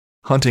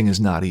Hunting is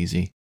not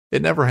easy.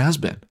 It never has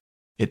been.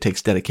 It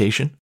takes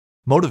dedication,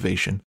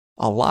 motivation,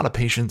 a lot of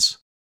patience,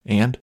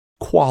 and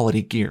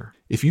quality gear.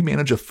 If you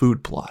manage a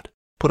food plot,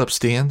 put up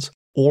stands,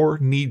 or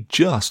need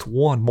just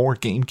one more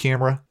game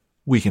camera,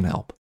 we can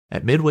help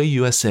at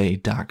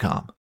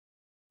MidwayUSA.com.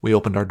 We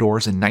opened our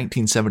doors in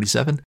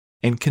 1977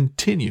 and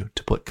continue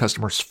to put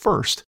customers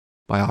first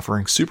by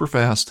offering super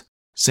fast,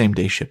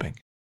 same-day shipping.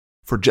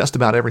 For just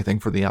about everything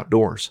for the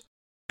outdoors,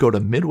 go to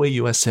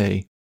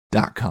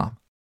MidwayUSA.com.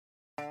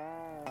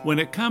 When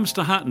it comes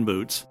to hunting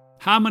boots,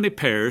 how many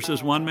pairs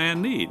does one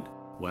man need?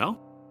 Well,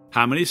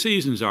 how many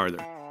seasons are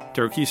there?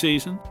 Turkey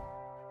season?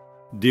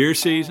 Deer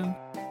season?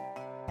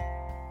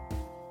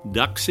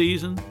 Duck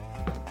season?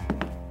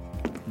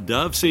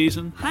 Dove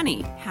season?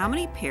 Honey, how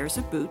many pairs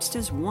of boots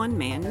does one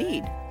man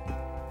need?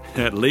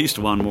 At least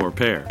one more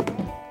pair.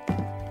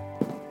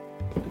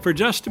 For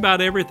just about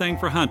everything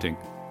for hunting,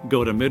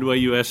 go to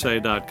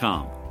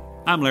MidwayUSA.com.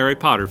 I'm Larry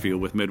Potterfield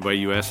with Midway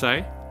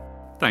USA.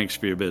 Thanks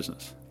for your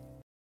business.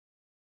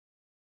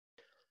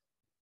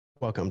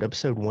 Welcome to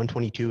episode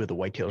 122 of the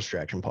Whitetail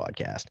Distraction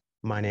Podcast.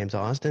 My name's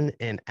Austin,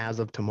 and as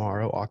of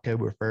tomorrow,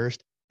 October 1st,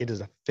 it is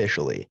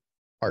officially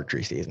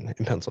archery season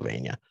in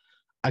Pennsylvania.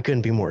 I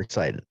couldn't be more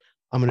excited.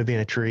 I'm going to be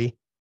in a tree.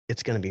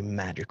 It's going to be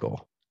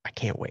magical. I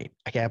can't wait.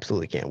 I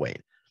absolutely can't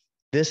wait.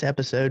 This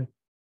episode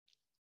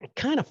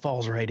kind of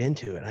falls right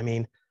into it. I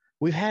mean,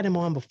 we've had him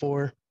on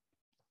before.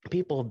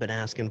 People have been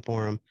asking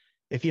for him.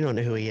 If you don't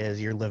know who he is,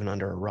 you're living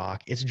under a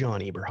rock. It's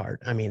John Eberhart.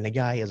 I mean, the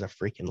guy is a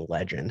freaking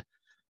legend.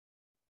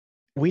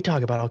 We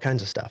talk about all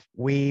kinds of stuff.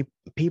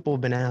 People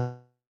have been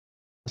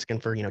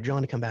asking for,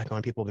 John to come back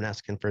on. People have been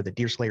asking for the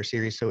Deer Slayer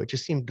series, so it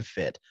just seemed to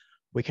fit.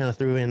 We kind of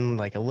threw in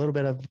like a little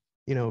bit of,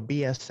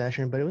 BS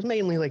session, but it was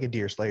mainly like a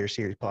Deer Slayer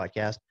series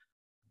podcast,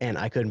 and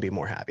I couldn't be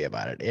more happy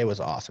about it. It was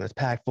awesome. It's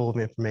packed full of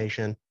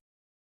information,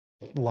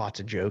 lots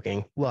of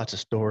joking, lots of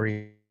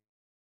stories,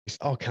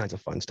 all kinds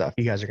of fun stuff.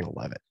 You guys are going to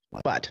love it.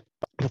 But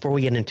before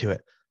we get into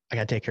it, I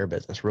got to take care of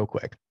business real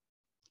quick.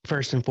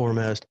 First and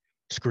foremost,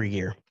 Scree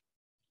Gear.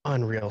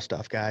 Unreal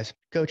stuff, guys.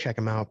 Go check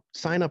them out.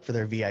 Sign up for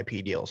their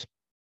VIP deals.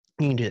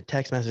 You can do the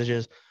text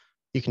messages.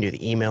 You can do the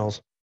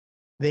emails.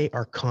 They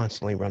are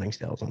constantly running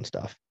sales on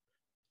stuff.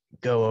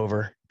 Go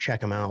over,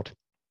 check them out.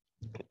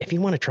 If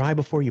you want to try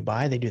before you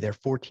buy, they do their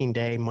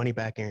 14-day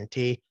money-back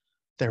guarantee,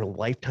 their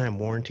lifetime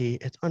warranty.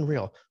 It's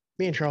unreal.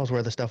 Me and Charles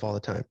wear the stuff all the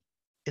time.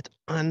 It's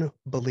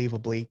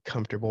unbelievably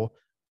comfortable.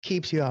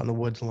 Keeps you out in the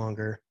woods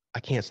longer.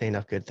 I can't say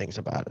enough good things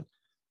about it.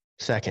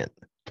 Second,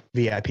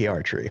 VIP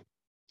Archery.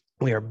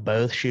 We are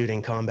both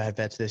shooting combat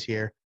vets this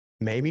year.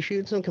 Maybe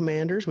shooting some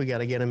commanders. We got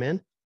to get them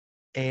in.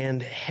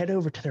 And head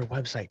over to their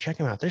website. Check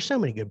them out. There's so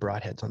many good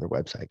broadheads on their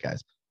website,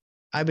 guys.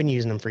 I've been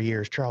using them for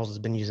years. Charles has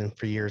been using them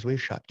for years.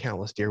 We've shot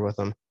countless deer with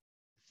them.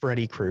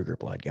 Freddy Krueger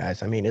blood,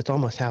 guys. I mean, it's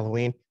almost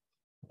Halloween.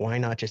 Why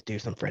not just do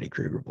some Freddy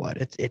Krueger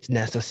blood? It's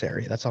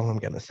necessary. That's all I'm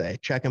going to say.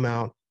 Check them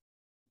out.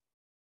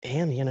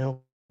 And,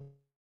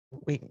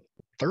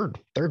 third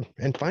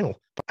and final.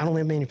 Idle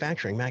Land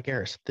Manufacturing, Matt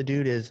Garris. The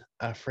dude is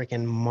a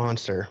freaking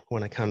monster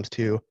when it comes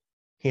to,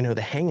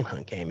 the hang and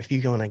hunt game. If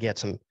you want to get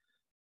some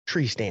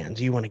tree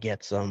stands, you want to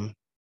get some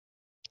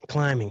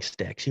climbing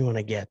sticks, you want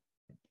to get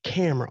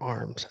camera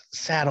arms,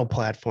 saddle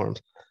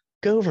platforms,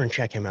 go over and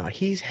check him out.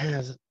 He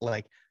has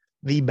like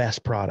the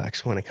best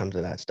products when it comes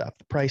to that stuff.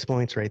 The price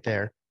point's right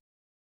there.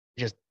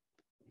 Just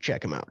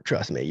check him out.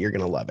 Trust me, you're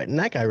going to love it. And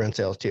that guy runs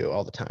sales too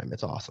all the time.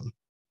 It's awesome.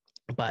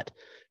 But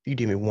if you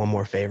do me one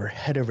more favor,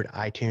 head over to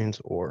iTunes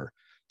or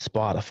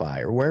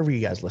Spotify or wherever you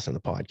guys listen to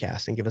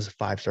podcasts and give us a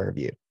 5-star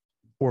review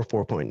or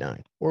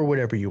 4.9 or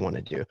whatever you want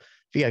to do. If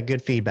you got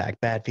good feedback,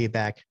 bad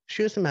feedback,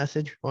 shoot us a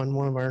message on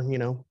one of our,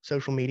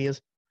 social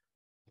medias.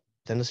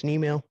 Send us an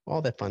email,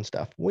 all that fun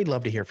stuff. We'd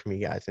love to hear from you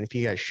guys. And if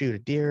you guys shoot a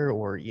deer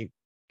or you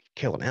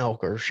kill an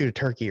elk or shoot a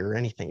turkey or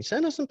anything,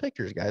 send us some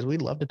pictures, guys.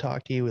 We'd love to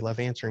talk to you. We love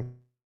answering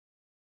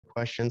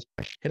questions.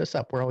 Hit us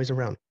up. We're always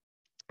around.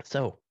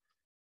 So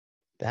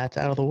that's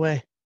out of the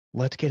way.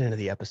 Let's get into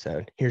the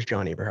episode. Here's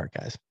John Eberhart,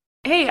 guys.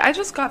 Hey, I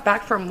just got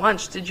back from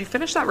lunch. Did you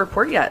finish that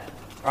report yet?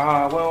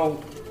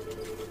 Well,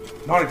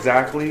 not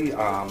exactly.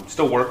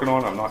 Still working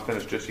on it. I'm not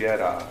finished just yet.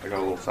 I got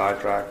a little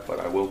sidetracked, but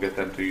I will get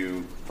them to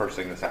you first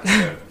thing this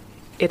afternoon.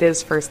 It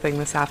is first thing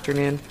this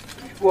afternoon.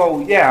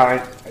 Well,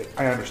 yeah,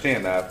 I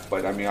understand that,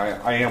 but I mean,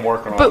 I am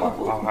working on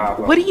it.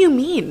 What do you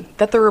mean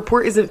that the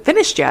report isn't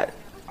finished yet?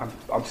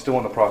 I'm still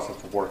in the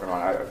process of working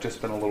on it. I've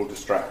just been a little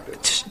distracted.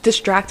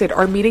 Distracted?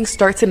 Our meeting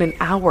starts in an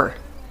hour.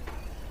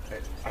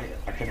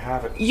 I can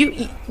have it.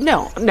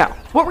 No.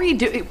 What were you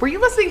doing? Were you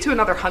listening to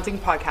another hunting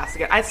podcast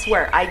again? I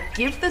swear, I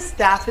give the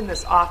staff in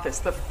this office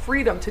the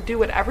freedom to do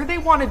whatever they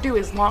want to do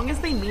as long as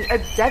they meet a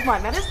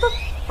deadline. That is the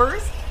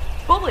first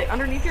bullet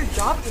underneath your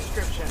job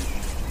description.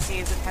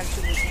 Pays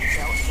attention to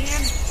detail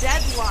and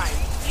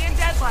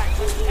deadlines.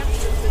 With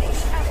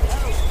emphasis.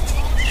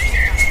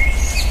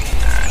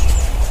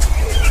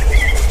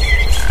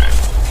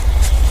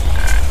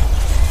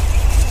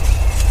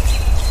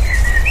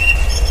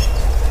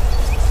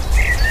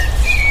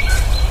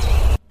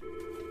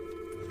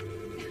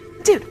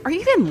 Dude, are you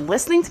even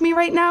listening to me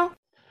right now?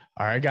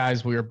 All right,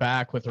 guys, we are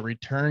back with a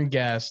return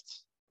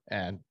guest.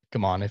 And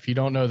come on, if you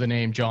don't know the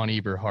name John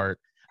Eberhart,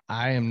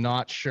 I am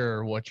not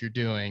sure what you're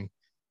doing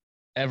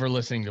ever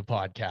listening to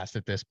podcasts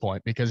at this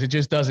point, because it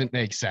just doesn't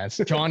make sense.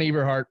 John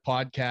Eberhart,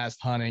 podcast,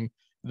 hunting,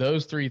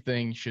 those three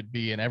things should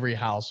be in every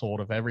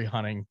household of every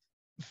hunting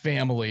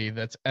family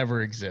that's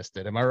ever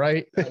existed. Am I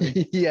right? I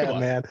mean, Yeah,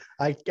 man.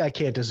 I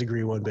can't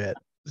disagree one bit.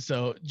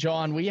 So,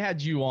 John, we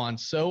had you on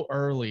so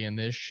early in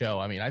this show.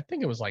 I mean, I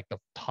think it was like the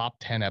top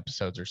 10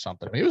 episodes or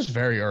something. I mean, it was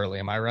very early.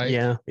 Am I right?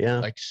 Yeah.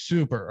 Like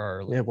super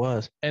early. It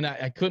was. And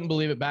I couldn't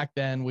believe it back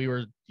then. We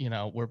were,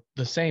 we're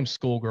the same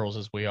schoolgirls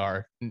as we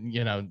are,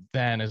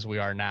 then as we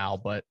are now.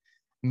 But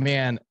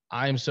man,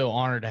 I'm so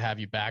honored to have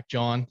you back,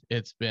 John.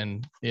 It's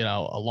been,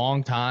 a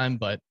long time,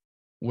 but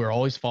we're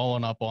always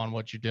following up on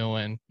what you're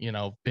doing,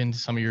 been to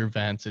some of your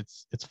events.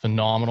 It's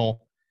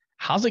phenomenal.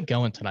 How's it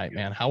going tonight,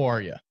 man? How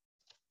are you?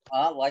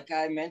 Like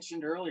I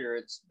mentioned earlier,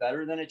 it's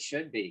better than it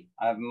should be.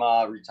 I'm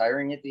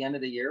retiring at the end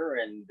of the year,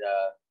 and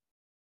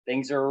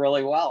things are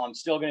really well. I'm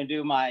still going to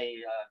do my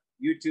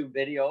YouTube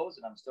videos,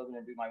 and I'm still going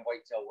to do my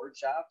whitetail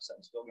workshops.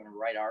 I'm still going to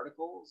write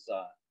articles.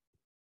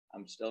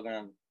 I'm still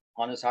going to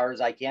hunt as hard as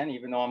I can,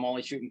 even though I'm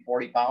only shooting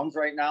 40 pounds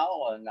right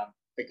now, and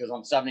because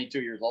I'm 72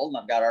 years old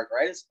and I've got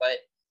arthritis. But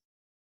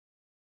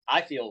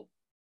I feel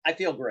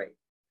great.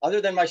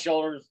 Other than my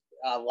shoulders,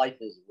 life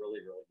is really,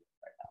 really good.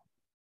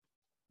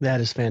 That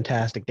is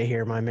fantastic to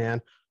hear, my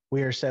man.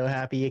 We are so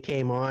happy you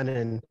came on,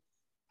 and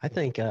I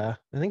think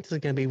this is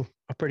going to be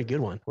a pretty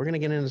good one. We're going to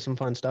get into some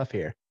fun stuff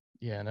here.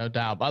 Yeah, no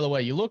doubt. By the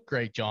way, you look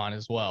great, John,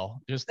 as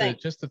well. Just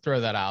to throw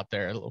that out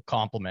there, a little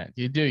compliment.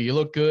 You do. You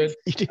look good.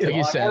 You do. Like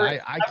you said,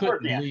 I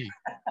couldn't believe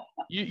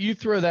you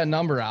throw that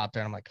number out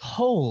there. And I'm like,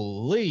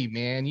 holy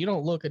man, you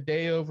don't look a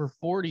day over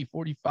 40,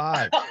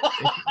 45.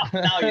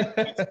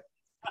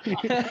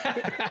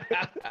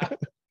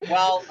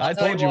 Well, I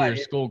told you we were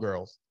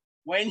schoolgirls.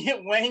 When you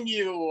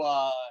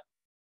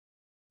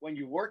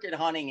work at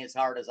hunting as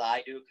hard as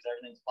I do, because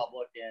everything's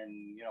public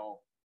and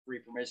free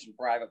permission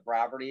private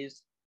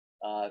properties.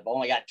 I've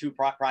only got two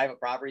private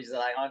properties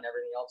that I hunt.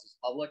 Everything else is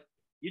public.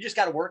 You just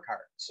got to work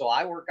hard. So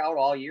I work out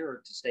all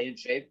year to stay in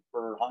shape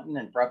for hunting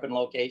and prepping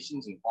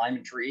locations and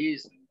climbing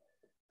trees.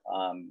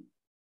 And,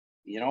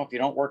 if you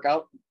don't work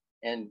out,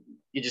 and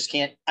I just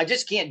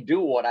can't do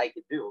what I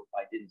could do if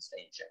I didn't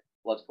stay in shape.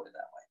 Let's put it that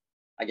way.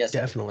 I guess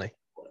definitely.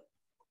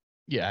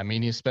 Yeah, I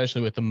mean,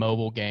 especially with the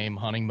mobile game,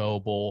 hunting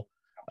mobile,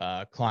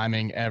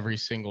 climbing every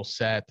single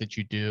set that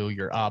you do,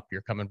 you're up,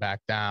 you're coming back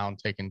down,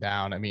 taking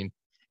down. I mean,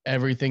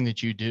 everything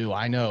that you do,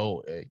 I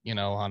know,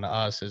 on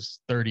us as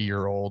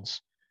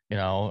 30-year-olds,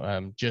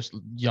 just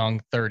young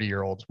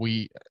 30-year-olds,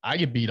 I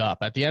get beat up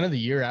at the end of the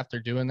year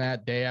after doing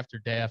that day after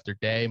day after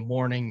day,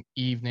 morning,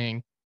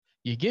 evening,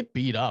 you get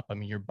beat up. I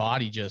mean, your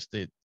body just,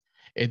 it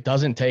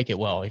doesn't take it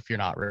well if you're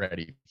not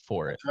ready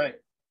for it. That's right.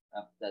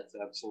 That's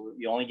absolutely.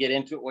 You only get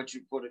into it what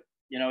you put it.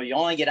 You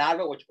only get out of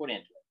it what you put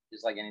into it.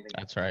 Just like anything.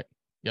 That's right.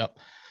 Yep.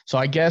 So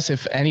I guess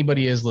if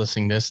anybody is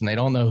listening to this and they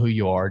don't know who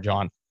you are,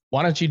 John,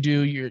 why don't you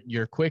do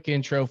your quick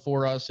intro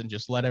for us and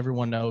just let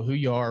everyone know who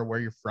you are, where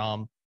you're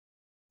from.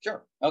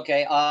 Sure.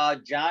 Okay.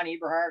 John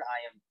Eberhart. I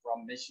am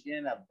from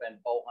Michigan. I've been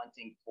bow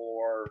hunting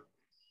for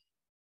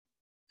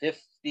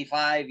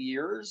 55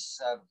 years.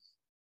 I've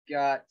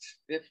got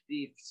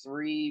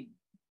 53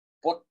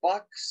 book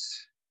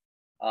bucks.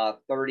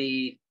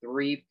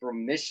 33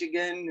 from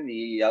Michigan,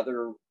 the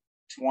other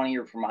 20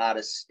 are from out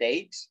of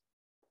state.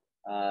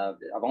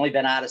 I've only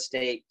been out of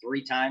state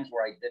 3 times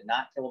where I did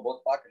not kill a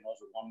book buck, and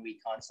those are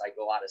 1-week hunts. I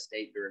go out of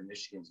state during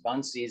Michigan's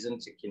gun season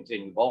to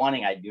continue bow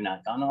hunting. I do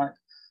not gun hunt.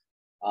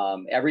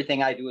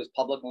 Everything I do is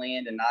public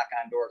land and knock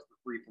on doors for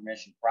free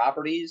permission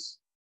properties.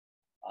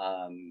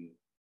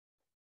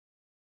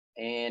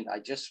 And I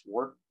just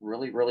work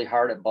really, really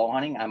hard at bow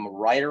hunting. I'm a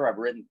writer. I've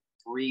written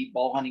 3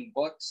 bow hunting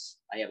books.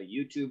 I have a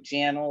YouTube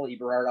channel,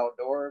 Eberhart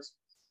Outdoors.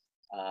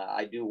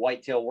 I do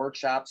whitetail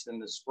workshops in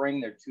the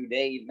spring. They're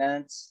 2-day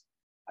events.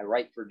 I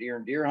write for Deer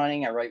and Deer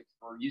Hunting.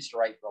 Used to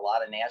write for a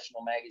lot of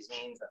national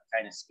magazines. I've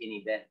kind of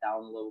skinny that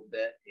down a little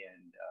bit,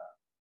 and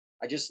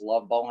I just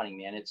love bow hunting,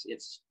 man. It's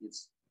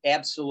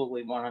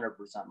absolutely 100%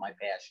 my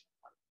passion.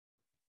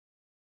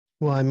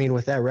 Well, I mean,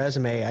 with that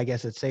resume, I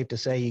guess it's safe to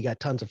say you got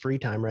tons of free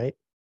time, right?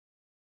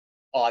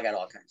 Oh, I got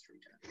all kinds of free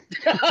time.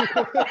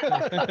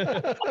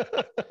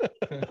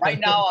 Right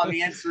now, I'm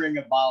answering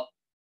about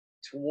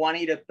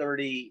 20 to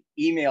 30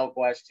 email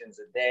questions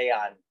a day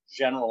on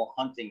general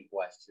hunting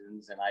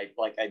questions. And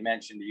like I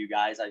mentioned to you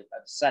guys, I've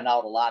sent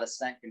out a lot of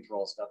scent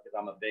control stuff because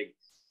I'm a big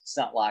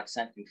scent lock,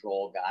 scent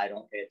control guy. I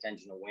don't pay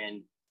attention to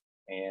wind.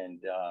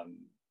 And,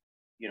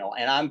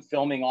 and I'm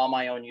filming all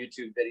my own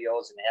YouTube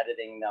videos and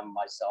editing them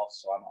myself.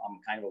 So I'm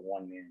kind of a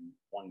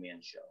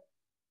one-man show.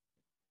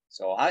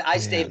 So I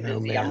stay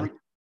busy. I'm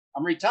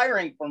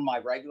retiring from my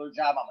regular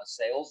job. I'm a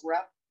sales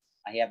rep.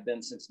 I have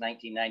been since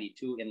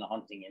 1992 in the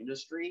hunting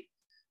industry.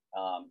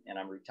 And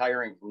I'm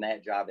retiring from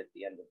that job at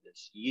the end of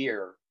this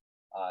year.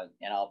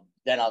 And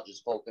I'll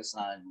just focus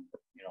on,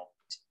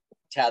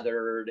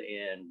 tethered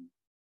and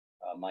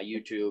my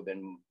YouTube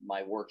and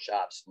my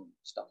workshops and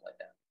stuff like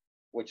that.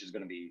 which is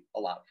going to be a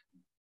lot of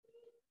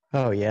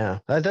fun. Oh yeah,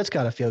 that's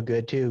got to feel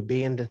good too.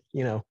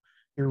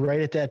 You're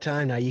right at that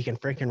time now. You can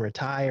freaking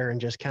retire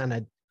and just kind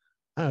of,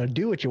 I don't know,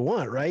 do what you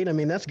want, right? I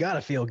mean, that's got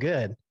to feel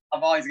good.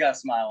 I've always got a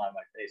smile on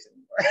my face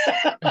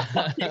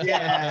anymore.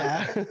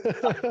 Yeah.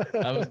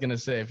 I was gonna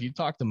say, if you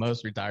talk to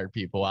most retired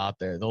people out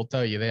there, they'll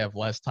tell you they have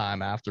less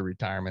time after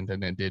retirement than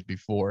they did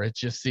before. It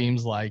just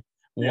seems like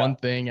one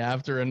thing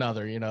after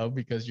another,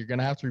 because you're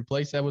gonna have to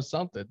replace that with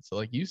something. So,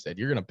 like you said,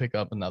 you're gonna pick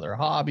up another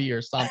hobby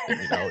or something.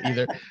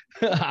 Either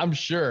I'm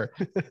sure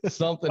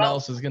something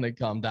else is gonna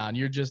come down.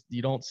 You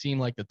don't seem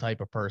like the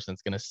type of person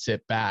that's gonna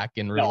sit back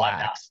and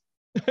relax.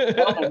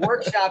 Well, the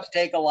workshops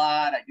take a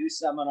lot. I do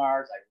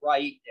seminars, I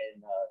write,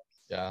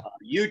 and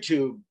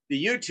YouTube.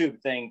 The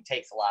YouTube thing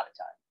takes a lot of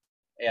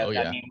time.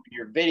 And, I mean,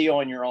 you're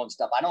videoing your own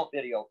stuff. I don't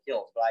video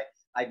kills, but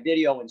I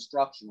video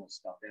instructional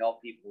stuff to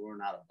help people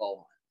learn how to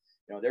bow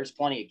hunt. There's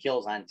plenty of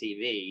kills on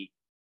TV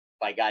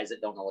by guys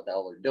that don't know what the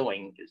hell they're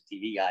doing, because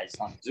TV guys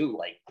hunt zoo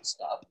like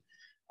stuff.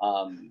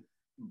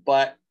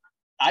 But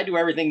I do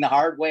everything the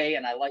hard way,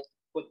 and I like to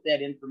put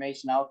that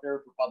information out there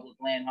for public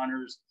land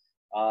hunters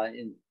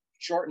and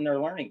shorten their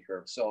learning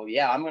curve. So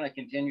yeah, I'm going to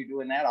continue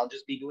doing that. I'll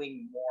just be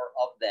doing more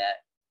of that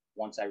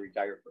once I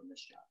retire from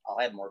this job. I'll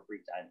have more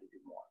free time to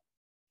do more.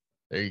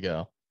 There you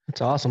go.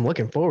 That's awesome.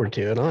 Looking forward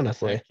to it,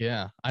 honestly. Heck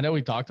yeah. I know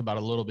we talked about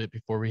it a little bit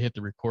before we hit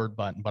the record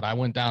button, but I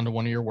went down to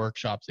one of your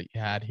workshops that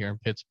you had here in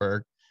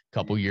Pittsburgh a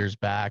couple years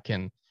back.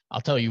 And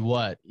I'll tell you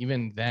what,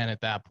 even then at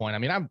that point, I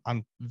mean,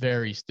 I'm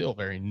still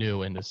very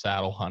new into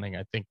saddle hunting.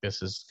 I think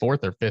this is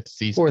fourth or fifth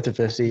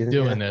season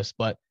doing this,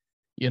 but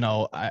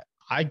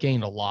I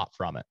gained a lot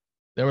from it.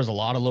 There was a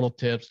lot of little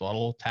tips, a lot of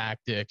little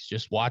tactics,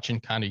 just watching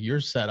kind of your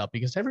setup,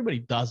 because everybody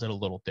does it a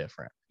little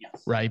different.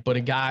 Yes. Right. But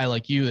a guy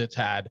like you that's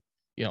had,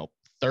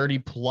 30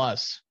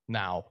 plus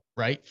now,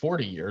 right?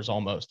 40 years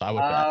almost, I would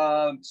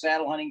bet.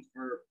 Saddle hunting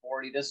for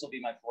 40. This will be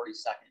my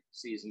 42nd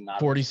season.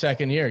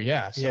 42nd year.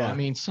 Yeah. So, I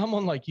mean,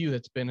 someone like you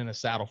that's been in a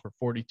saddle for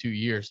 42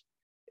 years,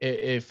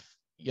 if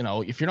you're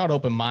not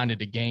open-minded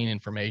to gain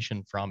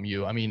information from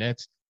you, I mean,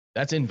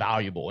 that's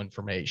invaluable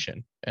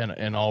information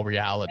in all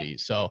reality.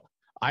 So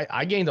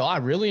I gained a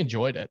lot. I really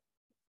enjoyed it.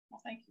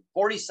 Well, thank you.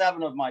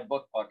 47 of my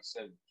book books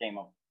came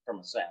up from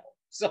a saddle.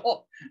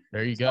 So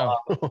there you go.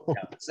 The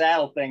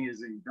saddle thing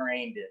is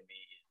ingrained in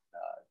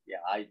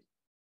me.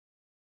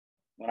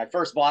 When I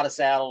first bought a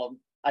saddle,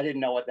 I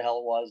didn't know what the hell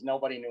it was.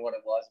 Nobody knew what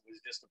it was. It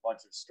was just a bunch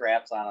of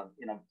straps on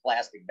a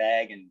plastic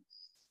bag, and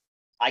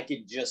I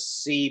could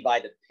just see by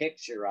the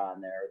picture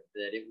on there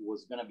that it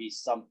was going to be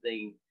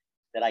something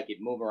that I could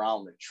move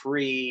around the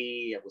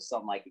tree. It was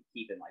something I could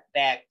keep in my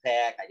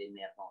backpack. I didn't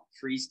have long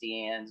tree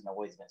stands.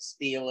 Nobody's going to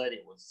steal it.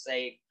 It was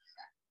safe.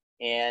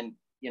 And,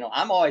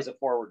 I'm always a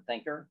forward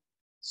thinker.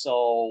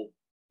 So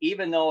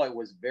even though it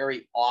was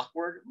very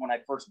awkward when I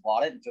first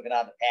bought it and took it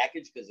out of the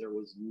package, because there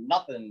was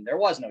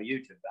no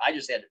YouTube. I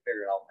just had to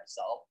figure it out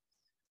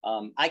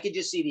myself. I could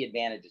just see the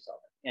advantages of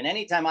it. And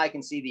anytime I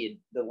can see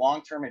the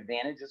long-term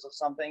advantages of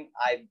something,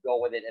 I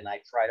go with it and I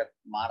try to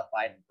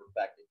modify it and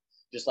perfect it,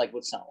 just like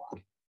with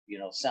ScentLock.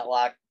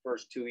 ScentLock,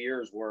 first 2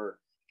 years were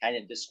kind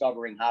of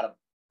discovering how to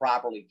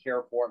properly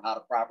care for it, how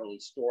to properly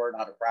store it,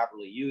 how to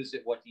properly use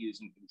it, what to use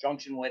in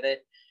conjunction with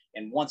it.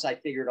 And once I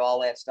figured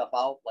all that stuff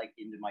out, like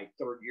into my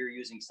third year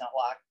using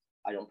ScentLock,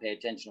 I don't pay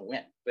attention to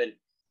wind. But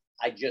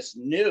I just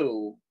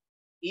knew,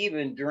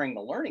 even during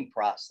the learning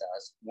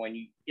process,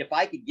 if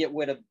I could get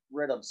rid of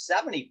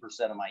 70%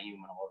 of my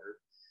human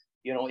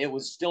odor, it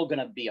was still going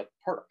to be a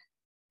perk.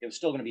 It was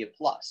still going to be a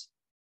plus.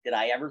 Did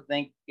I ever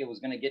think it was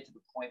going to get to the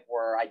point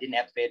where I didn't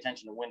have to pay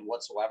attention to wind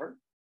whatsoever?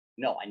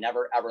 No, I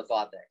never, ever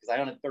thought that, because I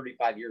had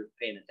 35 years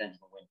paying attention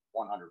to wind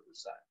 100%.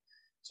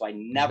 So I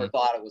never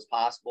thought it was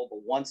possible.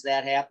 But once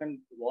that happened,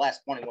 the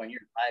last 21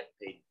 years, I've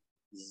paid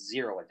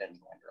zero attention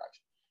to wind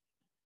direction.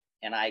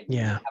 And I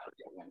never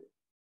get winded.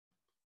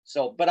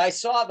 So, but I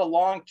saw the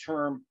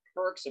long-term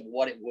perks of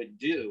what it would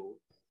do,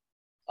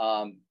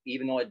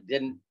 even though it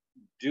didn't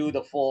do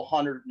the full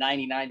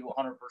 199 to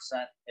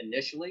 100%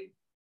 initially.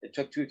 It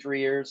took 2-3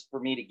 years for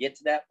me to get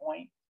to that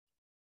point.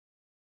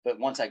 But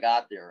once I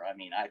got there, I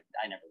mean, I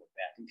never looked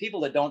back. And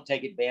people that don't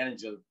take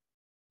advantage of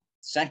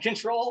scent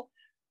control,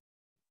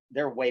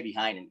 they're way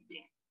behind in the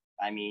game.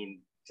 I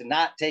mean, to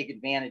not take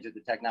advantage of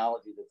the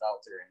technology that's out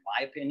there, in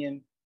my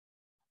opinion,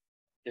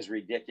 is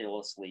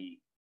ridiculously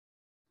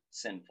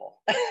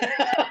sinful.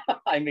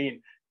 I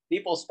mean,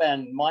 people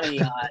spend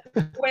money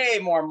way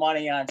more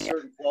money on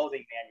certain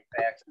clothing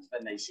manufacturers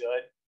than they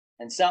should.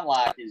 And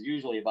ScentLock is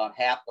usually about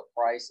half the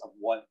price of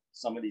what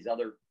some of these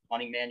other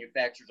hunting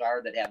manufacturers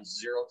are that have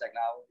zero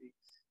technology.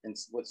 And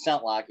with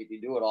ScentLock, if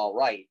you do it all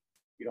right,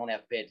 you don't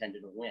have to pay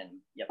attention to wind.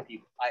 Yet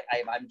people,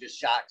 I'm just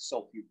shocked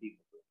so few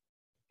people do.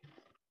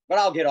 But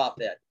I'll get off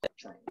that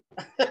train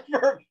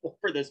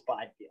for this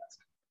podcast.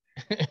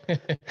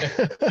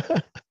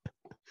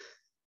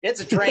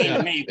 It's a train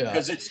to me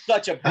because it's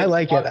such a big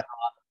juggernaut.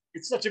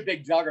 It's such a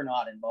big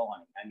juggernaut in bow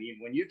hunting. I mean,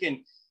 when you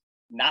can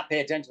not pay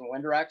attention to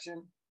wind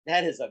direction,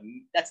 that's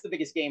the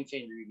biggest game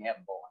changer you can have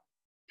in bow hunting.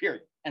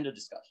 Period. End of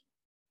discussion.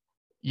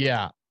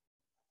 Yeah.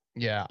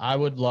 Yeah, I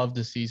would love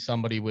to see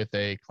somebody with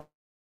a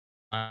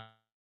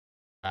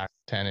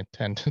 10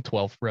 to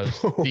 12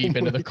 rows deep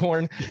into the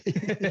corn.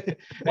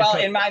 Well,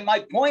 and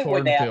my point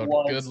with that Cornfield.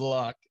 was, Good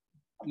luck.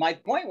 My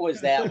point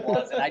was that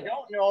was, and I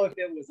don't know if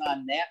it was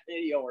on that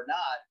video or not,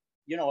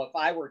 if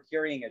I were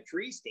carrying a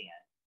tree stand,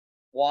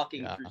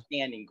 walking through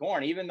standing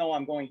corn, even though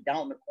I'm going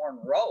down the corn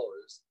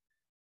rows,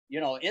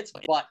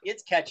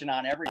 it's catching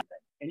on everything.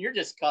 And you're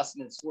just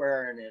cussing and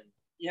swearing and,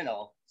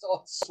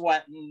 so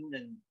sweating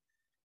and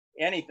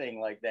anything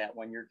like that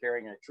when you're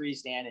carrying a tree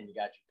stand and you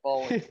got your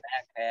pole and your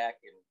backpack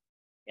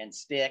and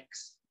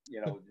sticks.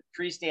 The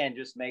tree stand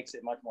just makes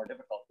it much more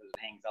difficult because it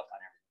hangs up on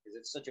everything because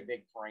it's such a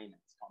big frame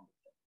that's come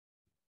with it.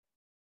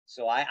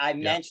 So I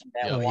mentioned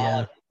that while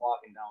I was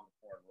walking down the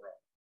corn road.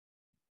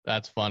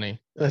 That's funny.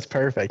 That's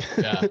perfect.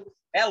 Yeah.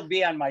 That'll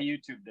be on my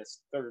YouTube this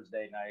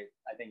Thursday night.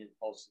 I think it's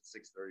posted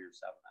 6:30 or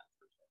 7 on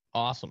Thursday.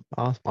 Awesome.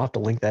 I'll have to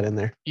link that in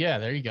there. Yeah,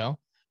 there you go.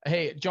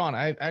 Hey, John,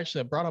 I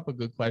brought up a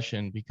good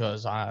question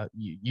because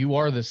you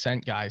are the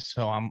scent guy.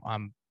 So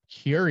I'm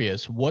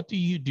curious, what do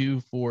you do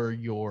for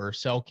your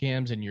cell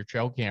cams and your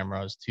trail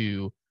cameras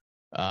to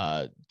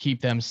keep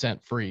them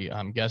scent free?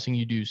 I'm guessing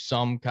you do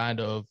some kind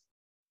of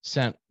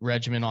scent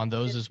regimen on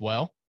those as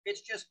well.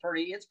 It's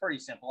pretty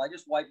simple. I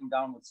just wipe them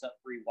down with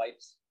scent-free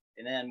wipes.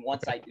 And then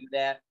once I do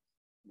that,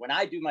 when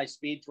I do my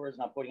speed tours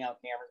and I'm putting out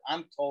cameras,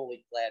 I'm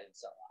totally clad in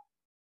scent lock.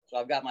 So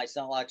I've got my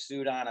scent lock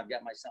suit on. I've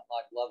got my scent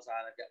lock gloves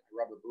on. I've got my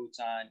rubber boots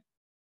on.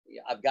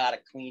 I've got a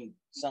clean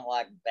scent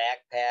lock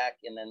backpack,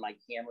 and then my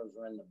cameras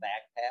are in the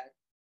backpack.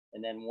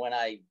 And then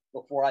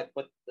before I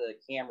put the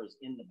cameras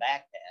in the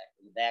backpack,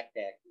 and the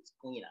backpack is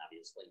clean,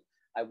 obviously,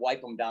 I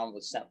wipe them down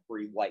with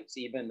scent-free wipes,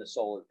 even the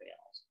solar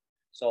panels.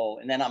 So,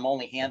 and then I'm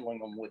only handling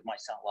them with my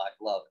scent lock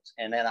gloves.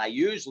 And then I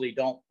usually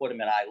don't put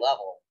them at eye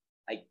level.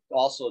 I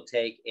also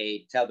take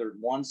a tethered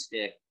one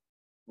stick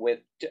with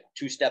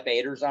two-step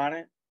aiders on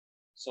it.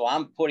 So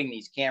I'm putting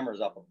these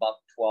cameras up about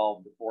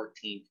 12 to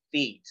 14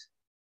 feet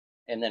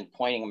and then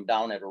pointing them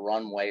down at a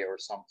runway or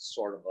some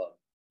sort of a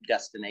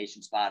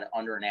destination spot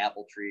under an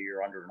apple tree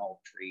or under an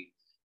oak tree,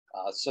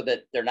 so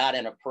that they're not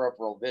in a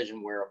peripheral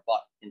vision where a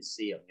buck can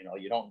see them.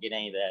 You don't get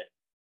any of that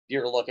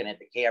deer looking at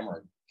the camera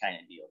kind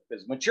of deal.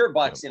 Because mature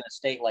bucks in a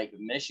state like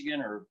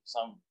Michigan or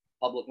some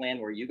public land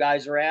where you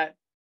guys are at,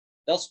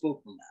 they'll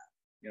spook them out.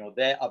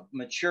 A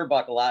mature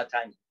buck a lot of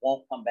times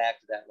won't come back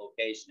to that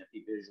location if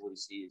he visually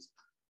sees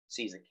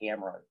a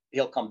camera.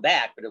 He'll come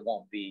back, but it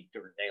won't be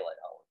during daylight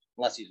hours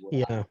unless he's with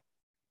Yeah.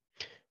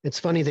 It's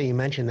funny that you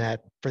mentioned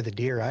that for the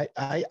deer.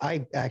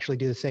 I actually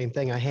do the same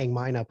thing. I hang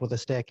mine up with a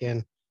stick,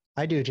 and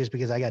I do it just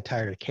because I got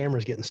tired of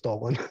cameras getting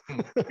stolen.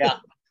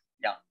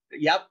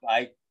 Yep,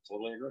 I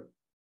totally agree.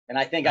 And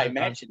I think I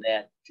mentioned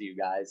that to you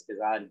guys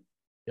because I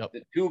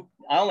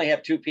only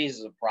have 2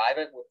 pieces of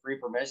private with free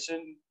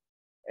permission,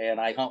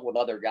 and I hunt with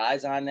other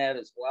guys on that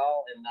as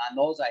well. And on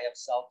those, I have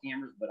cell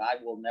cameras, but I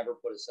will never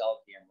put a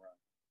cell camera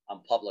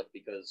on public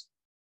because,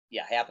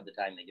 half of the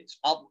time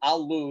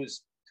I'll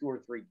lose 2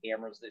 or 3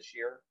 cameras this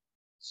year.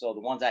 So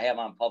the ones I have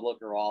on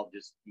public are all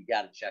just, you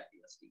got to check the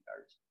SD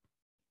cards.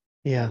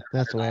 Yeah,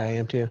 that's the way I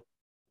am too.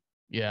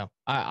 Yeah,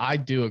 I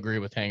do agree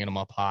with hanging them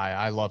up high.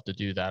 I love to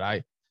do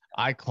that.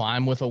 I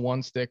climb with a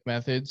one stick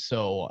method,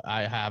 so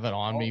I have it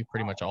on me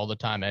pretty much all the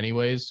time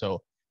anyways.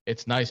 So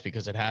it's nice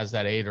because it has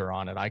that aider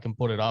on it. I can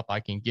put it up. I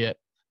can get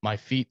my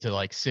feet to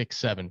like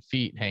 6-7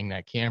 feet, hang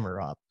that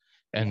camera up.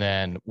 And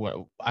then,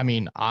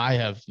 I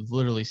have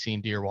literally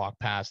seen deer walk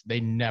past.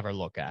 They never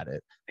look at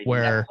it.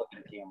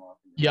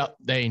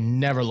 They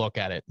never look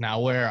at it. Now,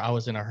 where I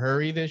was in a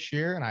hurry this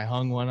year and I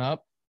hung one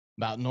up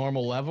about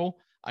normal level,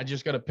 I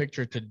just got a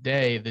picture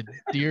today. The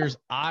deer's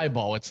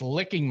eyeball, it's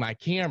licking my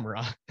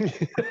camera.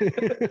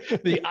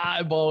 The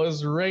eyeball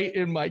is right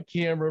in my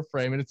camera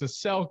frame, and it's a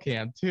cell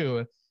cam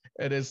too.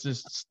 And it's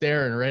just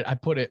staring right. I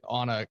put it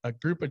on a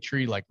group of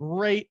tree, like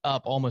right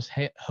up, almost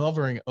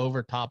hovering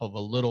over top of a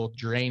little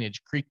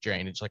creek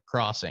drainage, like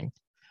crossing.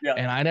 Yeah.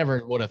 And I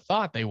never would have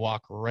thought they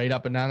walk right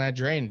up and down that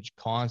drainage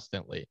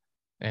constantly.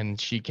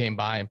 And she came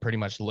by and pretty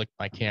much licked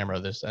my camera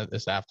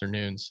this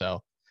afternoon.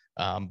 So,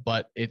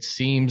 but it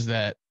seems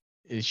that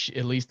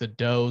at least the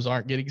does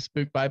aren't getting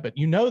spooked by it, but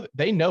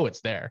they know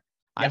it's there.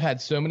 Yep. I've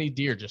had so many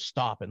deer just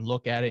stop and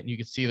look at it, and you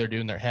can see they're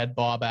doing their head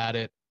bob at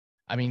it.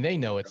 I mean, they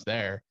know it's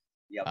there.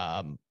 Yep.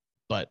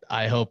 But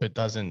I hope it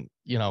doesn't,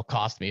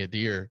 cost me a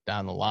deer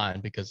down the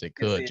line because it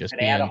could just be.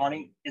 Is it at a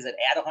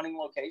hunting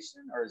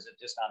location or is it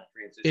just on a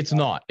transition? It's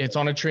not. It's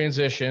on a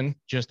transition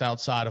just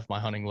outside of my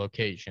hunting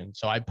location.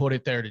 So I put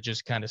it there to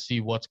just kind of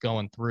see what's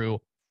going through.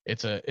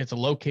 It's a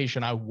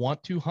location I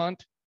want to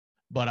hunt,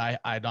 but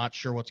I'm not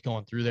sure what's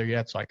going through there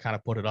yet. So I kind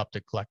of put it up to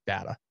collect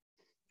data.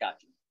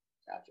 Gotcha.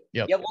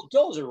 Yep. Yeah. Well,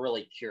 does are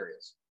really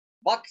curious.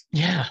 Bucks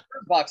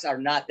are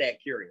not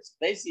that curious. If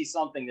they see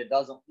something that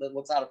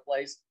looks out of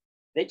place,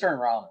 they turn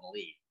around and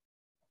leave.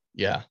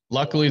 Yeah.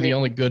 Luckily, the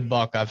only good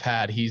buck I've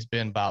had, he's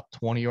been about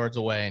 20 yards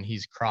away and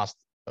he's crossed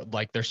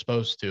like they're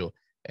supposed to,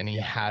 and he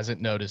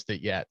hasn't noticed it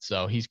yet.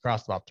 So he's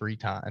crossed about 3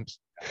 times.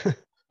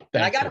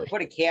 And I got to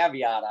put a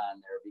caveat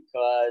on there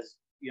because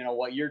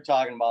what you're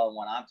talking about and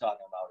what I'm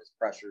talking about is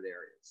pressured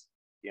areas.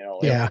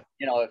 Yeah.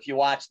 If you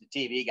watch the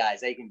TV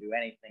guys, they can do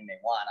anything they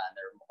want on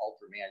their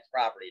ultra managed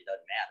property. It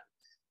doesn't matter.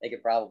 They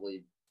could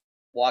probably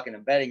walk in a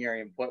bedding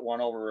area and put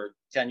one over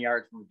 10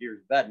 yards from a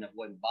deer's bed and it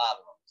wouldn't bother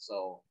them.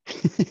 So,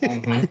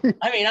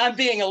 I mean, I'm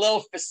being a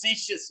little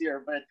facetious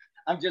here, but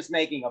I'm just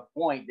making a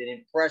point that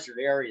in pressured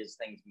areas,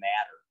 things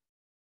matter.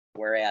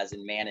 Whereas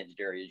in managed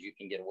areas, you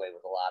can get away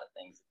with a lot of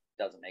things.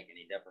 It doesn't make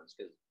any difference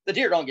because the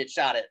deer don't get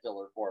shot at till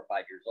they're 4 or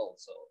 5 years old.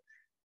 So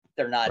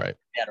they're not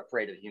that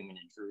afraid of human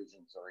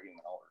intrusions or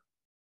human odor.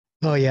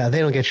 Oh, yeah. They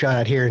don't get shot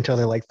at here until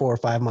they're like 4 or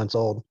 5 months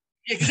old.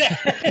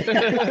 Exactly.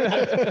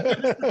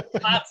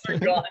 Spots are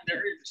gone.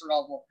 They're in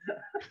trouble.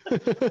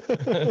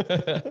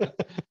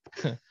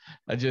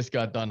 I just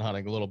got done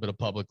hunting a little bit of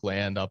public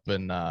land up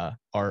in our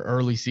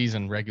early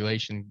season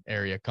regulation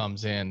area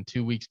comes in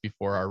 2 weeks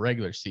before our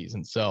regular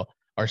season. So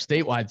our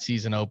statewide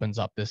season opens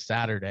up this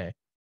Saturday,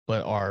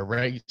 but our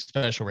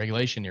special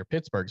regulation near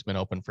Pittsburgh's been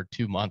open for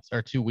 2 months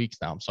or 2 weeks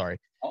now. I'm sorry.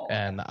 Oh.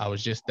 And I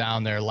was just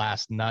down there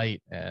last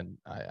night and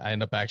I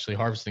ended up actually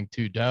harvesting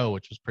 2 doe,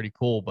 which was pretty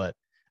cool. But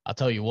I'll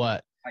tell you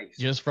what, nice.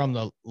 Just from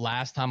the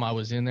last time I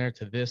was in there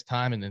to this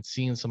time and then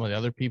seeing some of the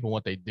other people,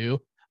 what they do,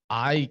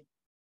 I've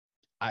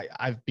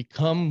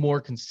become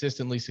more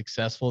consistently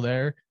successful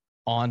there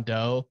on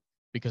doe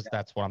because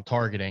that's what I'm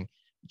targeting.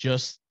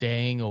 Just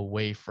staying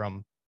away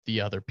from the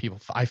other people.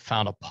 I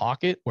found a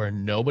pocket where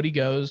nobody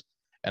goes.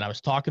 And I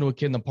was talking to a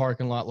kid in the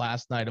parking lot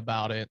last night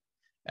about it.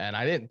 And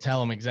I didn't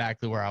tell him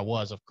exactly where I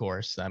was, of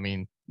course. I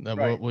mean,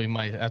 we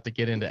might have to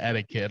get into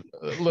etiquette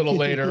a little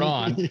later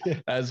on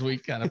as we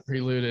kind of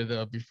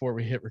preluded before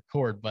we hit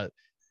record. But,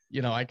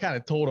 I kind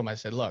of told him, I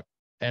said, look,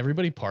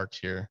 everybody parks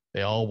here.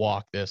 They all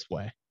walk this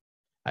way.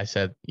 I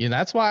said,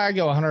 that's why I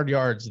go 100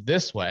 yards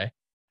this way.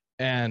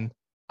 And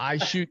I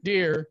shoot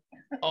deer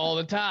all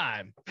the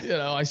time.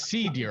 I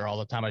see deer all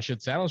the time, I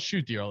should say. I don't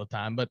shoot deer all the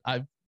time, but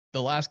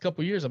the last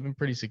couple of years, I've been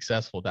pretty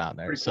successful down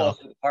there. Pretty close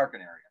to the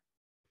parking area.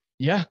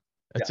 Yeah,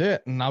 that's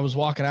it. And I was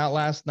walking out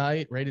last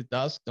night, right at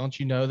dusk. Don't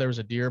you know there was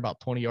a deer about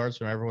 20 yards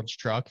from everyone's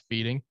truck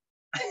feeding?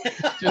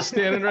 Just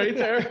standing right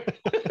there.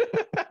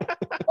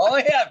 Oh,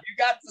 yeah. If you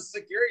got the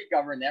security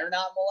cover and they're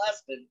not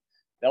molested,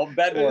 they'll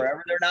bed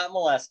wherever they're not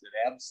molested.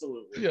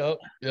 Absolutely.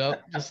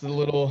 Yep. Just a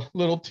little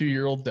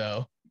 2-year-old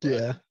doe.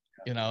 Yeah.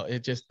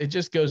 It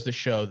just goes to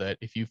show that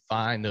if you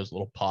find those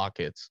little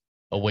pockets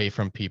away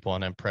from people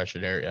in a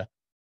pressured area,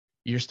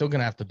 you're still going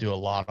to have to do a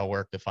lot of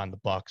work to find the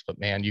bucks, but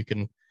man, you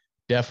can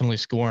definitely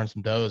score on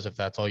some does if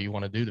that's all you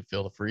want to do to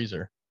fill the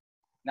freezer.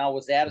 Now,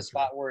 was that a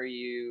spot where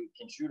you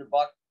can shoot a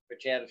buck,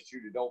 but you had to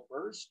shoot a doe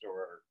first,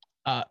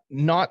 or?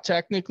 Not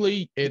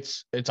technically.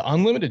 It's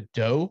unlimited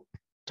doe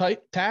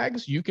type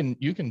tags. You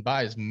can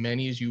buy as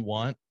many as you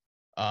want.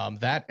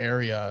 That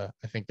area,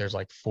 I think there's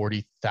like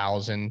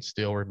 40,000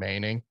 still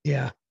remaining.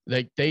 Yeah.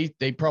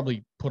 They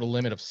probably put a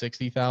limit of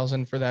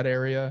 60,000 for that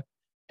area.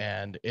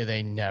 And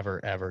they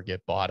never, ever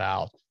get bought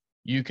out.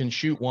 You can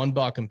shoot 1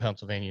 buck in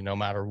Pennsylvania no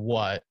matter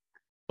what,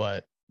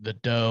 but the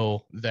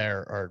doe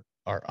there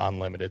are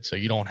unlimited. So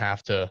you don't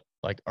have to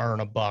like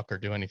earn a buck or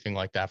do anything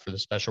like that for the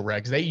special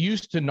regs. They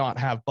used to not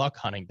have buck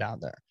hunting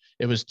down there.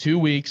 It was 2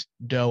 weeks,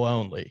 doe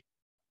only.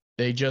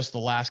 They just the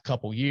last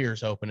couple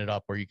years opened it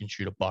up where you can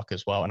shoot a buck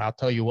as well. And I'll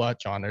tell you what,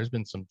 John, there's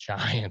been some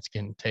giants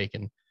getting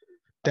taken.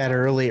 That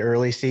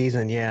early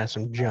season, yeah,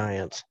 some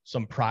giants.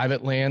 Some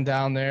private land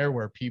down there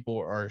where people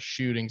are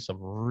shooting some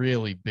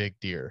really big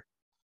deer.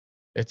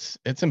 It's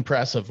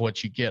impressive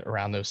what you get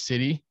around those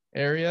city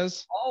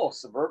areas. Oh,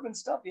 suburban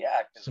stuff, yeah.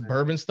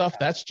 Suburban stuff,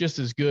 that's just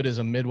as good as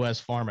a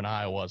Midwest farm in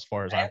Iowa as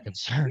far as I'm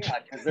concerned. Yeah,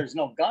 because there's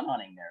no gun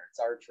hunting there. It's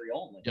archery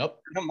only. Yep.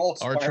 For the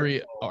most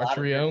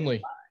archery only.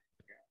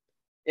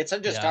 It's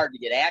just hard to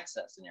get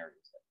access in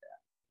areas like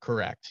that.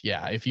 Correct.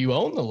 Yeah. If you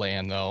own the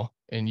land though,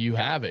 and you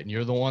have it and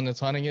you're the one that's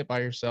hunting it by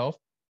yourself,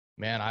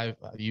 man,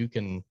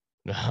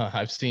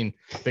 I've seen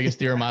biggest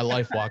deer of my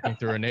life walking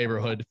through a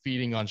neighborhood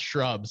feeding on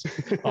shrubs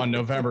on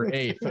November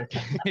 8th.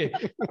 Okay.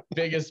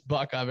 Biggest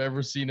buck I've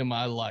ever seen in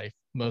my life.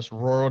 Most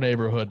rural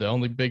neighborhood. The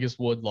only biggest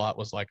wood lot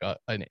was like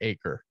an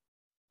acre.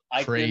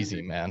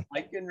 Crazy, man.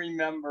 I can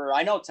remember,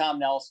 I know Tom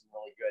Nelson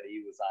really good.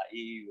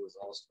 He was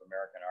host of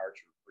American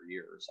Archer for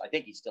years. I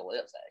think he still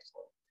is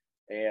actually.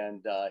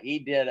 And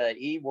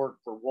he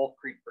worked for Wolf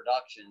Creek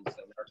Productions.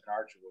 American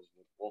Archer was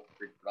with Wolf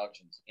Creek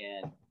Productions.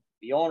 And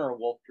the owner of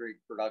Wolf Creek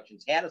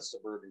Productions had a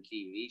suburban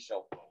TV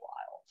show for a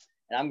while.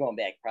 And I'm going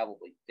back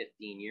probably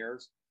 15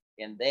 years.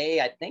 And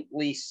they, I think,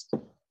 leased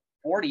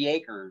 40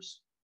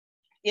 acres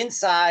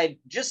inside,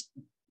 just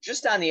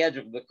on the edge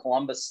of the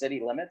Columbus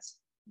city limits,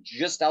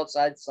 just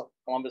outside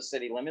Columbus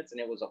city limits. And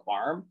it was a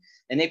farm.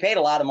 And they paid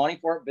a lot of money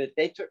for it, but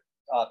they took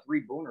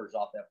 3 booners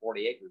off that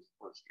 40 acres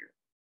the first year.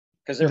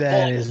 Because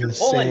they're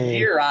pulling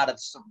deer out of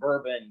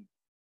suburban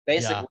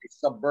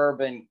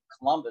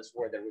Columbus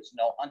where there was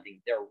no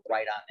hunting. They're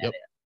right on that end.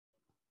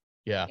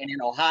 Yeah. And in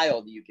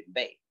Ohio, you can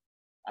bait.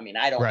 I mean,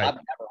 I've never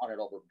hunted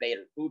over bait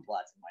or food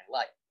plots in my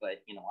life,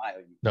 but in Ohio,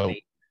 you can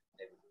bait.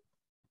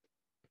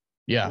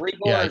 Yeah.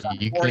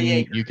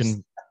 You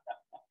can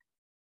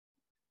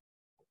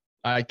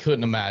I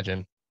couldn't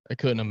imagine.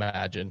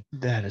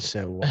 That is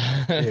so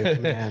wild,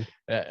 dude, man.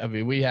 I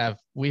mean, we have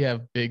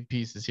big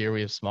pieces here. We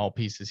have small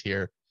pieces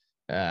here.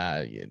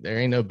 There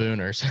ain't no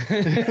booners.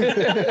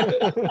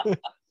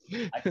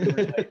 I can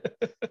relate.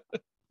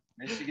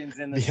 Michigan's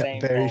in the same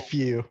very boat.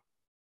 few.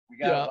 We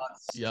got about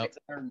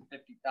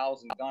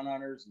 650,000 gun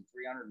hunters and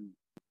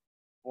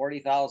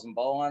 340,000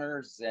 bow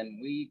hunters, and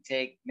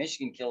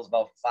Michigan kills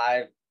about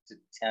 5 to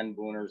 10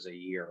 booners a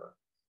year.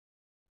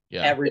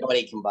 Yeah.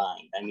 Everybody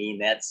combined. I mean,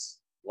 that's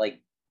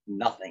like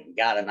nothing.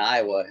 God, in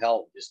Iowa,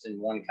 hell, just in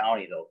one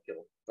county, they'll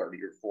kill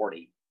 30 or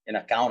 40 in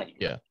a county.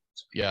 Yeah.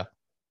 Yeah.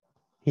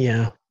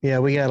 Yeah,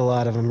 we got a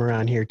lot of them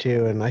around here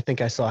too, and I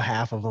think I saw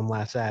half of them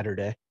last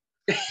Saturday.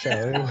 So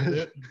it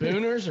was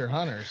booners or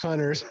hunters?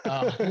 Hunters.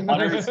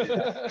 Hunters.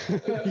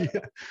 Yeah,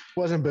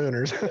 wasn't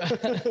booners.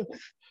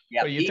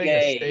 Yeah, but you take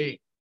a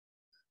state.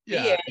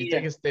 Yeah, you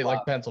take a state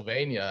like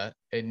Pennsylvania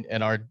and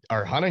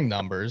our hunting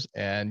numbers,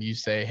 and you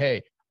say,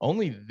 hey,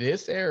 only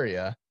this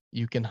area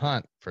you can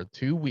hunt for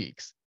 2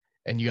 weeks.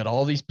 And you got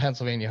all these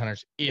Pennsylvania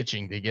hunters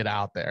itching to get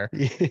out there.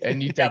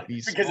 And you take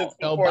these. Because it's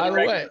oh, by the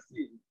way,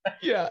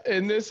 yeah.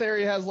 And this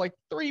area has like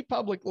 3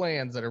 public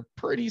lands that are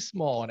pretty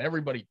small, and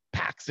everybody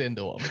packs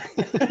into them.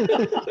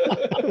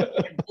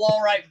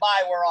 Blow right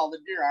by where all the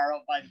deer are.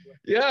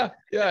 Yeah.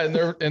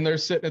 And they're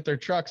sitting at their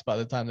trucks by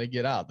the time they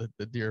get out.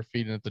 The deer are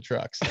feeding at the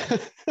trucks. Oh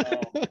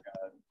my God.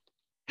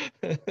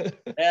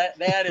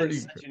 That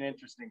is such an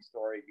interesting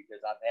story,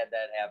 because I've had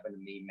that happen to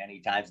me many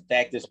times. In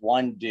fact, this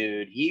one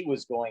dude, he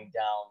was going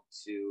down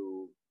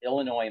to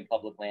Illinois in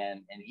public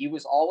land, and he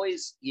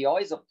always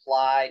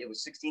applied. It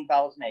was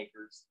 16,000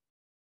 acres,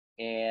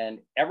 and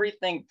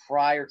everything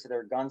prior to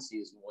their gun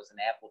season was an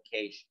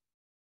application.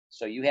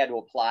 So you had to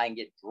apply and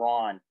get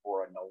drawn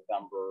for a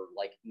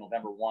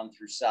November 1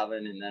 through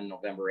 7, and then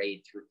November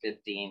 8 through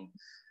 15.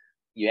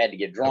 You had to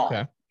get drawn.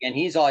 Okay. And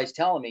he's always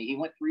telling me he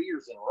went 3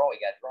 years in a row. He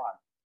got drawn.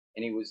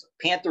 And he was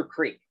Panther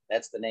Creek.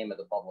 That's the name of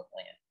the public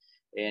land.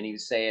 And he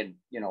was saying,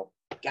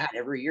 God,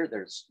 every year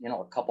there's,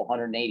 a couple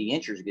 180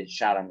 inchers get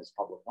shot on this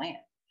public land.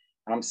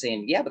 And I'm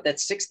saying, yeah, but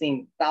that's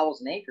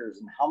 16,000 acres.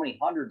 And how many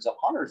hundreds of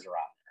hunters are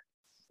out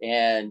there?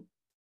 And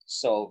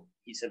so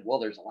he said, well,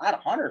 there's a lot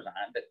of hunters on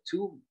it, but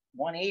 2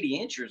 180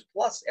 inchers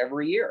plus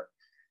every year.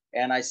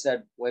 And I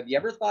said, well, have you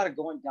ever thought of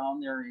going down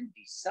there in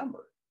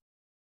December?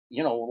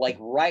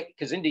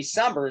 Because in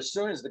December, as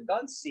soon as the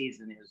gun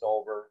season is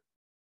over,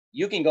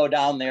 you can go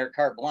down there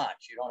carte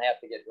blanche. You don't have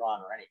to get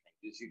drawn or anything,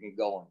 because you can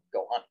go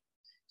hunting.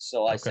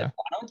 So I said,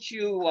 why don't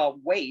you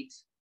wait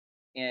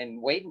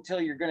until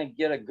you're going to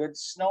get a good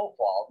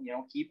snowfall?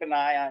 Keep an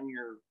eye on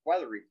your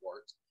weather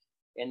reports.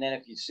 And then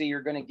if you see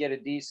you're going to get a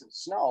decent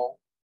snow,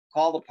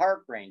 call the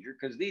park ranger,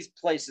 because these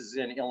places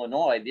in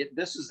Illinois,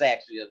 this is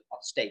actually a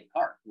state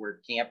park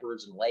where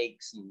campers and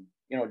lakes and,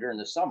 during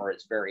the summer,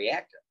 it's very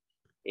active.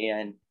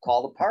 And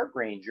call the park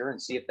ranger and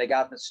see if they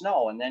got the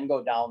snow, and then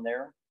go down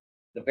there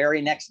the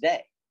very next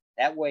day.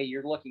 That way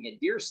you're looking at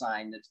deer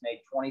sign that's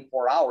made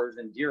 24 hours,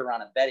 and deer are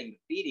on a bedding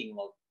feeding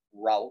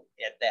route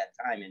at that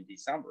time in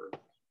December.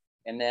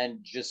 And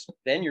then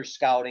you're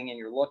scouting and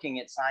you're looking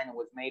at sign that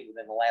was made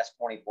within the last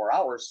 24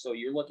 hours. So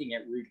you're looking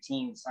at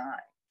routine sign.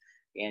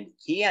 And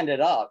he ended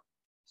up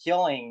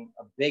killing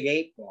a big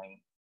 8-point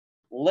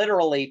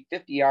literally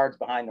 50 yards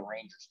behind the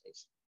ranger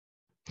station.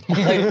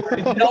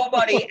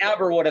 Nobody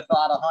ever would have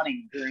thought of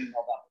hunting during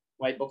November,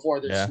 right before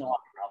there's snow on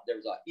the ground.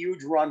 There's a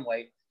huge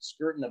runway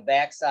skirting the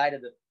backside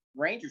of the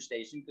ranger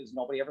station, because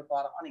nobody ever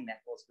thought of hunting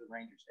that close to the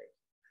ranger station.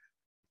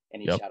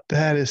 And he shot.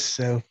 That is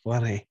so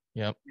funny.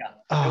 Yep. Yeah.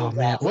 Oh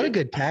man, what a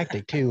good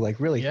tactic too. Like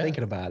really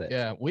thinking about it.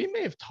 Yeah, we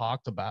may have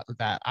talked about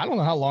that. I don't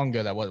know how long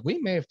ago that was. We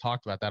may have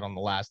talked about that on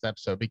the last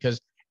episode, because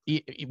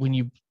when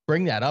you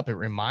bring that up, it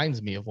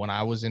reminds me of when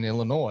I was in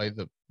Illinois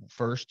the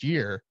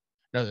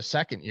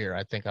second year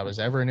I think I was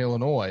ever in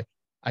Illinois.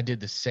 I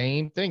did the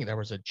same thing. There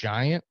was a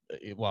giant,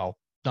 well,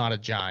 not a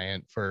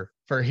giant for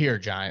here,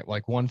 giant,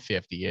 like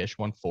 150-ish,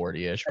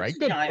 140-ish, right?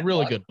 Good,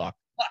 really good buck.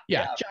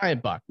 Yeah,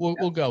 giant buck.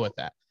 We'll go with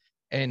that.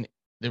 And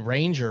the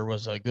ranger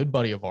was a good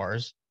buddy of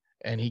ours,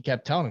 and he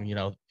kept telling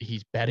him,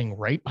 he's bedding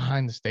right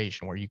behind the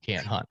station where you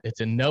can't hunt.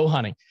 It's a no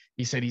hunting.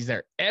 He said he's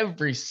there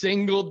every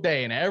single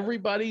day, and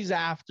everybody's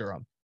after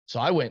him. So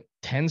I went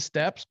 10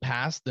 steps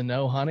past the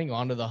no hunting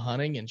onto the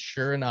hunting, and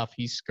sure enough,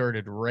 he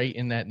skirted right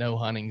in that no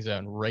hunting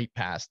zone, right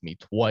past me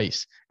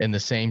twice in the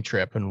same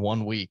trip in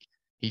 1 week.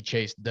 He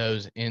chased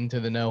those into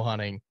the no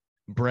hunting,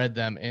 bred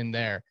them in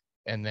there,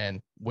 and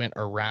then went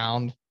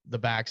around the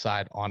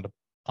backside onto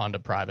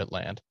private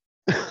land.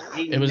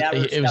 It was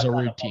a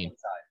routine.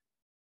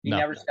 He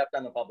never stepped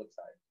on the public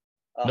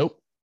side.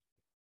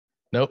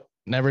 Nope.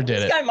 Never did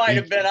it. This guy might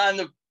have been on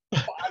the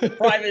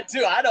private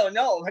too. I don't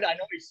know, but I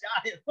know he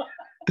shot him.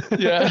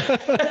 Yeah.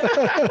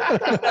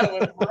 It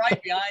was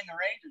right behind the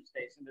ranger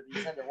station, but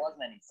he said there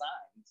wasn't any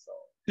sign. So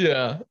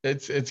yeah,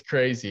 it's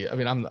crazy. I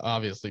mean, I'm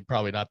obviously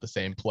probably not the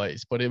same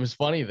place, but it was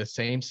funny. The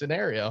same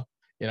scenario,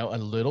 a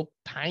little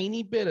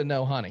tiny bit of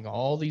no hunting.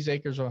 All these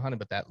acres are hunting,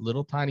 but that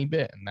little tiny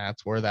bit, and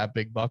that's where that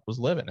big buck was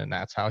living, and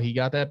that's how he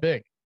got that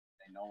big.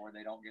 I know where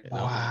they don't get.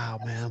 Wow,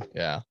 man.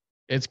 Yeah.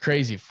 It's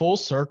crazy. Full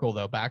circle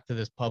though, back to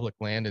this public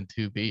land in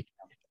 2B.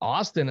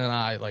 Austin and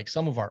I, like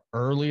some of our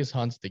earliest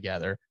hunts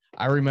together,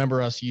 I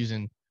remember us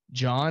using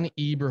John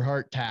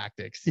Eberhart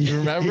tactics. You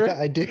remember? Yeah,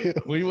 I do.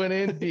 We went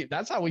in deep.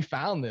 That's how we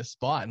found this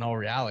spot in all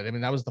reality. I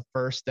mean, that was the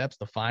first steps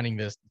to finding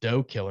this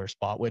doe killer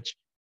spot, which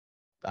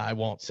I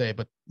won't say,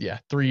 but yeah,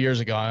 3 years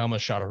ago, I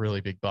almost shot a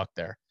really big buck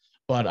there.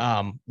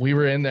 But we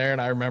were in there, and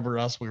I remember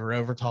we were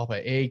over top of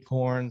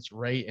acorns,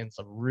 right, and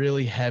some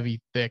really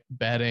heavy, thick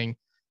bedding.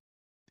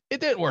 It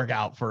didn't work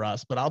out for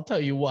us, but I'll tell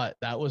you what,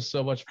 that was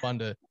so much fun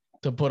to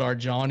put our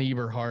John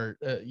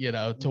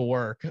Eberhart, to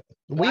work.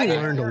 We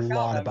learned a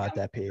lot about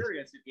that piece.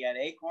 Curious if you had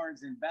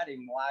acorns and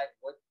bedding,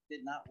 what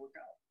did not work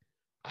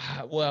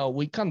out? Well,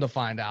 we come to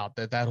find out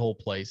that whole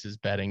place is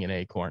bedding and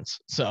acorns.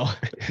 So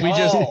we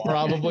just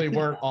probably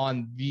weren't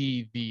on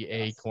the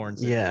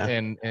acorns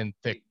and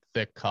thick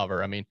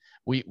cover. I mean,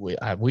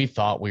 we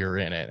thought we were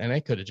in it, and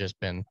it could have just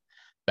been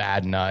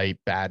bad night,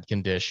 bad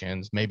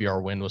conditions. Maybe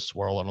our wind was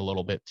swirling a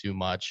little bit too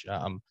much.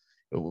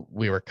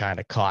 We were kind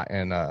of caught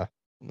in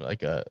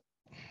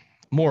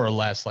more or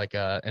less like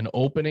an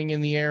opening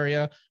in the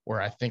area where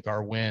I think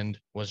our wind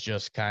was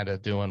just kind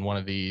of doing one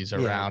of these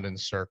around and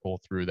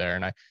circle through there.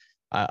 And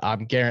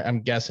I'm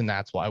guessing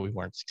that's why we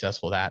weren't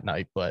successful that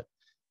night. But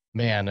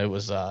man, that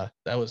was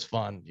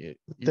fun.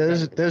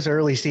 Those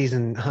early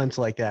season hunts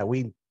like that,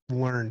 we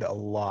learned a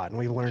lot,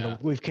 and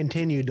we've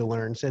continued to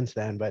learn since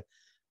then. But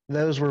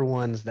those were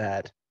ones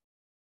that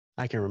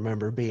I can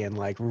remember being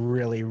like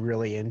really,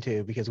 really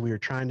into, because we were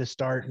trying to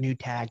start new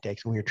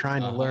tactics, and we were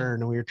trying to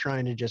learn, and we were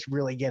trying to just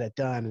really get it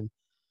done. And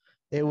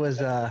it was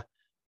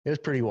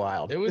pretty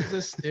wild. It was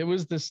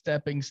the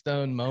stepping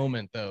stone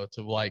moment though,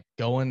 to like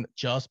going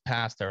just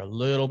past there a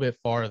little bit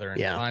farther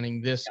and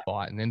finding this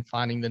spot and then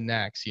finding the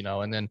next,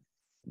 and then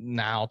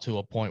now to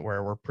a point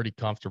where we're pretty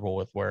comfortable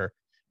with where,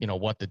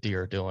 what the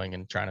deer are doing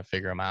and trying to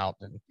figure them out.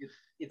 And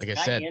it's like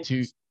I said,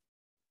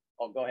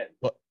 go ahead.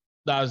 But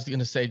I was going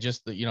to say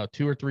just that,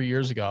 2 or 3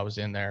 years ago, I was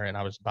in there and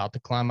I was about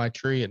to climb my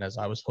tree. And as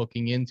I was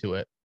hooking into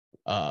it,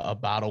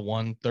 about a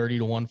 130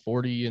 to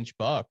 140 inch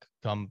buck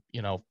come,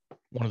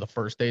 one of the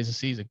first days of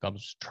season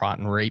comes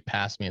trotting right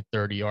past me at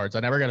 30 yards. I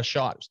never got a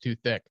shot. It was too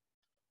thick.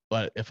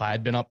 But if I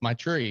had been up my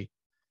tree,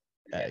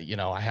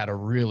 I had a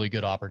really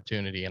good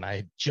opportunity, and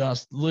I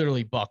just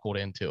literally buckled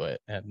into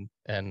it, and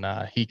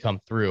he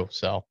come through.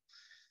 So,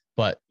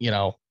 but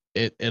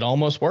it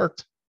almost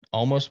worked.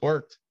 I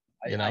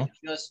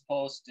just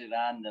posted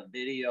on the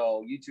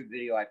YouTube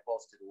video I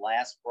posted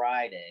last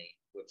Friday,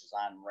 which is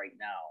on right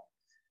now,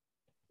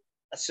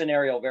 a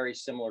scenario very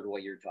similar to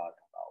what you're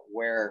talking about,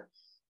 where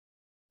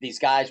these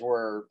guys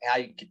how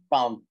you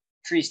found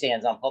tree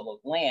stands on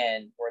public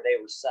land where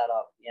they were set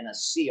up in a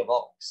sea of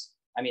oaks.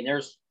 I mean,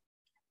 there's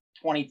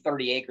 20,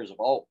 30 acres of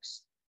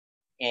oaks.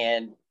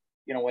 And,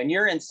 when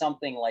you're in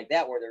something like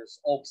that, where there's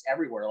oaks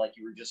everywhere, like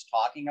you were just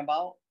talking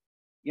about,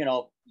 you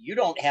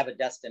don't have a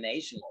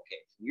destination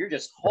location. You're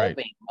just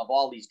hoping of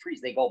all these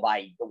trees, they go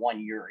by the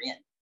one you're in.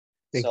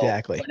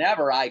 Exactly. So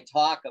whenever I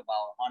talk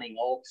about hunting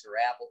oaks or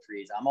apple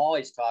trees, I'm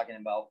always talking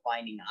about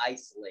finding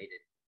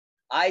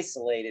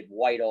isolated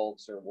white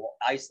oaks or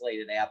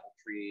isolated apple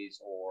trees,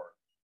 or,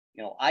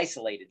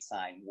 isolated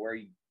sign where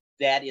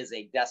that is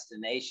a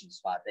destination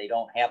spot. They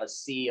don't have a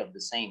sea of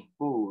the same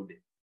food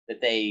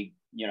that they,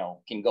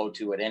 can go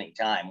to at any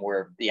time,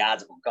 where the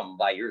odds of them coming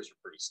by yours are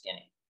pretty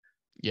skinny.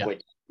 Yeah.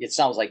 Which it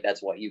sounds like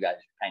that's what you guys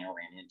kind of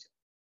ran into.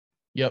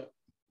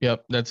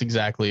 Yep. That's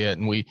exactly it.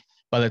 And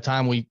by the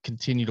time we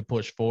continue to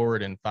push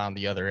forward and found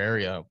the other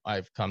area,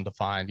 I've come to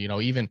find,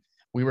 even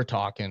we were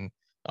talking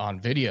on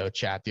video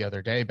chat the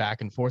other day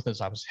back and forth as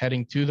I was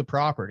heading to the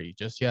property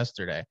just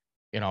yesterday,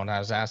 and I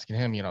was asking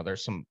him,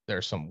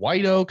 there's some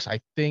white oaks,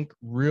 I think,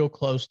 real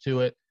close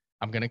to it.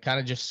 I'm going to kind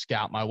of just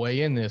scout my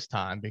way in this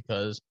time,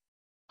 because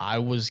I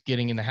was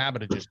getting in the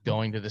habit of just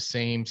going to the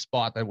same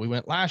spot that we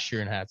went last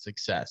year and had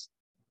success.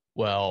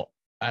 Well,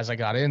 as I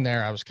got in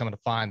there, I was coming to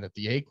find that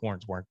the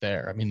acorns weren't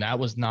there. I mean, that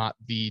was not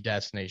the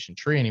destination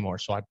tree anymore.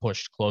 So I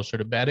pushed closer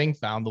to bedding,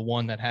 found the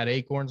one that had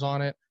acorns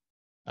on it.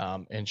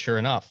 And sure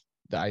enough,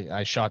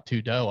 I shot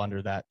 2 doe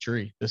under that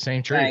tree, the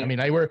same tree. Right. I mean,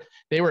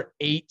 they were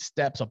 8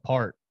 steps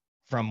apart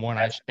from when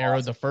I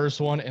arrowed the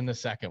first one and the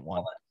second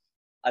one.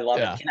 I love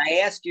it. Can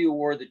I ask you,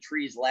 were the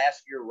trees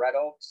last year red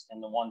oaks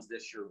and the ones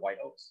this year white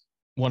oaks?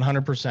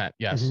 100%.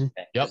 Yes. Mm-hmm.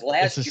 Yep.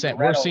 It's the same.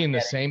 We're seeing the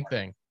same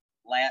thing.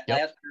 Last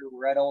year,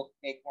 red oak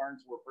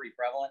acorns were pretty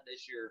prevalent.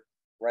 This year,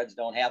 reds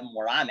don't have them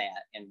where I'm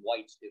at, and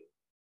whites do.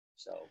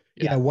 So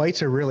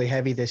whites are really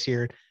heavy this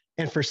year.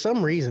 And for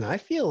some reason, I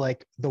feel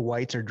like the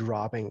whites are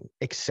dropping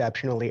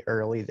exceptionally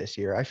early this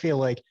year. I feel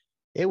like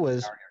it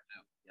was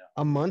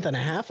a month and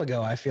a half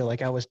ago. I feel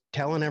like I was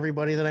telling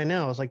everybody that I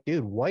know, I was like,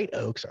 dude, white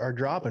oaks are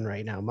dropping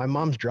right now. My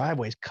mom's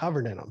driveway is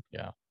covered in them.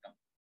 Yeah.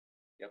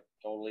 Yep.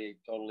 Totally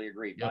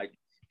agree. Yep.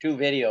 2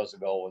 videos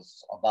ago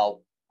was about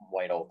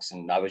white oaks,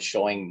 and I was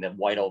showing the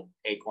white oak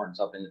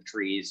acorns up in the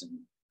trees and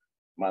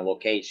my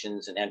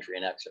locations and entry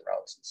and exit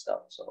routes and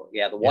stuff. So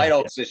the white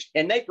oaks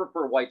and they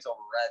prefer whites over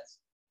reds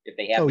if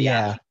they have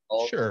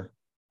option. Sure.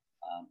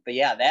 But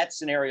yeah, that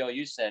scenario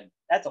you said,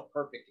 that's a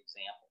perfect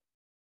example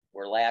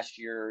where last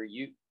year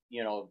you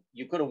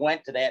could have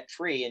went to that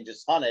tree and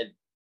just hunted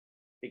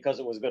because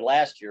it was good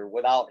last year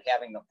without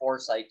having the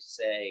foresight to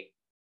say,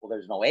 well,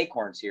 there's no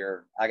acorns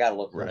here. I got to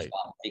look for a spot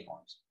with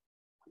acorns.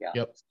 Yeah.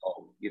 Yep.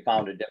 So you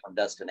found a different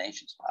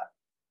destination spot.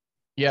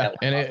 Yeah.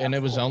 And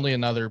it was only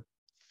another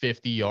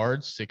 50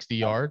 yards, 60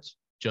 yards,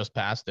 just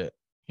past it,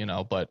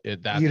 but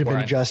that's you'd have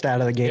been just out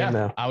of the game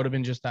though. I would have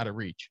been just out of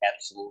reach.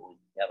 Absolutely.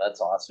 Yeah.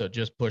 That's awesome. So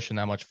just pushing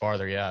that much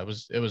farther. Yeah.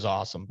 It was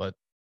awesome. But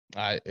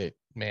I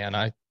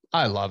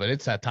love it.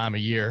 It's that time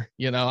of year,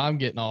 I'm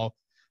getting all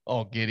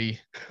giddy.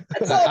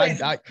 That's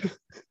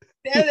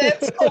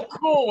so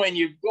cool when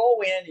you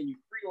go in and you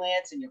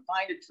freelance and you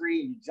find a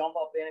tree and you jump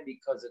up in it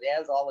because it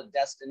has all the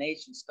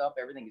destination stuff.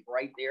 Everything's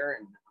right there.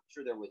 And I'm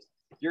sure there was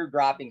deer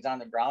droppings on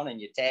the ground and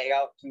you tag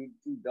out two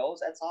does.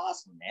 That's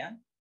awesome, man.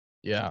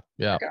 Yeah.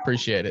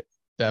 Appreciate it.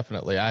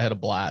 Definitely. I had a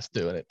blast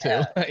doing it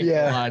too.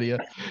 Yeah. You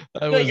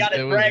got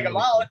to drag them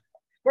out.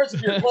 Of course,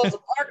 if you're close to the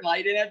parking lot,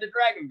 you didn't have to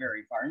drag them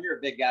very far. And you're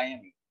a big guy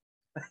anyway.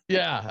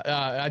 Yeah,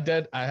 I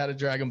did. I had to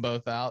drag them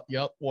both out.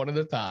 Yep, one at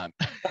a time.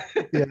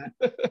 Yeah.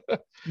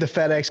 The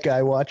FedEx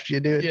guy watched you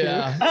do it.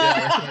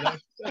 Yeah.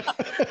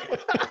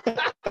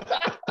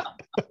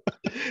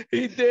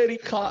 He did. He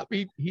caught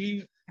me.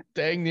 He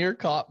dang near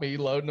caught me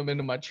loading them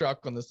into my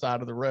truck on the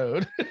side of the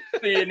road. So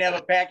you didn't have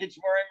a package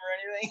for him or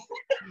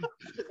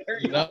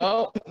anything?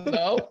 No.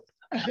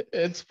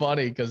 It's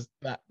funny because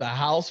the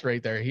house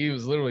right there, he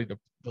was literally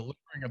delivering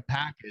a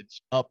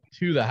package up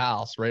to the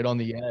house right on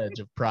the edge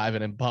of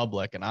private and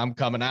public, and I'm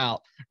coming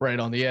out right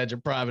on the edge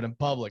of private and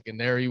public, and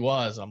there he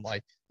was. I'm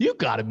like, you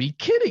got to be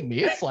kidding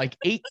me. It's like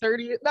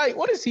 8:30 at night.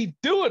 What is he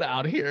doing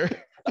out here?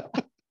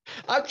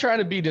 I'm trying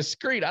to be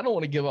discreet. I don't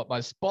want to give up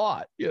my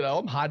spot.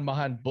 I'm hiding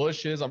behind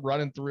bushes. I'm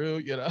running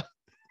through,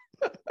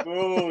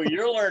 Ooh,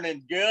 you're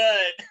learning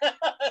good.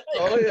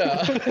 Oh,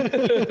 yeah.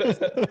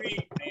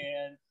 Sweet,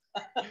 man.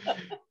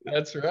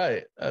 That's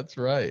right.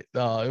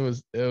 No,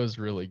 it was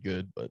really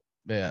good, but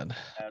man,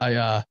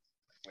 I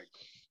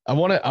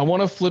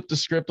want to flip the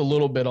script a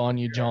little bit on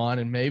you, John,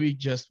 and maybe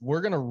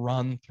we're going to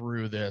run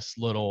through this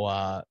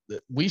little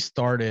we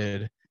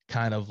started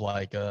kind of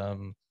like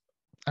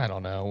I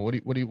don't know,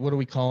 what are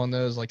we calling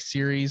those, like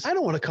series? I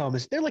don't want to call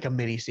them, they're like a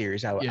mini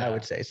series. I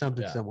would say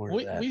something similar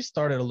to that. We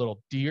started a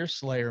little Deer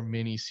Slayer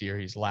mini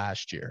series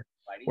last year,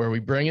 where we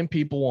bring in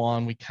people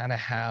on, we kind of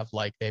have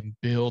like they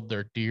build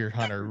their deer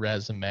hunter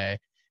resume,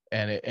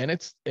 and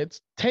it's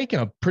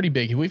taken a pretty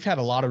big. We've had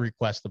a lot of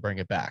requests to bring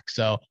it back,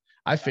 so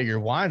I figure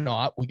why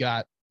not? We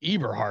got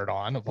Eberhart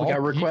on. We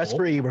got requests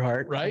for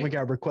Eberhart, right? We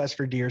got requests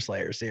for Deer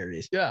Slayer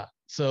series. Yeah,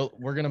 so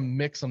we're gonna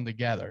mix them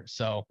together.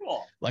 So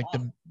cool. Like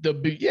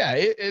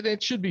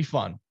it should be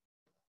fun.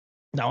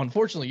 Now,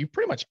 unfortunately, you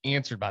pretty much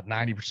answered about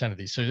 90% of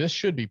these, so this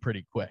should be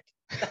pretty quick.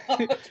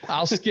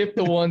 I'll skip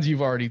the ones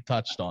you've already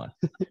touched on.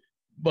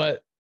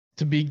 But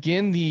to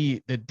begin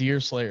the Deer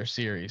Slayer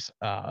series,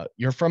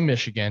 you're from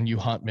Michigan. You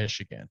hunt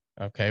Michigan.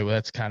 Okay, well,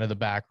 that's kind of the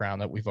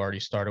background that we've already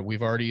started.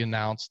 We've already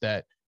announced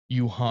that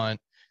you hunt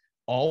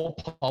all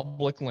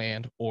public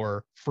land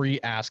or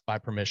free ask by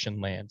permission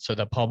land. So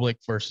the public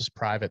versus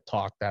private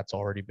talk, that's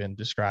already been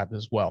described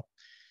as well.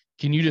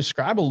 Can you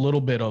describe a little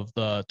bit of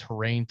the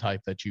terrain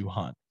type that you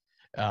hunt?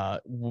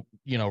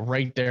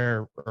 Right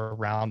there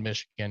around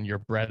Michigan, your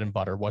bread and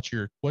butter. What's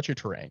your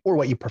terrain? Or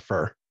what you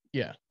prefer?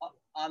 Yeah.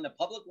 On the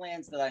public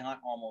lands that I hunt,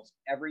 almost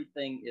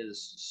everything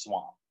is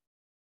swamp.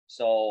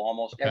 So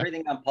almost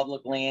everything on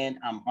public land,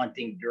 I'm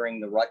hunting during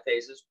the rut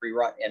phases,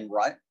 pre-rut and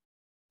rut.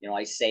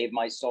 I save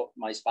my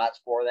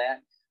spots for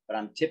that, but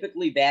I'm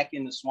typically back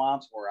in the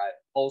swamps where I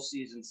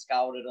postseason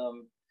scouted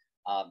them.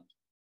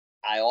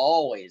 I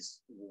always,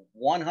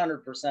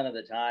 100% of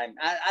the time,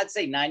 I'd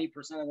say 90%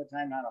 of the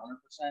time, not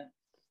 100%.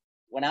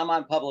 When I'm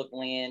on public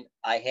land,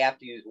 I have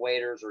to use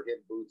waders or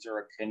hip boots or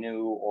a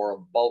canoe or a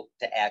boat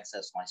to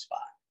access my spot.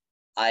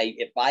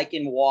 If I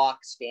can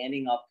walk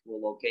standing up to a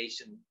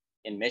location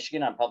in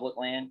Michigan on public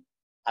land,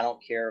 I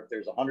don't care if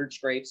there's 100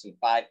 scrapes and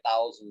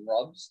 5,000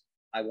 rubs.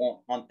 I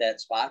won't hunt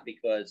that spot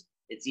because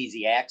it's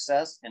easy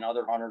access and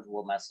other hunters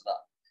will mess it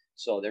up.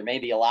 So there may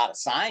be a lot of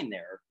sign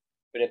there,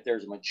 but if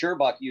there's a mature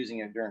buck using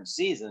it during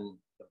season,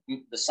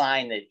 the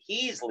sign that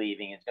he's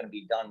leaving is going to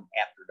be done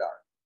after dark.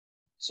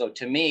 So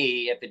to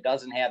me, if it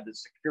doesn't have the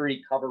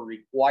security cover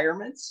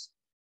requirements,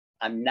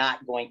 I'm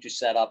not going to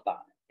set up on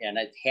it. And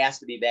it has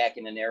to be back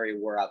in an area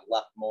where I've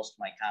left most of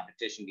my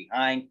competition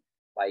behind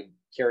by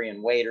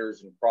carrying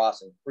waders and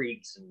crossing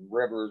creeks and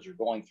rivers or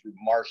going through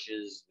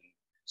marshes and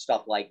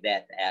stuff like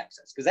that to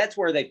access. Because that's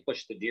where they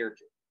push the deer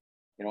to.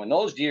 And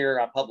those deer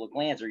on public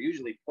lands are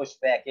usually pushed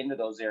back into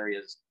those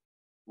areas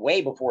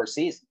way before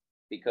season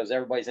because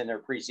everybody's in their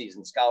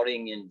preseason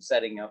scouting and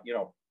setting up,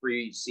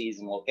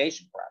 preseason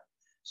location prep.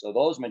 So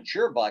those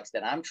mature bucks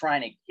that I'm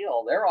trying to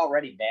kill, they're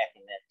already back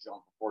in that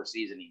junk before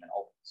season even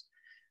opens.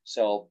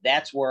 So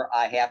that's where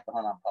I have to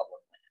hunt on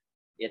public land.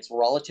 It's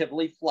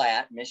relatively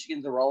flat.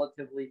 Michigan's a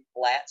relatively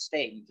flat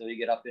state until you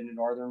get up into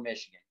northern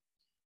Michigan.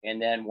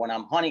 And then when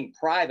I'm hunting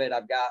private,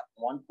 I've got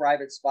one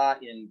private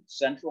spot in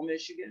central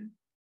Michigan,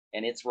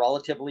 and it's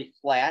relatively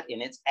flat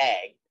and it's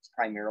ag. It's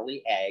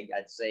primarily ag.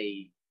 I'd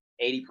say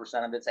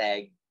 80% of it's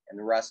ag, and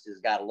the rest has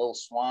got a little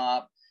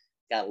swamp,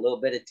 got a little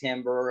bit of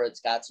timber.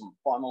 It's got some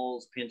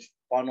funnels, pinched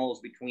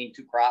funnels between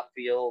two crop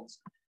fields.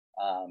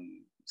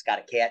 It's got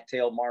a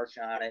cattail marsh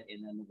on it.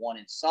 And then the one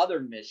in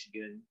southern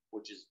Michigan,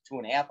 which is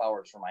 2.5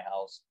 hours from my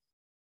house,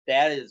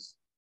 that is,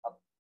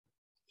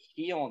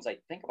 he owns, I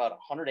think, about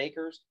 100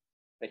 acres,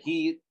 but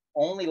he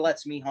only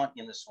lets me hunt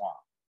in the swamp.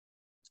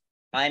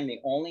 I'm the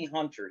only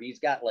hunter. He's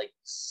got like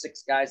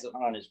 6 guys that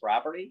hunt on his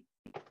property,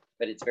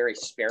 but it's very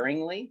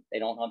sparingly. They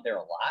don't hunt there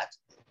a lot.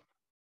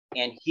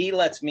 And he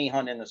lets me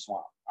hunt in the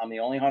swamp. I'm the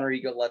only hunter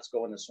he lets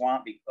go in the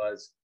swamp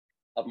because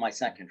of my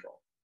scent control.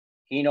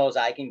 He knows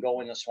I can go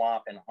in the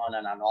swamp and hunt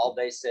on an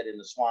all-day sit in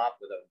the swamp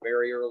with a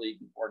very early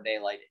before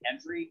daylight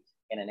entry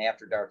and an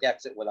after dark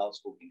exit without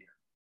spooking deer.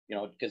 You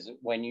know, because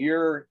when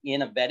you're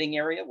in a bedding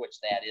area, which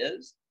that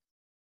is,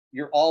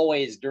 you're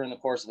always during the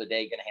course of the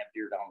day going to have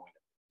deer downwind.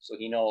 So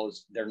he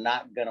knows they're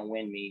not going to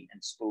win me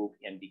and spook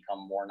and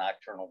become more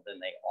nocturnal than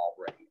they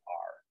already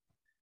are.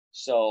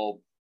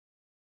 So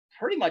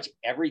pretty much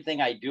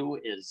everything I do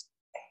is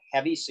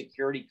heavy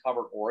security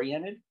cover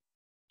oriented,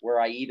 where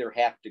I either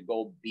have to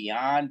go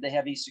beyond the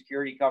heavy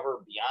security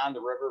cover, beyond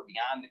the river,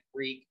 beyond the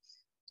creek,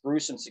 through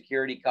some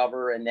security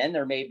cover, and then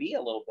there may be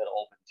a little bit of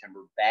open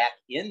timber back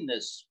in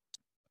this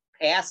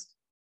past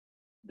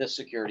the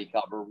security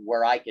cover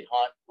where I could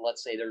hunt.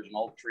 Let's say there's an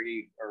oak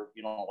tree, or,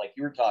 you know, like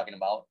you were talking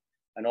about,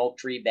 an oak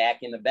tree back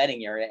in the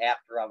bedding area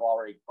after I've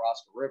already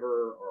crossed a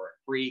river or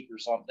a creek or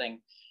something.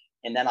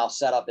 And then I'll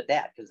set up at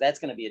that, because that's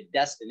going to be a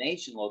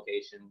destination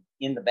location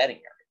in the bedding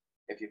area,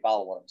 if you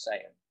follow what I'm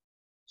saying.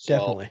 So,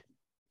 Definitely.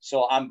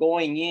 So I'm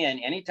going in,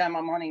 anytime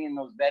I'm hunting in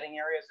those bedding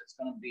areas, it's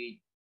going to be,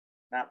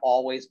 not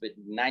always, but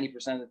 90%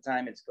 of the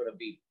time, it's going to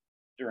be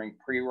during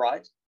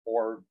pre-rut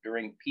or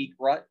during peak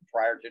rut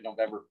prior to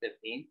November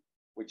 15th,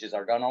 which is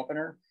our gun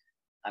opener.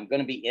 I'm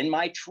going to be in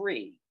my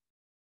tree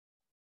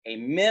a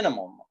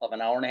minimum of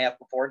an hour and a half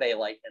before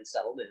daylight and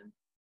settled in.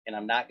 And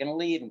I'm not going to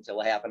leave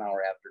until a half an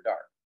hour after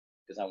dark,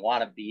 because I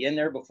want to be in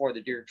there before the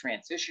deer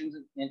transitions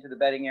into the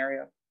bedding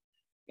area.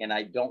 And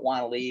I don't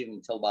want to leave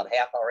until about a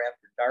half hour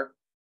after dark,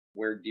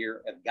 where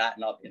deer have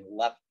gotten up and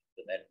left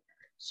the bedding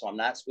area. So I'm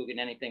not spooking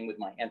anything with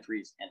my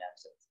entries and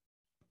exits.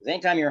 Because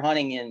anytime you're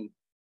hunting in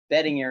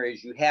bedding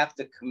areas, you have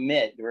to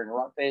commit during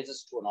rut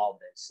phases to an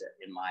all-day sit,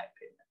 in my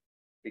opinion.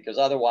 Because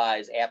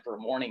otherwise, after a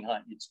morning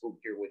hunt, you'd spook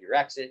deer with your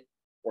exit,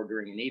 or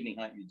during an evening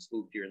hunt, you'd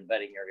spook deer in the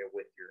bedding area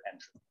with your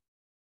entry.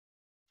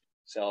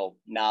 So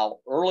now,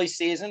 early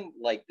season,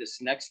 like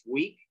this next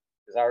week,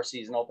 because our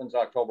season opens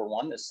October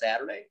 1, this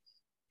Saturday,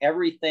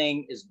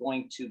 everything is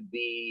going to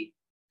be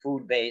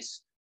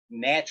food-based,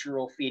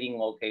 natural feeding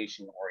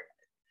location oriented.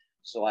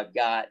 So I've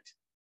got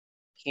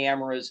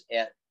cameras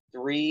at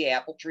 3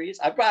 apple trees.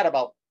 I've got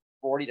about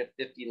 40 to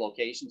 50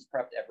 locations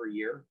prepped every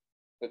year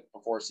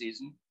before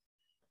season.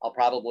 I'll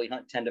probably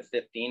hunt 10 to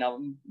 15 of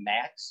them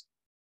max,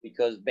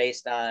 because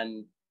based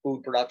on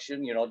food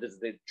production, you know, does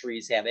the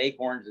trees have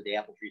acorns? Do the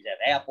apple trees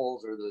have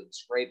apples? Or the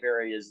scrape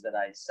areas that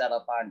I set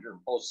up on during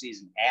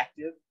postseason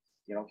active?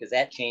 You know, because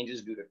that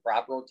changes due to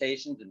crop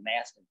rotations and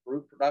mass and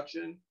fruit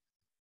production.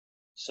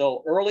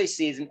 So early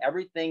season,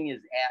 everything is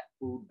at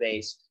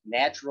food-based,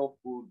 natural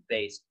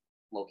food-based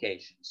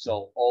locations.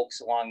 So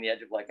oaks along the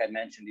edge of, like I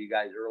mentioned to you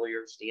guys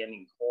earlier,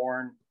 standing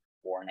corn,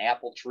 or an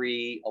apple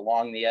tree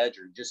along the edge,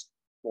 or just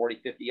 40,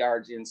 50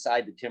 yards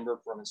inside the timber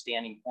from a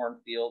standing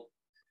cornfield,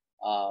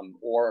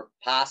 or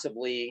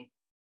possibly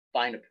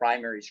find a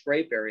primary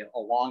scrape area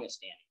along a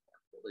standing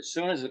cornfield. As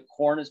soon as the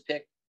corn is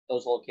picked,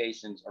 those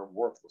locations are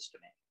worthless to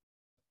me,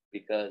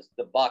 because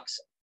the bucks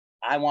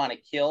I want to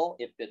kill,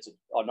 if it's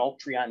an oak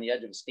tree on the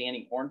edge of a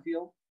standing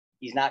cornfield,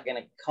 he's not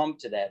going to come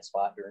to that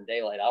spot during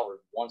daylight hours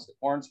once the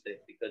corn's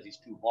picked, because he's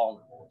too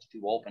vulnerable. It's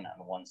too open on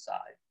the one side.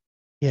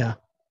 Yeah.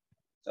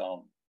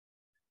 So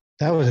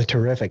that was a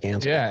terrific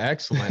answer. Yeah,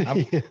 excellent.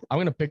 I'm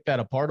going to pick that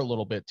apart a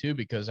little bit too,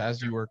 because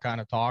as you were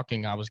kind of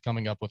talking, I was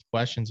coming up with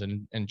questions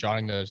and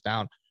jotting those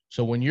down.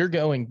 So when you're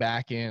going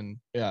back in,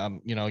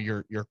 you know,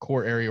 your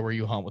core area where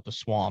you hunt with the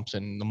swamps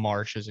and the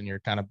marshes, and you're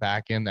kind of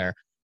back in there,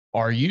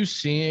 are you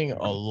seeing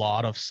a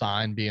lot of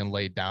sign being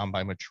laid down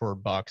by mature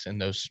bucks in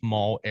those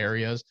small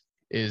areas?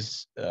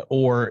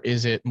 Or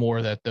is it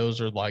more that those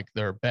are like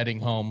their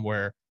bedding home,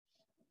 where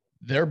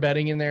they're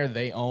bedding in there,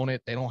 they own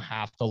it, they don't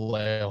have to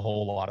lay a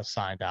whole lot of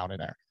sign down in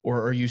there?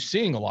 Or are you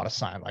seeing a lot of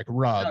sign, like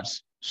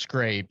rubs,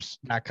 scrapes,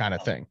 that kind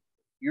of thing?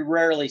 You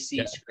rarely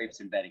see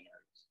scrapes in bedding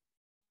areas.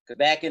 Because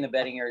back in the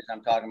bedding areas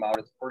I'm talking about,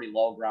 it's pretty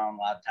low ground.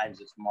 A lot of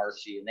times it's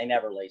marshy, and they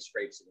never lay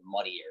scrapes in the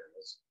muddy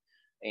areas.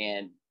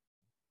 And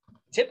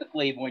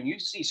typically, when you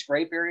see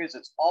scrape areas,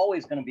 it's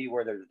always going to be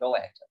where there's doe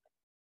activity.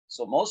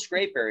 So most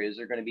scrape areas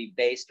are going to be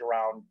based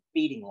around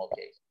feeding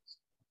locations.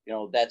 You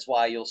know, that's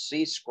why you'll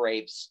see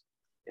scrapes.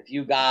 If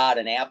you got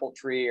an apple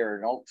tree or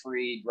an oak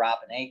tree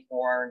dropping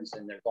acorns,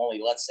 and there's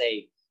only, let's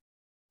say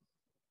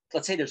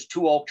there's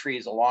 2 oak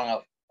trees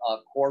along a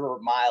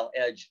quarter-mile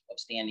edge of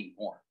standing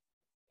corn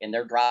and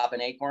they're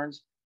dropping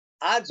acorns,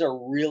 odds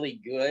are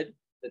really good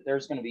that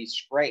there's going to be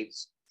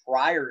scrapes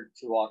prior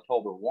to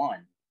October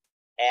 1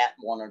 at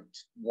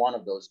one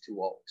of those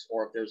 2 oaks.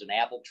 Or if there's an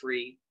apple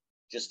tree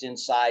just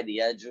inside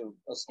the edge of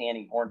a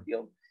standing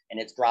cornfield and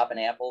it's dropping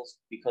apples,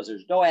 because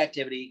there's doe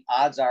activity,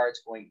 odds are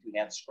it's going to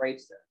have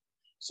scrapes there.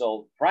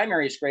 So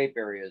primary scrape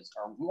areas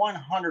are 100%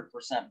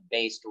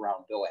 based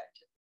around doe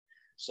activity.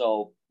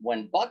 So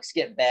when bucks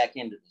get back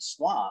into the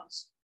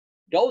swamps,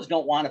 does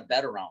don't want to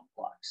bed around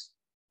bucks.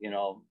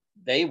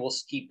 They will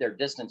keep their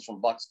distance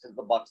from bucks because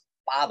the bucks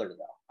bother them.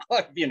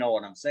 If you know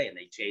what I'm saying.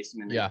 They chase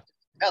them and they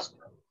pester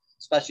them,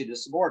 especially the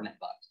subordinate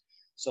bucks.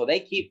 So they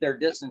keep their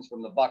distance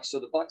from the bucks. So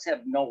the bucks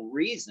have no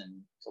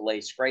reason to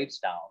lay scrapes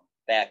down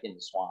back in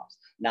the swamps.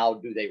 Now,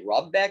 do they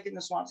rub back in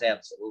the swamps?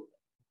 Absolutely.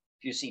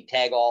 If you see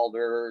tag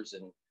alders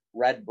and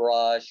red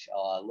brush,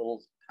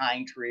 little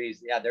pine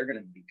trees, they're going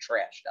to be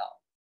trashed out.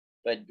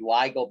 But do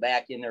I go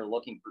back in there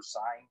looking for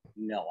sign?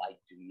 No, I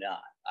do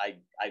not.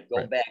 I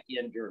go back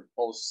in during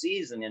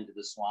postseason into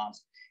the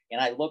swamps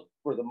and I look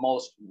for the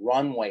most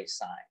runway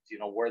signs,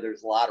 where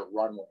there's a lot of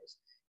runways.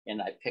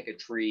 And I pick a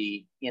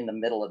tree in the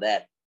middle of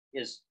that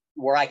is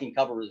where I can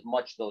cover as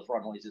much of those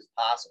runways as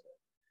possible.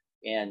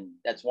 And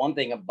that's one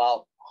thing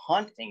about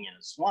hunting in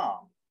a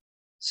swamp.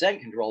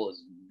 Scent control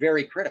is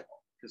very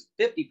critical because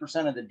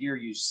 50% of the deer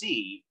you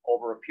see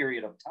over a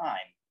period of time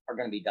are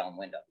going to be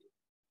downwind of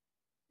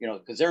you.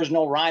 Because there's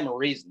no rhyme or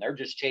reason. They're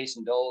just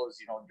chasing does,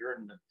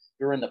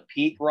 during the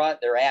peak rut,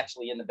 they're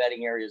actually in the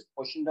bedding areas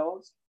pushing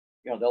does.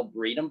 They'll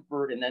breed them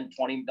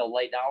they'll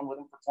lay down with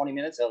them for 20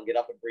 minutes. They'll get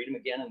up and breed them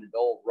again, and the doe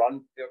will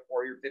run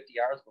 40 or 50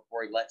 yards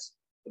before he lets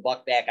the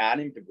buck back on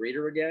him to breed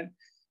her again.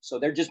 So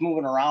they're just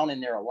moving around in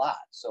there a lot.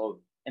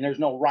 So, and there's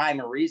no rhyme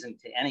or reason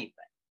to anything.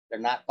 They're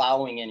not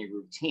following any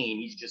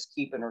routine. He's just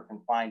keeping her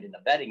confined in the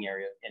bedding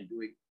area and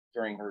doing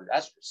during her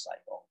estrus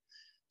cycle.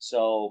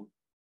 So,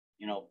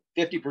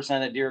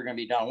 50% of deer are going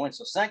to be downwind.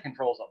 So scent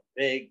control is a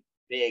big,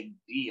 big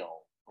deal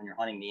when you're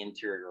hunting the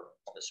interior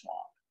of the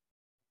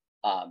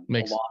swamp.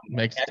 Makes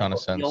a ton of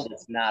sense.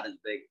 It's not as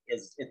big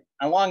as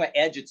along the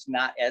edge. It's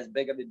not as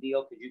big of a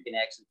deal because you can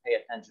actually pay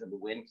attention to the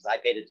wind. Because I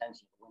paid attention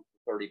to the wind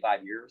for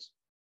 35 years,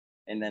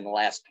 and then the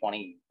last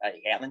 20 I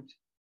haven't.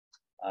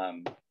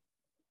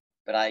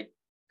 But I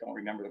don't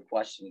remember the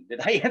question.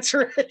 Did I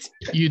answer it?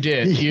 You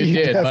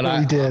did. But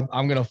I'm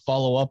going to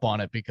follow up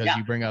on it because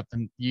you bring up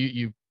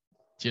you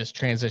just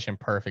transition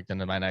perfect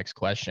into my next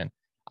question.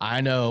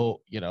 I know,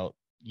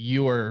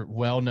 you are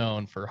well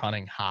known for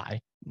hunting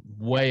high,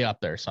 way up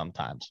there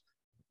sometimes,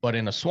 but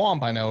in a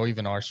swamp, I know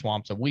even our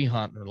swamps that we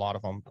hunt, a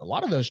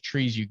lot of those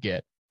trees you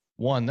get,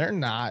 they're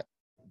not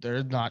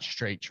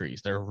straight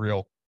trees. They're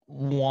real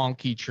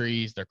wonky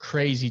trees. They're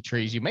crazy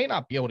trees. You may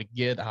not be able to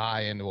get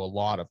high into a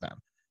lot of them.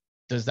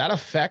 Does that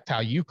affect how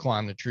you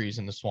climb the trees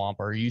in the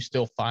swamp? Or are you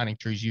still finding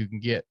trees you can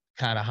get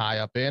kind of high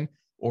up in?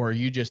 Or are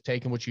you just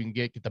taking what you can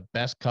get the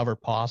best cover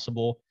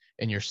possible,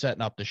 and you're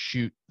setting up to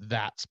shoot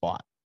that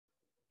spot?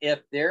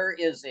 If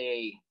there's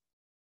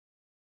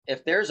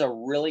a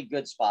really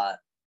good spot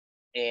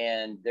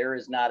and there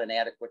is not an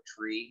adequate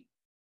tree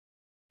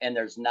and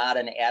there's not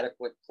an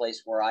adequate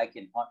place where I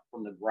can hunt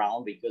from the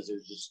ground because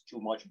there's just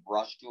too much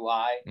brush too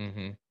high,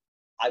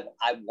 I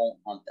won't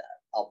hunt that.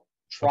 I'll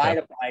try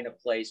to find a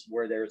place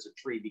where there's a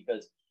tree,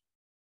 because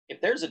if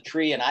there's a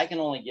tree and I can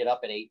only get up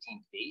at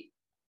 18 feet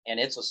and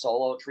it's a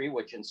solo tree,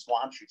 which in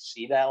swamps you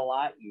see that a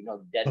lot,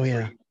 dead tree.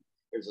 Yeah.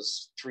 There's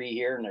a tree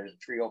here and there's a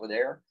tree over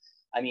there.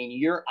 I mean,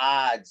 your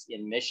odds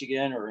in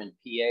Michigan or in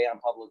PA on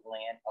public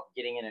land of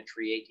getting in a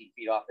tree 18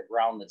 feet off the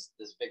ground that's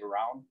this big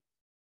around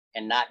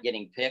and not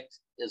getting picked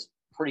is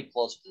pretty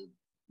close to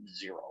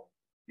zero.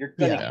 You're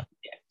going to get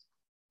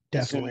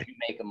picked as soon as you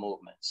make a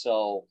movement.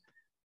 So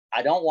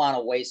I don't want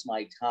to waste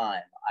my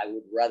time. I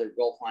would rather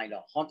go find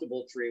a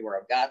huntable tree where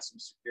I've got some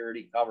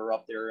security cover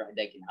up there.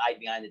 They can hide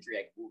behind the tree.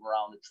 I can move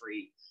around the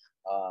tree.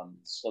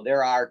 So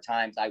there are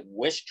times I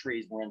wish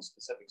trees were in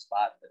specific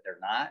spots, but they're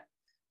not.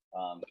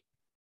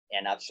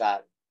 And I've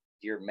shot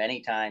deer many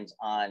times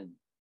on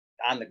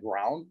the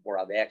ground where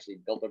I've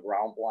actually built a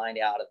ground blind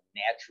out of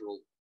natural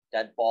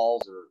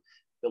deadfalls or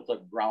built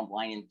a ground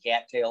blind in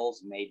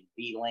cattails and made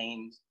bee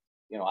lanes.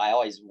 I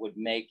always would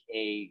make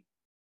a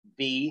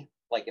bee,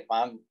 like if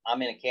I'm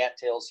in a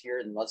cattails here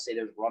and let's say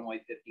there's a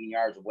runway 15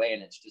 yards away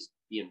and it's just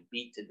being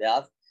beat to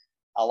death,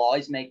 I'll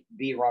always make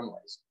bee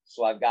runways.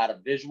 So I've got a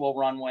visual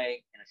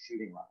runway and a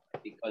shooting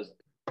runway, because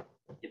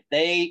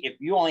if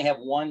you only have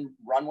one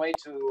runway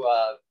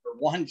or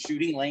one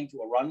shooting lane to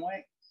a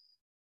runway,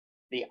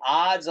 the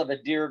odds of a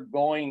deer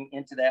going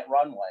into that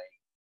runway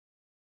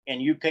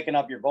and you picking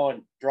up your bow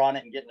and drawing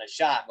it and getting a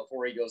shot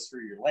before he goes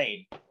through your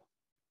lane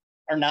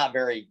are not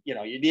very,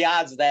 the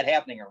odds of that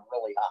happening are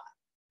really high.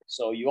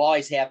 So you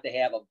always have to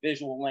have a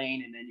visual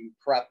lane, and then you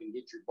prep and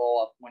get your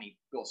bow up when he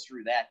goes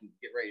through that and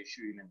get ready to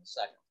shoot him in the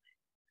second lane.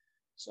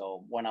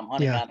 So when I'm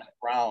hunting on the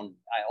ground,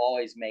 I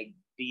always make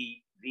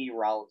V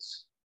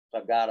routes. So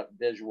I've got a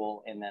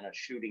visual and then a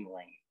shooting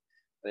lane.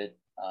 But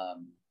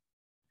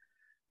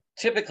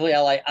typically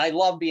I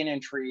love being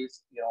in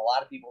trees. You know, a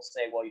lot of people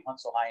say, well, you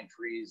hunt so high in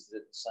trees that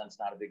the sun's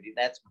not a big deal.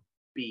 That's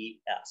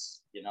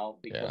BS, you know,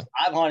 because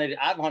I've hunted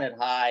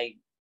high,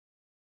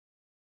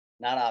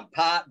 not on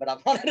pot, but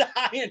I've hunted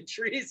high in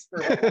trees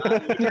for a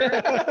lot of years.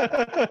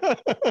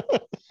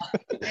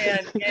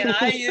 and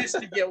I used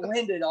to get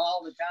winded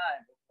all the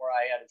time before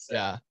I had to say.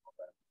 Yeah.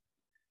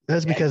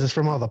 That's because it's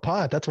from all the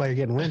pot. That's why you're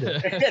getting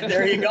winded.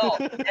 There you go.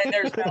 And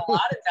there's been a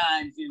lot of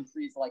times in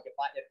trees, like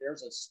if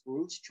there's a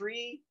spruce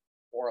tree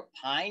or a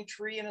pine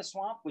tree in a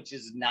swamp, which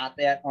is not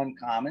that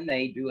uncommon,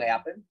 they do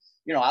happen.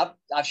 You know,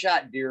 I've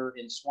shot deer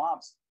in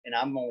swamps, and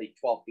I'm only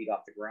 12 feet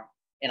off the ground,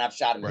 and I've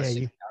shot them at 6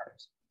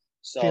 yards.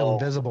 So feel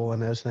invisible in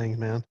those things,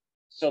 man.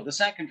 So the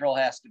scent control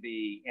has to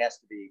be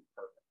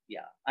perfect.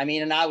 Yeah, I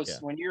mean, and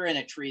when you're in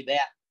a tree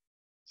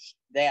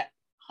that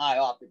high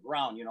off the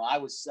ground, you know, I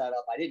was set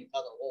up. I didn't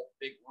cut a whole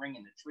big ring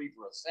in the tree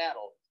for a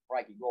saddle where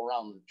I could go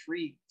around the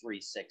tree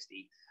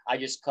 360. I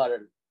just cut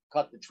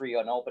the tree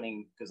on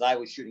opening because I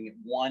was shooting at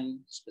one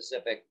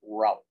specific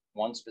route,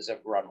 one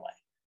specific runway.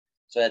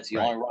 So that's the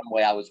only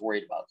runway I was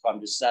worried about. So I'm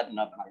just setting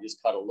up, and I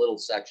just cut a little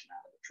section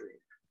out of the tree,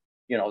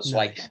 you know, so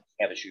I can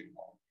have a shooting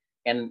hole.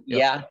 And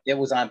it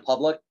was on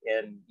public.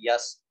 And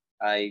yes,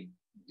 I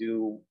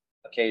do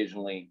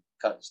occasionally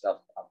cut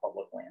stuff on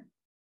public land.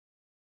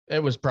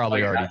 It was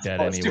probably already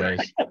dead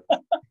anyways.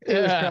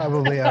 It was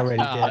probably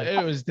already dead.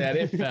 It was dead.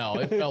 It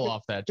fell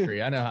off that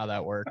tree. I know how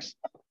that works.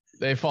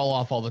 They fall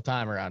off all the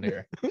time around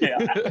here. Yeah.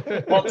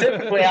 Well,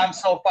 typically I'm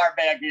so far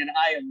back in,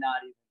 I am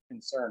not even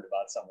concerned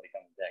about somebody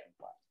coming back and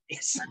flying.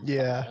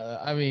 Yeah.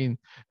 I mean,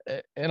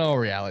 in all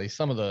reality,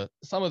 some of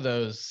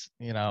those,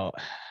 you know,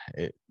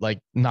 like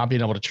not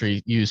being able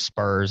to use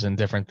spurs and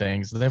different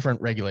things, the different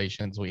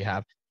regulations we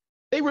have,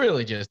 they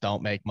really just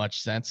don't make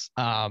much sense.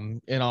 You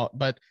know,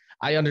 but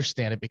I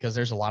understand it because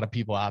there's a lot of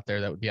people out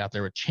there that would be out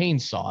there with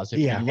chainsaws if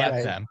you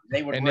let them,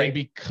 they'd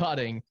be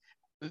cutting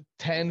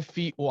 10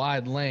 feet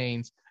wide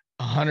lanes,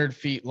 100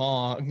 feet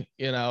long,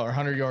 you know, or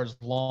 100 yards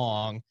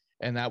long.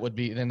 And that would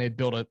be, then they'd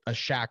build a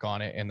shack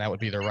on it, and that would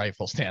be their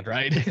rifle stand,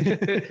 right?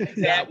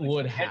 That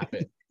would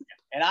happen.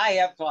 And I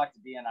have talked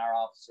to DNR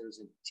officers,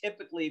 and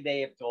typically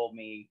they have told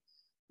me,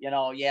 you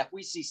know, if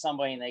we see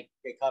somebody and they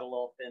cut a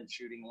little thin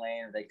shooting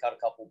lane, or they cut a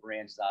couple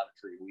branches out of a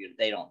tree,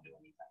 they don't do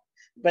anything.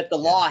 But the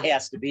law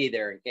has to be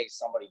there in case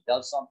somebody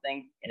does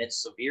something and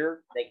it's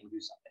severe, they can do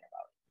something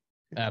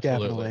about it.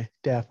 Definitely.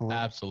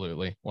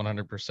 Absolutely.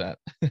 100%.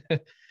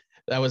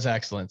 That was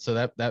excellent. So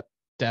that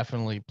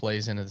definitely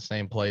plays into the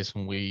same place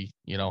when we,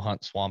 you know,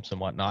 hunt swamps and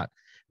whatnot.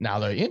 Now,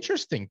 the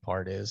interesting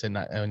part is, and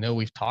I know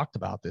we've talked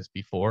about this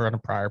before on a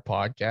prior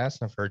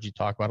podcast, and I've heard you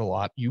talk about a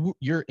lot.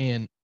 You're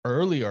in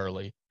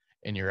early,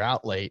 and you're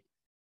out late.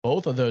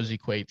 Both of those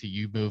equate to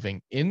you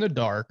moving in the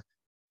dark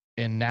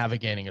and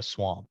navigating a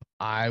swamp.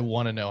 I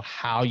want to know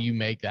how you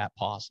make that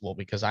possible,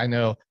 because I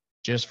know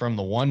just from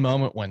the one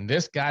moment when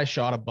this guy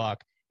shot a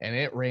buck and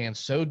it ran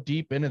so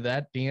deep into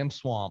that damn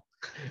swamp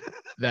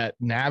that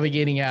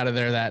navigating out of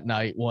there that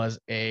night was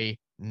a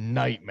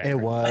nightmare. It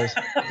was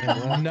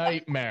a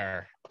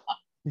nightmare.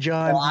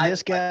 John,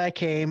 this guy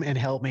came and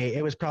helped me.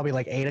 It was probably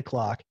like 8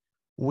 o'clock.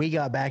 We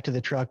got back to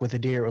the truck with the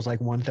deer. It was like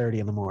 1:30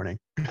 in the morning.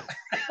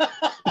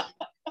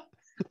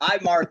 I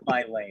marked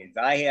my lanes.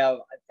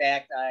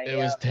 It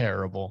was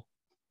terrible.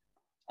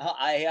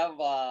 I have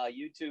a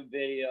YouTube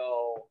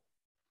video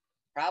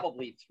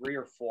probably 3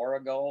 or 4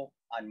 ago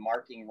on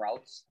marking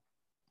routes.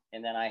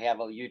 And then I have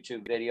a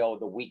YouTube video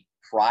the week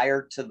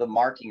prior to the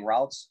marking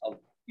routes of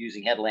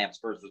using headlamps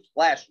versus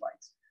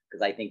flashlights,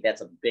 because I think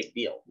that's a big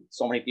deal.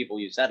 So many people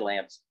use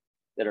headlamps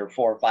that are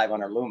 400 or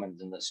 500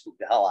 lumens and they spook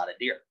the hell out of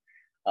deer.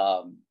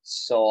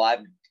 So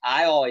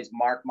I always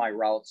mark my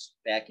routes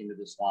back into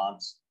the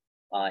swamps.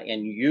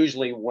 And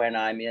usually when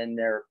I'm in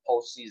there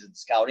postseason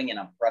scouting and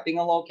I'm prepping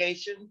a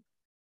location,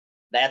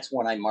 that's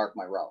when I mark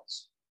my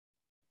routes.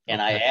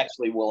 And I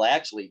will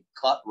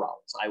cut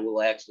routes. I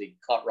will actually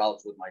cut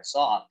routes with my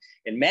saw.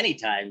 And many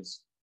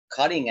times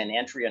cutting an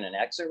entry and an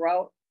exit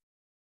route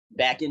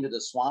back into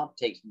the swamp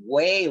takes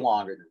way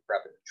longer than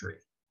prepping the tree.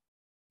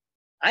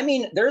 I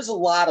mean, there's a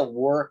lot of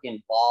work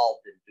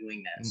involved in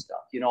doing that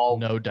stuff, you know.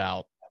 No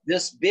doubt.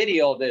 This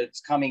video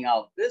that's coming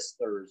out this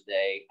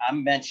Thursday,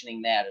 I'm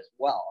mentioning that as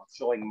well. I'm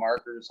showing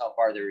markers, how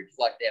far they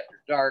reflect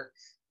after dark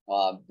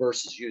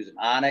versus using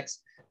onyx.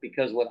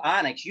 Because with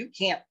onyx, you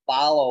can't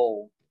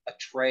follow a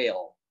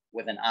trail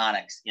with an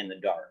onyx in the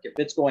dark. If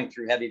it's going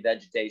through heavy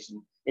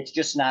vegetation, it's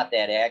just not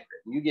that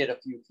accurate. You get a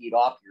few feet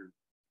off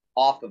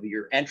of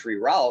your entry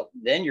route,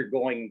 then you're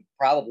going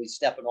probably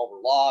stepping over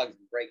logs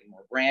and breaking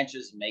more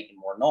branches and making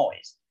more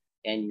noise,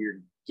 and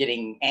you're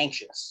getting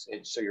anxious,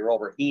 and so you're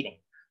overheating.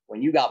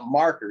 When you got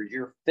markers,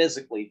 you're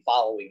physically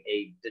following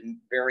a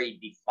very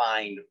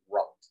defined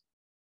route.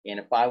 And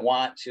if I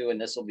want to, and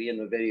this will be in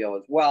the video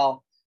as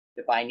well,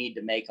 if I need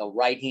to make a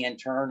right-hand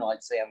turn,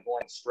 let's say I'm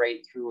going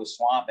straight through a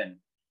swamp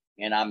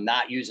and I'm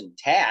not using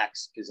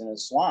tacks, because in a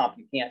swamp,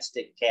 you can't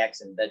stick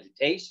tacks in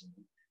vegetation.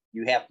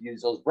 You have to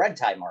use those bread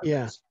tie markers.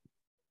 Yeah.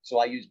 So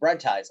I use bread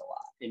ties a lot,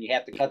 and you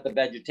have to cut the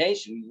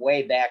vegetation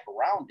way back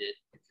around it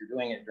if you're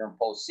doing it during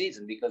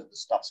postseason because the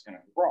stuff's going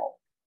to grow.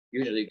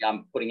 Usually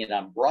I'm putting it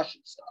on brush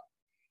and stuff.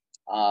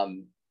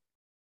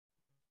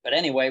 But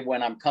anyway,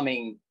 when I'm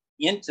coming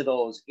into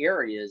those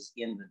areas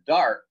in the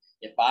dark,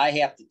 if I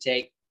have to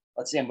take,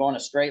 let's say I'm going a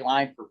straight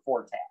line for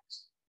 4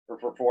 tacks or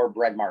for 4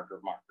 bread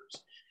markers,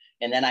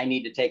 and then I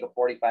need to take a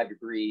 45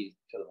 degree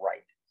to the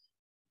right.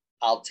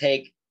 I'll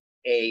take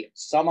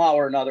somehow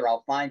or another,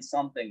 I'll find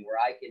something where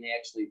I can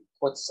actually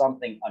put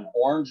something, an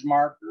orange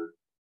marker.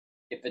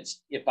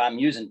 If I'm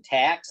using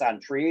tacks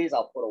on trees,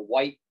 I'll put a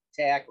white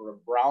tack or a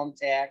brown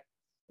tack,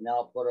 and then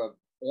I'll put an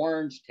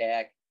orange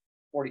tack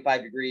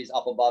 45 degrees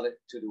up above it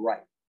to the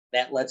right.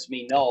 That lets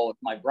me know if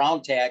my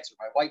brown tacks or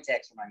my white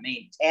tacks are my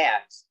main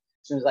tacks.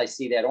 As soon as I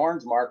see that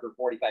orange marker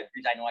 45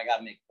 degrees, I know I got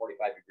to make a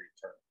 45-degree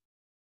turn.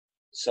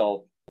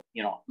 So,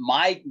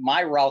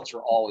 my routes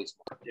are always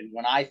marked. And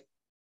when I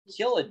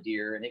kill a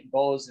deer and it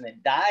goes and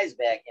it dies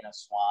back in a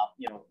swamp,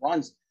 it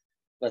runs,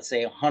 let's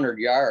say 100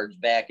 yards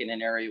back in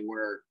an area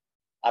where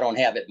I don't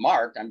have it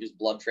marked, I'm just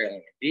blood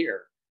trailing a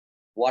deer.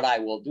 What I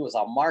will do is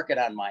I'll mark it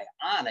on my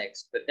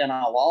Onyx, but then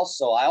I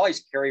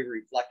always carry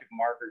reflective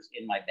markers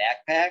in my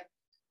backpack.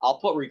 I'll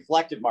put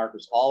reflective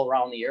markers all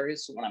around the area.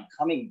 So when I'm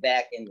coming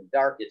back in the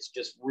dark, it's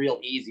just real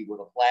easy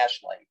with a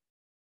flashlight.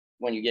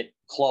 When you get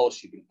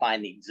close, you can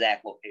find the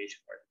exact location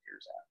where the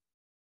deer's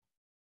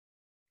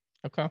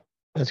at. Okay.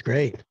 That's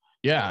great.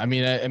 Yeah. I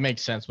mean, it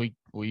makes sense.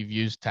 We've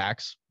used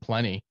tacks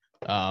plenty.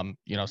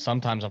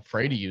 Sometimes I'm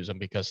afraid to use them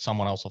because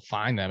someone else will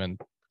find them and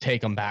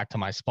take them back to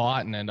my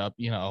spot and end up,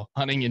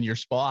 hunting in your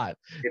spot.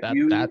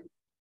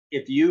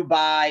 If you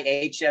buy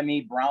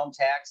HME brown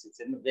tacks, it's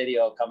in the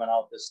video coming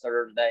out this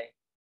Thursday.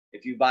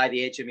 If you buy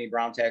the HME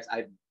brown tacks,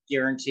 I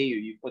guarantee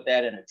you put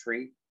that in a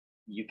tree,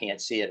 you can't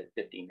see it at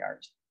 15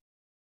 yards.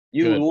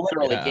 You Good.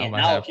 literally Yeah, can't.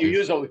 Now, if you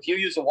use a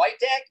white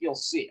tack, you'll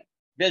see it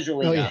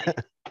visually. Oh, yeah.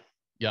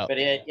 Yeah. But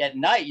at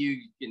night,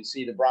 you can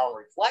see the brown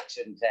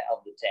reflection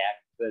of the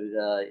tack. But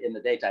in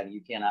the daytime,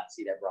 you cannot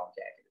see that brown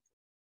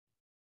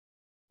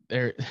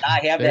tack.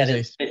 I have that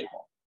as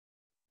visual.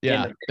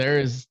 Yeah,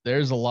 there's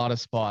a lot of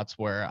spots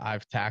where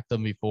I've tacked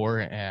them before,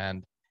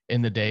 and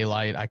in the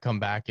daylight, I come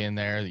back in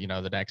there,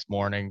 the next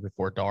morning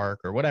before dark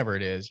or whatever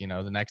it is,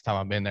 the next time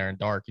I'm in there in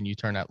dark and you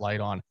turn that light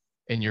on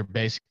and you're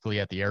basically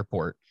at the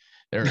airport.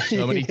 There are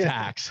so many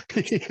tacks.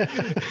 There's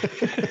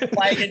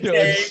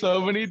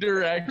so many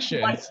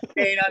directions.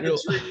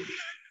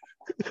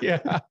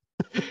 Yeah.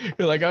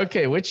 You're like,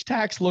 okay, which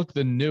tacks look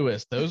the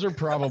newest? Those are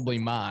probably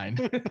mine.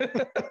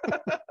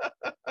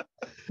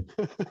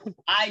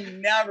 I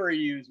never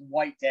use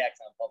white tacks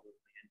on public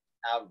land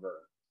ever,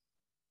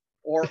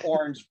 or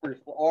orange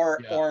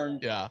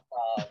orange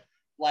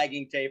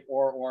flagging tape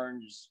or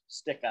orange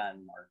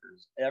stick-on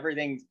markers.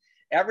 Everything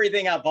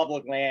on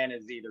public land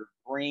is either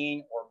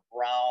green or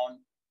brown.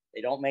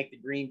 They don't make the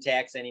green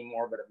tacks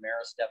anymore, but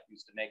Ameristep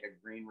used to make a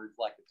green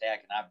reflective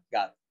tack, and I've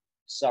got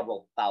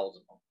several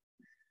thousand of them.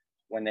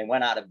 When they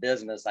went out of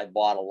business, I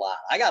bought a lot.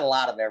 I got a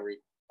lot of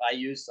everything. If I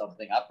use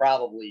something, I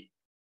probably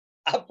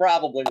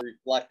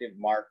reflective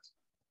marked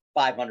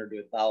 500 to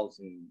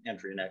 1,000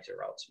 entry and exit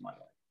routes in my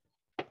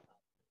life.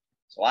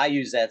 So I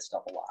use that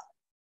stuff a lot.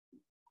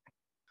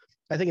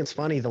 I think it's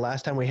funny. The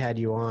last time we had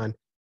you on,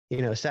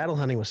 saddle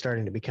hunting was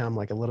starting to become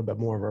like a little bit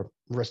more of a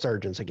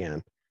resurgence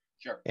again.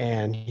 Sure.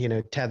 And,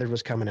 Tethered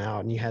was coming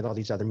out and you had all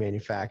these other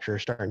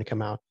manufacturers starting to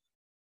come out.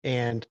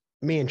 And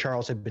me and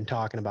Charles had been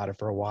talking about it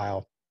for a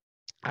while.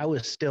 I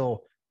was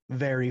still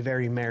very,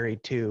 very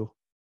married to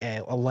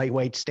a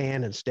lightweight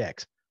stand and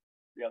sticks.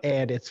 Yep.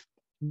 And it's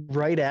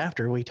right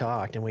after we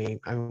talked and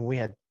we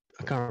had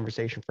a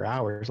conversation for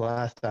hours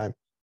last time.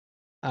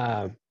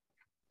 I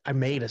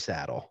made a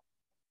saddle.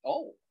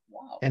 Oh,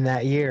 wow. And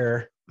that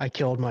year I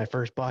killed my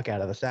first buck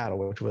out of the saddle,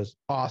 which was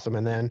awesome.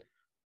 And then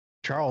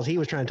Charles, he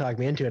was trying to talk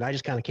me into it. I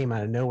just kind of came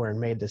out of nowhere and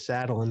made the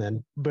saddle, and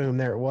then boom,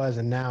 there it was.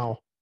 And now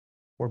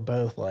we're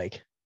both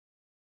like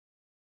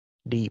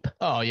deep.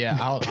 Oh yeah.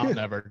 I'll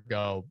never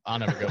go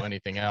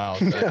anything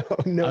else.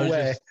 No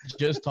way.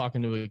 Just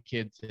talking to a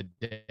kid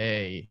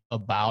today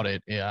about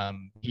it.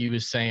 He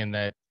was saying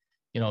that,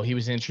 he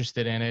was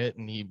interested in it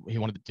and he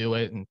wanted to do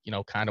it, and,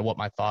 kind of what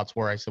my thoughts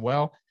were. I said,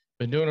 well,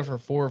 been doing it for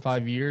 4 or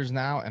 5 years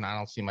now, and I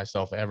don't see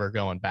myself ever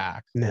going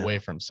back away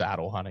from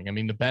saddle hunting. I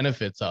mean, the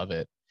benefits of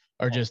it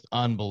are just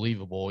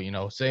unbelievable.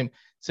 Same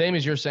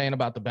as you're saying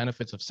about the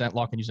benefits of scent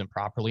lock and using it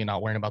properly and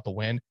not worrying about the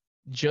wind.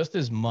 Just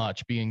as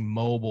much being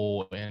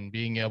mobile and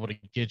being able to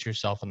get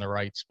yourself in the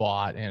right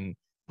spot and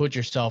put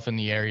yourself in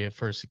the area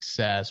for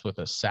success with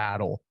a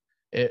saddle.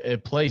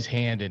 It plays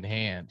hand in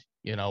hand,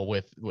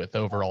 with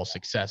overall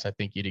success. I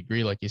think you'd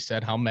agree, like you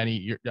said,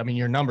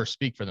 your numbers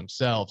speak for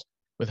themselves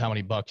with how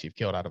many bucks you've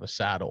killed out of a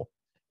saddle.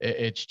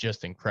 It's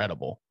just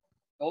incredible.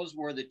 Those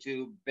were the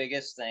 2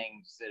 biggest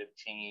things that have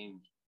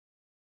changed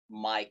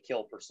my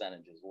kill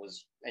percentages.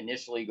 Was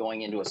initially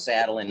going into a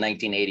saddle in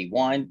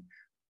 1981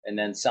 and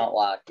then scent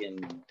lock in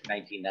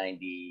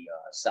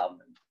 1997.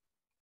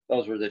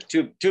 Those were the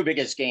two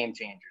biggest game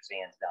changers,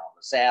 hands down.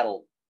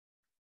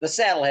 The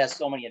saddle has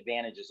so many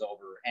advantages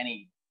over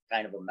any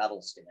kind of a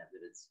metal stand that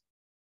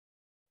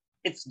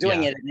it's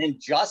doing it an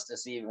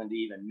injustice even to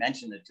even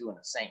mention the two in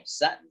the same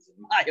sentence,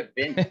 in my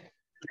opinion.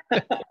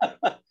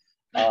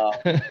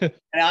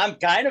 And I'm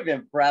kind of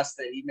impressed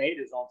that he made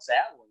his own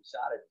saddle and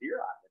shot a deer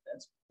on it.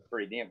 That's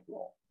pretty damn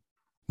cool.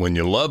 When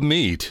you love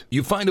meat,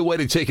 you find a way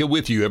to take it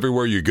with you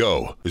everywhere you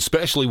go,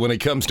 especially when it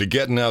comes to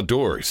getting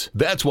outdoors.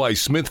 That's why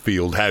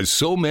Smithfield has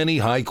so many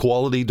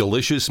high-quality,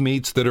 delicious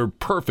meats that are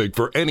perfect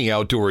for any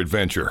outdoor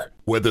adventure.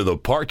 Whether the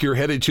park you're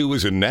headed to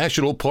is a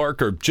national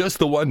park or just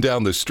the one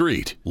down the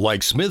street,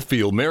 like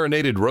Smithfield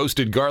marinated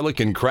roasted garlic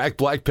and cracked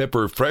black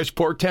pepper fresh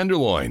pork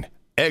tenderloin,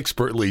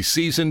 expertly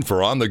seasoned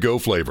for on-the-go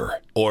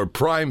flavor, or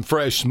prime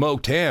fresh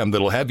smoked ham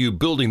that'll have you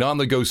building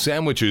on-the-go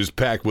sandwiches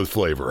packed with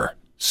flavor.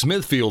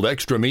 Smithfield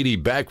extra meaty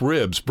back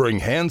ribs bring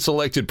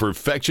hand-selected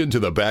perfection to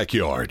the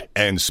backyard,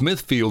 and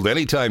Smithfield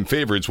Anytime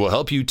Favorites will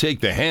help you take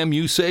the ham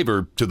you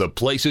savor to the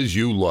places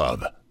you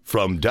love.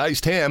 From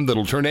diced ham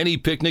that'll turn any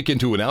picnic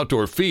into an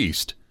outdoor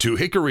feast, to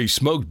hickory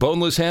smoked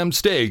boneless ham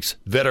steaks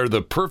that are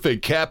the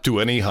perfect cap to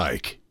any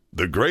hike.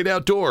 The great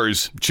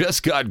outdoors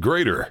just got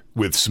greater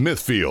with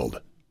Smithfield.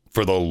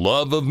 For the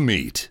love of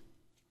meat.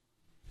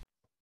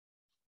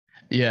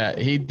 Yeah,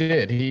 he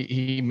did.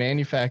 He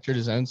manufactured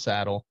his own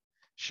saddle,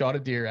 shot a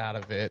deer out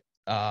of it.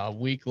 A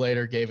week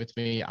later, gave it to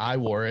me. I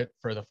wore it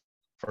for the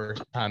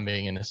first time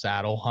being in a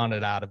saddle,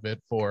 hunted out of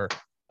it for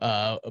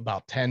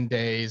about 10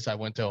 days. I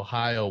went to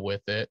Ohio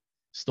with it,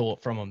 stole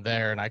it from him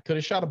there, and I could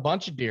have shot a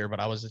bunch of deer, but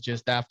I was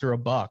just after a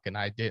buck, and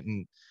I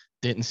didn't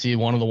see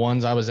one of the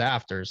ones I was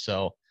after.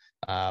 So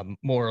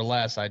more or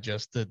less, I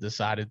just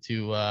decided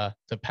to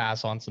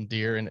pass on some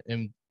deer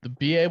and to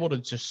be able to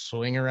just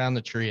swing around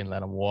the tree and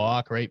let them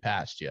walk right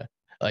past you.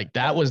 Like,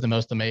 that was the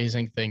most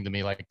amazing thing to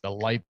me, like the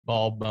light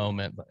bulb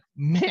moment. But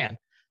man,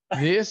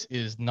 this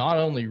is not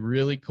only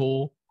really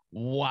cool,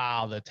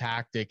 wow, the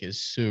tactic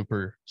is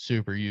super,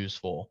 super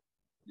useful.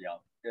 Yeah,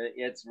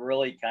 it's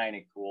really kind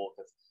of cool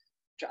because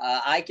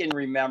I can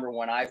remember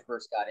when I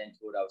first got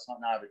into it, I was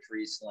hunting out of a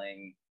tree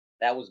sling.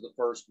 That was the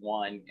first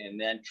one. And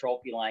then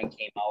Trophy Line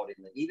came out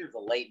in either the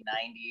late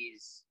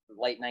 90s,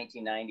 late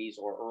 1990s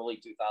or early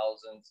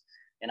 2000s.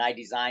 And I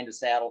designed a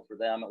saddle for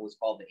them. It was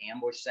called the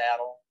Ambush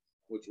Saddle,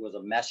 which was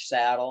a mesh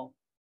saddle.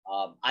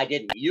 I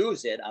didn't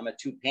use it. I'm a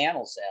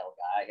 2-panel saddle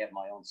guy. I have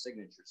my own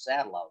signature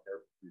saddle out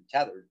there through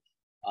Tethered.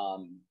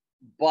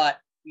 But,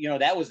 you know,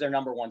 that was their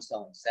number one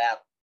selling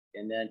saddle.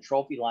 And then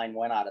Trophy Line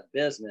went out of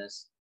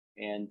business.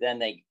 And then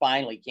they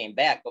finally came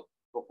back. But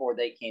before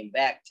they came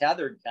back,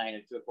 Tethered kind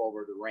of took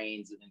over the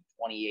reins in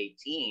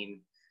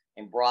 2018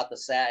 and brought the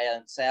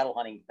saddle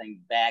hunting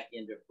thing back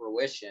into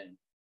fruition.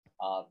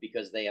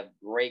 Because they have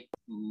great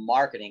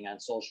marketing on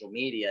social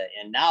media.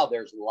 And now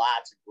there's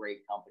lots of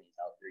great companies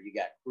out there. You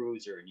got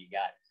Cruiser, and you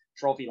got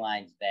Trophy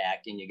Lines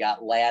back, and you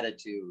got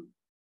Latitude,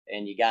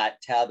 and you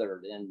got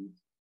Tethered, and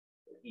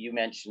you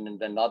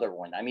mentioned another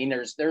one. I mean,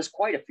 there's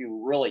quite a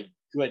few really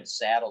good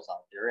saddles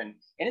out there, and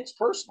it's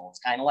personal. It's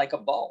kind of like a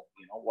bow,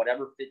 you know,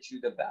 whatever fits you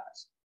the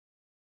best.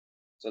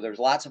 So there's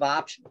lots of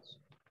options.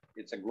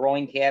 It's a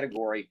growing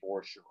category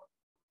for sure.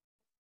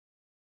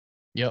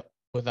 Yep.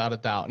 Without a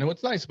doubt. And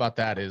what's nice about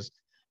that is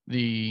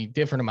the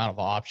different amount of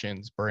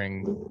options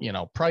bring, you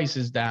know,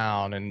 prices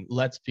down and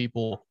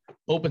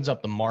opens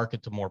up the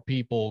market to more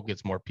people,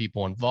 gets more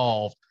people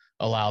involved,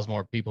 allows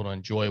more people to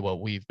enjoy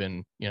what we've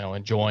been, you know,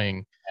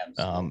 enjoying,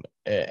 and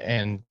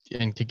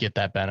to get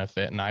that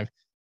benefit. And I've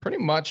pretty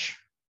much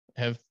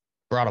have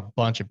brought a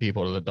bunch of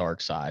people to the dark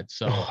side.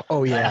 So,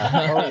 oh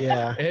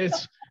yeah.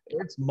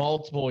 It's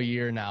multiple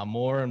year now,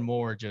 more and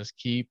more just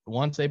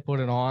once they put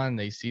it on,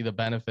 they see the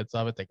benefits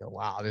of it. They go,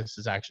 wow, this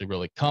is actually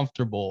really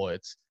comfortable.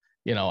 It's,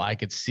 you know, I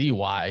could see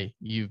why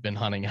you've been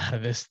hunting out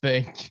of this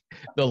thing.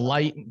 The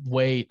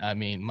lightweight, I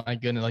mean, my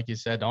goodness, like you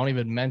said, don't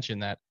even mention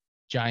that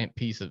giant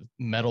piece of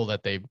metal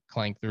that they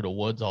clank through the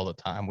woods all the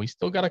time. We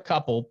still got a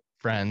couple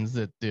friends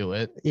that do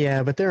it.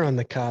 Yeah, but they're on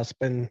the cusp,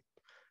 and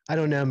I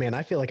don't know, man.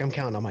 I feel like I'm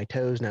counting on my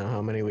toes now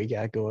how many we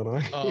got going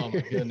on. Oh, my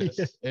goodness.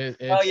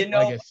 Well, you know,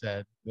 like I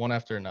said, one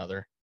after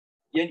another.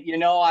 You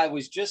know, I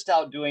was just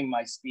out doing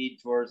my speed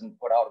tours and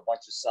put out a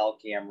bunch of cell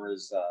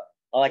cameras.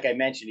 Like I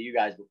mentioned to you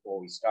guys before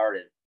we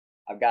started,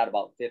 I've got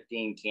about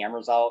 15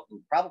 cameras out,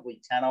 and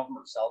probably 10 of them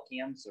are cell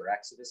cams or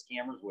Exodus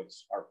cameras, which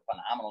are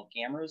phenomenal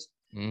cameras.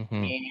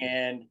 Mm-hmm.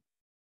 And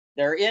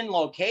they're in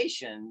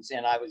locations,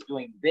 and I was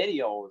doing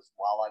videos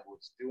while I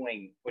was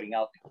putting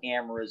out the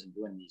cameras and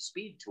doing these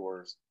speed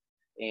tours.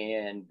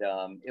 And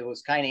it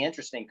was kind of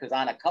interesting because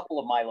on a couple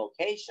of my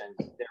locations,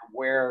 they're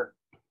where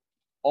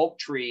oak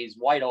trees,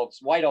 white oaks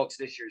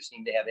this year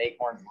seem to have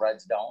acorns,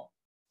 reds don't.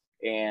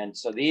 And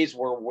so these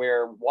were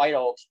where white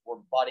oaks were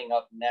budding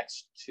up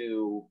next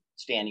to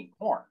standing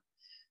corn.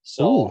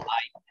 So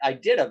I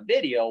did a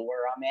video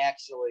where I'm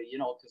actually, you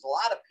know, because a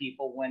lot of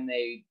people, when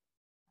they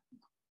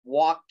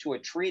walk to a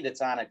tree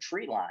that's on a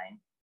tree line,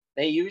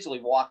 they usually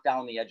walk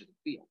down the edge of the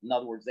field. In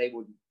other words, they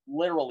would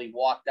literally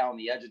walk down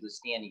the edge of the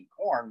standing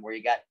corn where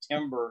you got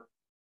timber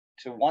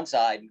to one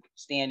side,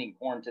 standing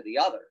corn to the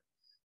other.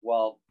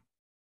 Well,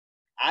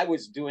 I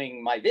was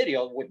doing my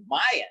video with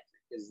my entry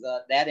because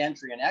that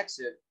entry and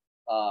exit,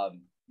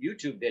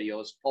 YouTube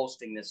videos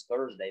posting this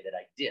Thursday that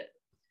I did.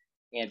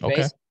 And Okay.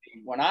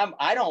 basically, when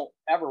I don't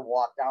ever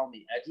walk down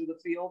the edge of the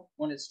field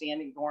when it's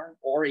standing corn,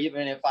 or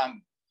even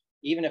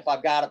if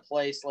I've got a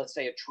place, let's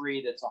say a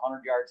tree that's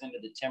 100 yards into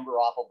the timber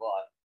off of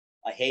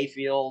a hay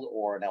field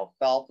or an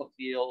alfalfa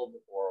field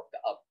or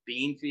a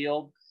bean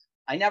field,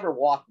 I never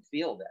walk the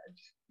field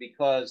edge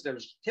because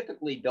there's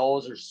typically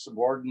does or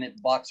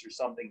subordinate bucks or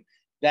something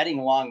bedding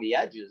along the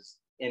edges.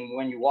 And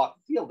when you walk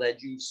the field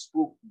edge, you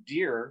spook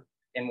deer.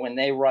 And when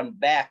they run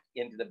back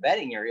into the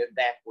bedding area,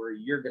 back where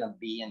you're going to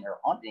be and they're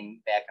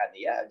hunting back on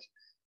the edge,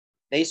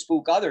 they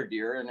spook other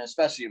deer. And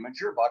especially a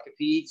mature buck, if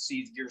he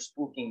sees deer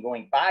spooking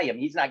going by him,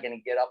 he's not going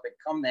to get up and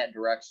come that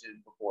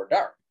direction before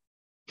dark.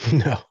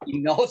 No. He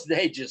knows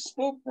they just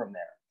spook from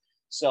there.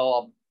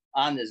 So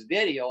on this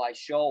video, I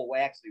show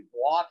actually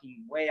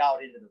walking way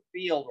out into the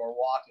field or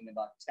walking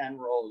about 10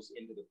 rows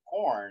into the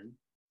corn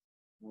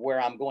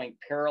where I'm going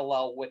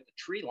parallel with the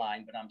tree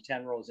line, but I'm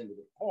 10 rows into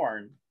the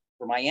corn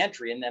for my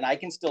entry. And then I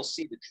can still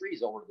see the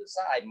trees over to the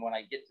side. And when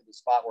I get to the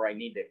spot where I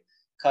need to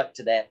cut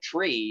to that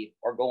tree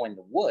or go in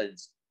the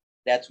woods,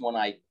 that's when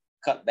I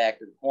cut back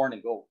to the corn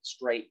and go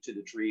straight to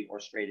the tree or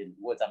straight into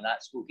the woods. I'm not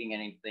spooking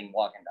anything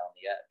walking down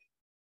the edge.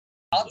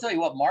 I'll tell you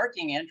what,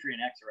 marking entry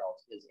and exit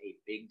routes is a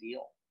big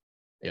deal.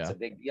 It's a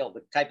big deal.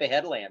 The type of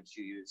headlamps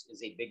you use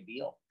is a big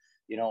deal.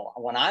 You know,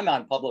 when I'm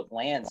on public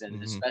lands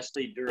and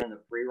especially during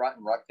the pre-rut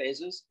and rut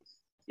phases,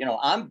 you know,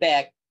 I'm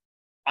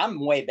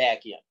way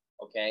back in.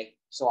 Okay.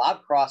 So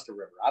I've crossed a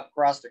river, I've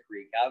crossed a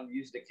creek, I've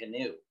used a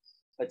canoe,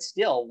 but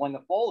still when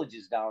the foliage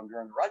is down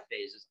during the rut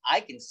phases, I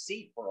can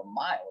see for a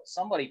mile. If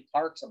somebody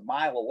parks a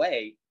mile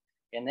away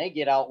and they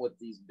get out with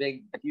these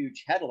big,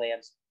 huge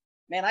headlamps,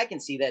 man, I can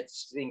see that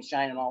thing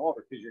shining all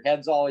over because your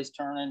head's always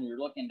turning, you're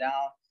looking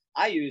down.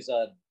 I use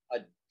a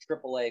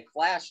AAA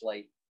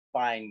flashlight to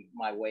find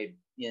my way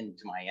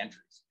into my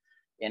entries.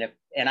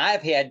 And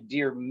I've had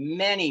deer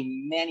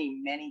many,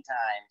 many, many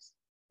times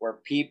where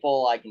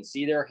people, I can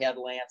see their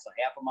headlamps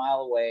a half a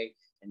mile away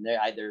and they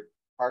either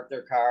park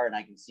their car and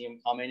I can see them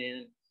coming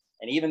in.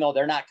 And even though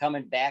they're not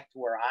coming back to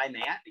where I'm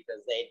at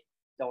because they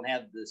don't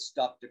have the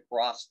stuff to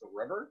cross the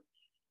river,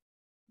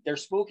 they're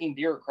spooking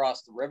deer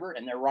across the river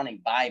and they're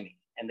running by me.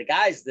 And the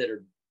guys that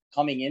are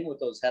coming in with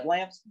those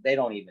headlamps, they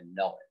don't even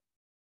know it.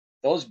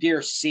 Those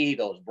deer see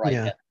those bright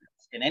headlamps.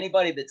 And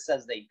anybody that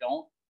says they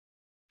don't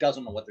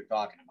doesn't know what they're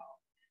talking about.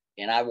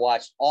 And I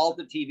watched all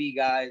the TV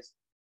guys.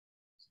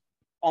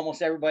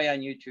 Almost everybody on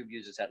YouTube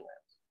uses headlamps.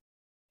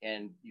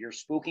 And you're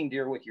spooking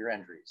deer with your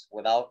entries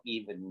without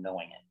even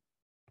knowing it.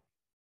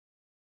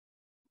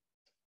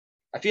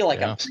 I feel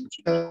like I'm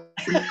preaching.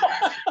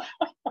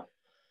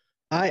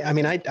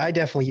 I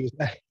definitely use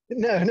that.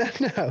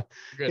 No.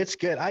 Good. It's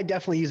good. I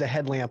definitely use a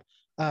headlamp.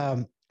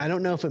 I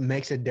don't know if it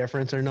makes a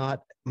difference or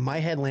not. My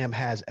headlamp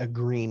has a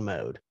green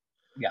mode.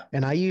 Yeah.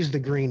 And I use the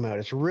green mode.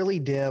 It's really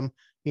dim.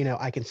 You know,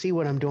 I can see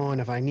what I'm doing.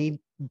 If I need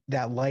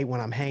that light when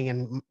I'm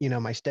hanging, you know,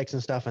 my sticks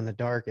and stuff in the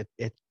dark,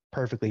 it's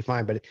perfectly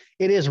fine. But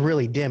it is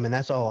really dim, and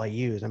that's all I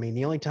use. I mean,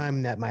 the only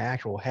time that my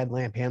actual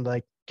headlamp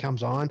light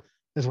comes on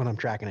is when I'm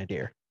tracking a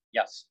deer.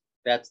 Yes,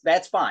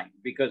 that's fine,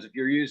 because if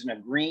you're using a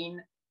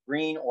green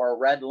or a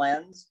red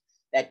lens,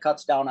 that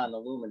cuts down on the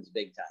lumens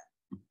big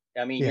time.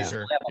 I mean, you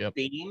still have a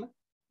beam.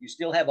 You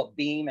still have a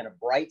beam and a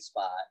bright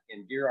spot,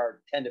 and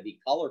deer tend to be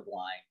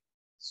colorblind.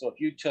 So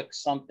if you took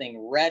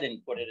something red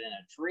and put it in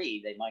a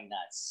tree, they might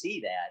not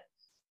see that.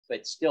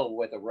 But still,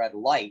 with a red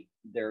light,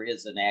 there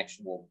is an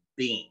actual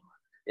beam,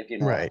 if you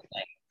know what I'm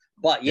saying.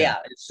 But yeah,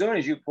 as soon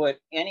as you put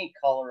any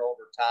color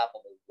over top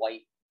of a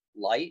white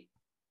light,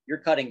 you're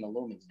cutting the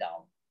lumens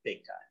down big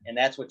time. And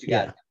that's what you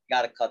got. You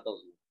got to cut those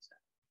lumens down.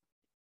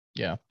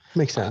 Yeah.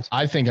 Makes sense.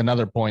 I think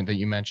another point that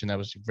you mentioned that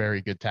was a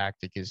very good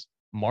tactic is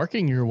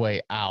marking your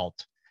way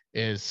out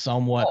is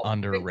somewhat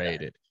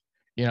underrated.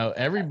 You know,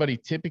 everybody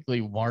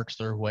typically marks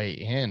their way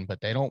in, but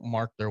they don't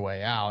mark their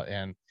way out.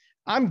 And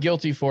I'm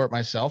guilty for it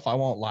myself. I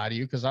won't lie to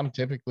you because I'm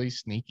typically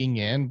sneaking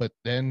in, but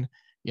then,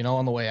 you know,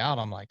 on the way out,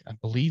 I'm like, I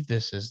believe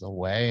this is the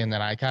way. And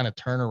then I kind of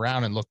turn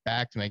around and look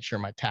back to make sure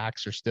my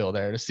tacks are still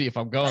there to see if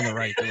I'm going the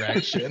right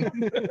direction.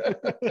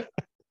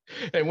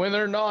 And when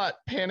they're not,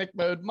 panic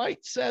mode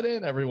might set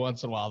in every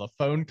once in a while. The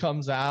phone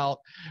comes out.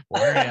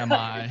 Where am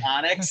I?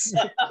 Onyx.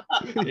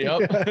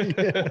 Yep.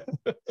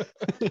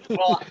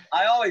 Well,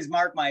 I always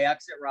mark my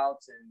exit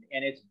routes,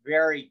 and it's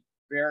very,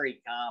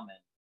 very common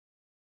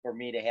for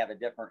me to have a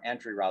different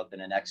entry route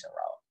than an exit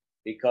route.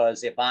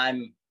 Because if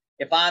I'm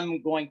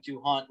going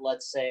to hunt,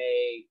 let's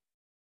say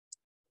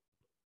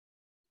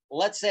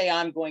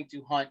I'm going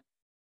to hunt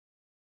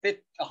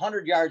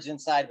 100 yards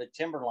inside of a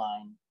timber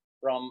line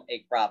from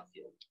a crop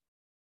field.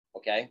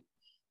 Okay.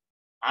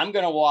 I'm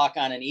going to walk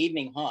on an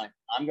evening hunt.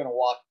 I'm going to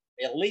walk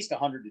at least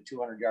 100 to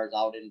 200 yards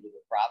out into the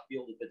crop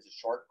field. If it's a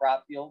short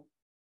crop field,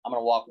 I'm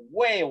going to walk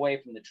way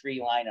away from the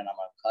tree line, and I'm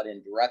going to cut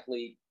in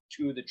directly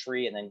to the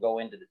tree and then go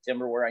into the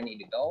timber where I need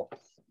to go.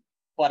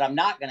 But I'm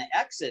not going to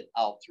exit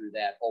out through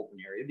that open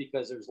area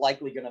because there's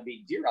likely going to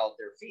be deer out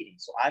there feeding.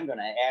 So I'm going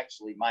to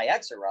my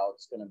exit route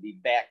is going to be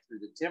back through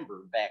the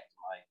timber, back to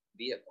my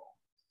vehicle.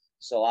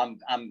 So I'm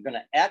going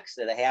to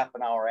exit a half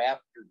an hour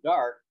after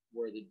dark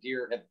where the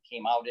deer have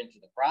came out into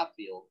the crop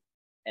field.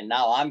 And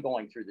now I'm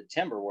going through the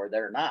timber where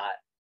they're not,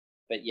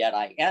 but yet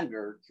I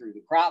enter through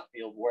the crop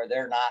field where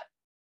they're not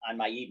on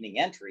my evening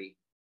entry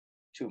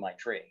to my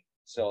tree.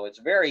 So it's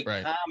very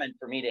common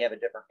for me to have a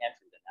different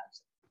entry than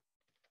exit.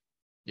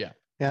 Yeah.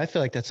 Yeah, I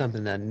feel like that's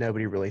something that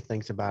nobody really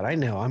thinks about. I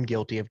know I'm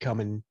guilty of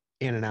coming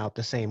in and out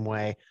the same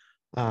way.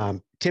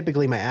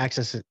 Typically my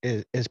access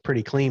is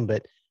pretty clean,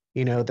 but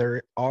you know,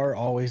 there are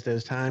always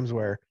those times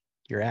where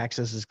your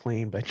access is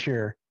clean, but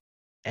your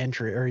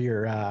entry or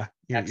your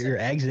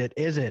exit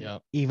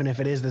isn't, even if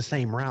it is the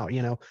same route.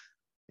 You know,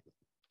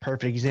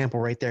 perfect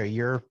example right there.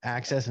 Your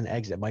access and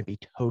exit might be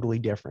totally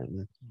different.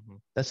 And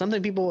that's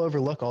something people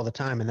overlook all the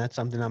time, and that's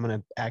something I'm going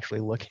to actually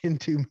look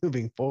into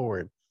moving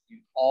forward. You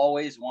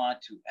always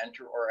want to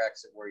enter or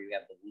exit where you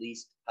have the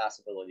least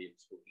possibility of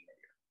spooking a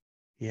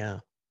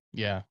deer.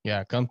 Yeah.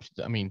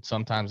 I mean,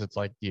 sometimes it's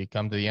like you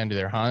come to the end of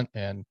their hunt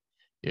and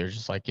you're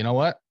just like, you know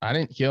what? I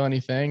didn't kill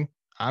anything.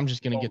 I'm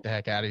just going to get the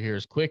heck out of here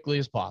as quickly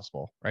as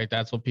possible, right?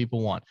 That's what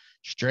people want.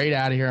 Straight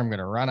out of here. I'm going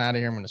to run out of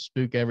here. I'm going to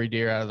spook every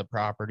deer out of the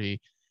property.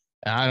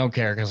 And I don't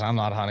care because I'm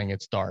not hunting.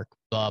 It's dark,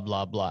 blah,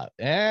 blah, blah.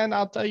 And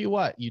I'll tell you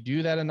what, you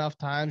do that enough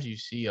times, you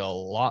see a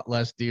lot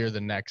less deer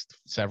the next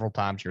several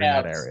times you're in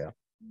that area.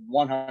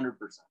 100%.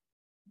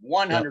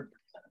 100%.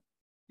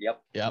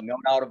 Yep. No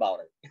doubt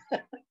about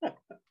it.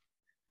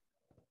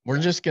 We're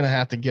just going to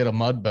have to get a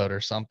mud boat or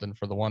something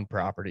for the one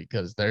property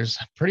because there's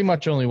pretty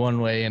much only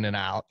one way in and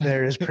out.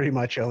 There is pretty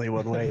much only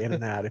one way in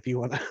and out if you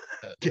want to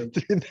get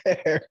through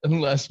there.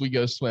 Unless we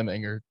go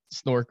swimming or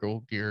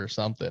snorkel gear or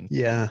something.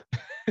 Yeah.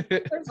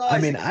 I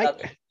mean,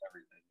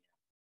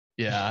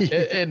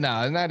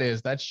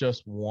 that's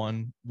just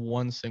one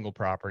single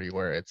property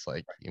where it's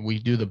like we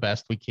do the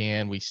best we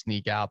can. We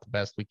sneak out the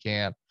best we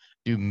can,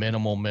 do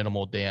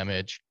minimal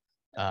damage.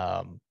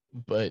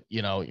 But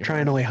you know, try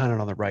and only hunt it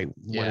on the right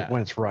when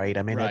it's right.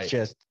 I mean, it's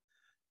just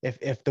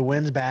if the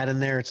wind's bad in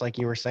there, it's like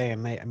you were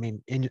saying. I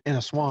mean, in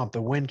a swamp,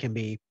 the wind can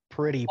be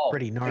pretty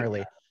gnarly.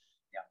 Yeah.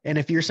 And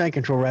if your scent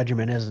control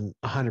regimen isn't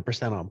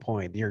 100% on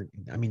point,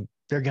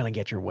 they're gonna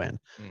get your win.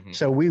 Mm-hmm.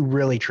 So we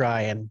really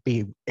try and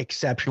be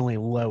exceptionally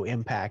low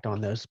impact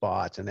on those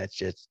spots, and it's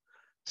just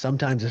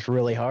sometimes it's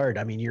really hard.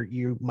 I mean,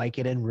 you might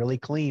get in really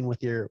clean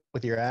with your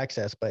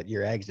access, but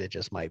your exit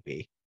just might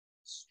be.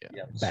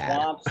 Yeah,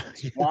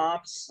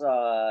 swamps,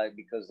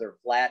 because they're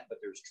flat, but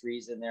there's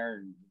trees in there,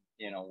 and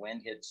you know,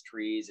 wind hits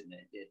trees, and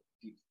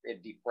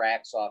it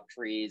diffracts off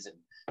trees, and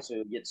so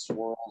you get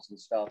swirls and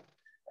stuff.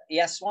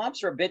 Yeah,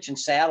 swamps are a bitch, and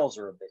saddles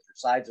are a bitch, or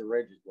sides of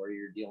ridges where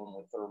you're dealing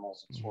with thermals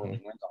and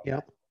swirling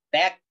winds.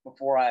 Back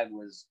before I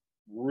was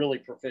really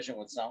proficient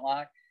with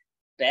ScentLok,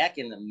 back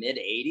in the mid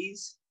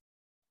 '80s,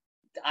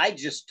 I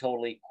just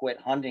totally quit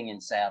hunting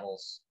in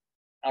saddles.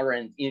 Or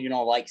in, you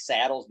know, like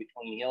saddles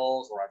between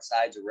hills or on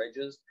sides of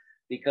ridges,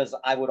 because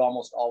I would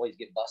almost always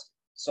get busted.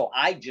 So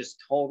I just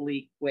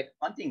totally quit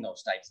hunting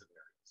those types of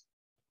areas.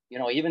 You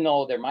know, even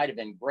though there might have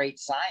been great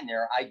sign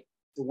there,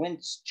 the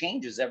wind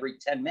changes every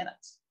 10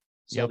 minutes.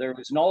 So there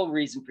was no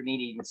reason for me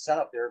to even set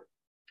up there,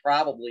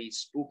 probably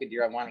spook a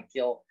deer I want to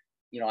kill.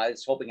 You know, I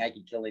was hoping I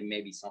could kill him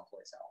maybe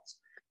someplace else.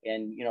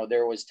 And, you know,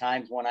 there was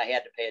times when I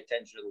had to pay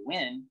attention to the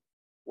wind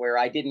where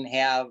I didn't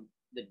have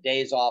the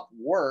days off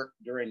work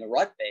during the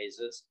rut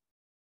phases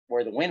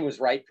where the wind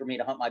was right for me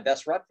to hunt my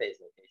best rut phase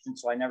location.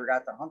 So I never got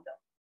to hunt them.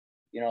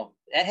 You know,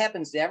 that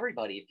happens to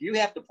everybody. If you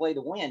have to play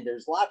the wind,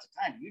 there's lots of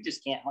times you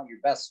just can't hunt your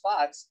best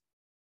spots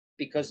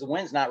because the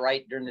wind's not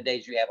right during the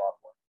days you have off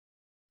work.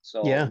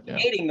 So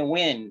hating the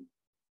wind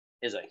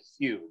is a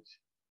huge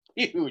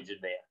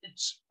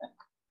advantage.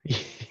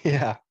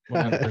 Yeah.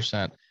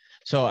 100%.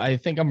 So I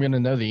think I'm going to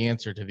know the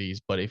answer to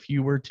these, but if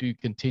you were to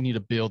continue to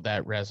build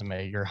that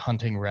resume, your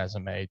hunting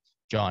resume,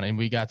 John, and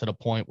we got to the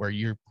point where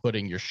you're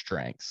putting your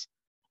strengths,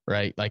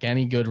 right? Like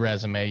any good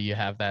resume, you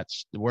have that.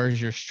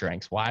 Where's your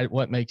strengths?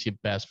 What makes you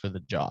best for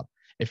the job?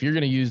 If you're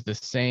going to use the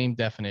same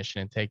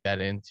definition and take that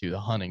into the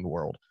hunting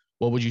world,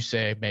 what would you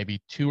say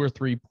maybe 2 or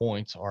 3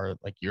 points are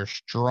like your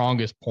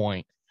strongest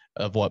point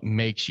of what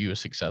makes you a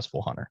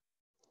successful hunter?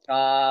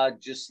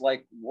 Just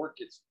like work,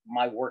 it's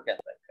my work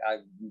ethic.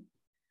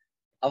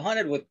 I've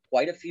hunted with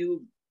quite a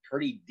few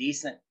pretty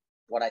decent,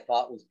 what I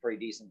thought was pretty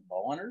decent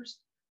bow hunters.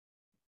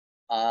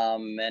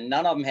 And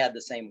none of them had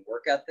the same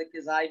work ethic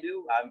as I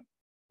do.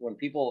 When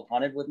people have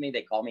hunted with me,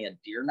 they call me a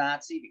deer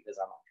Nazi because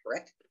I'm a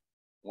prick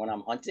when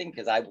I'm hunting,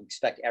 because I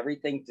expect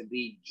everything to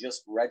be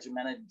just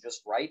regimented,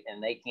 just right.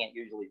 And they can't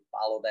usually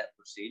follow that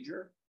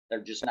procedure.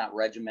 They're just not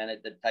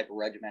regimented, the type of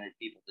regimented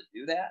people to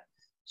do that.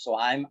 So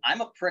I'm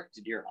a prick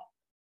to deer hunt.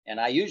 And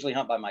I usually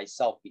hunt by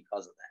myself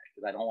because of that,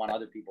 because I don't want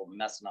other people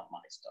messing up my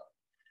stuff.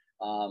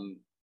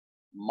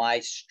 My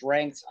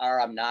strengths are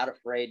I'm not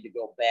afraid to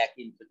go back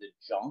into the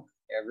junk.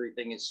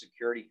 Everything is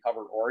security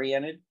cover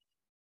oriented.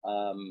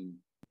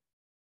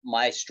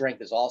 My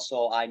strength is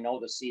also I know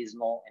the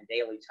seasonal and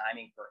daily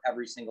timing for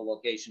every single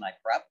location I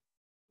prep.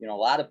 You know, a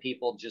lot of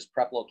people just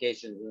prep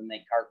locations and then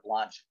they carte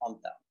blanche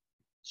hunt them.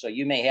 So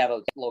you may have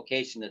a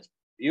location that's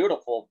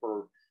beautiful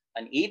for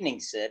an evening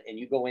sit and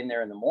you go in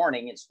there in the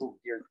morning and spook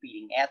deer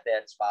feeding at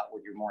that spot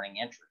with your morning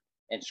entry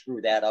and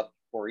screw that up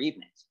for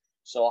evenings.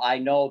 So I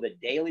know the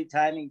daily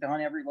timing to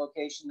hunt every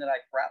location that I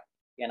prep,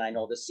 and I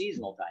know the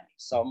seasonal timing.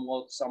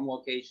 Some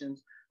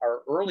locations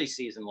are early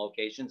season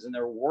locations and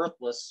they're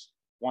worthless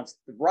once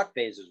the rut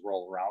phases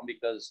roll around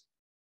because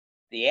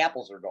the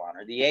apples are gone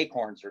or the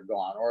acorns are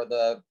gone or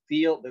the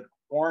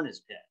corn is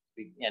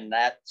picked. And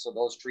so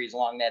those trees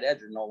along that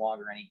edge are no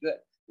longer any good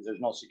because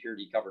there's no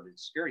security cover to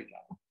security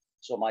cover.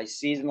 So my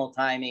seasonal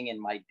timing and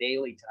my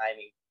daily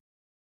timing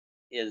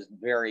is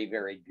very,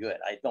 very good.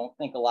 I don't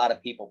think a lot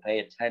of people pay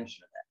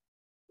attention to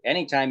that.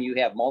 Anytime you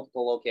have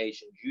multiple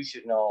locations, you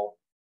should know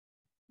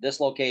this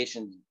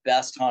location's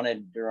best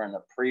hunted during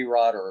the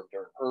pre-rut or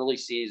during early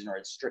season, or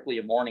it's strictly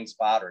a morning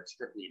spot, or it's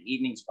strictly an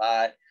evening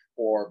spot,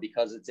 or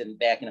because it's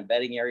back in a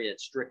bedding area,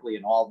 it's strictly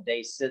an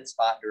all-day sit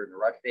spot during the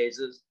rut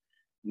phases.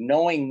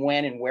 Knowing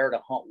when and where to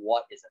hunt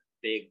what is a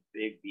big,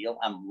 big deal.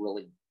 I'm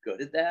really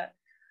good at that.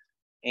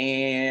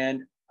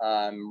 And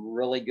I'm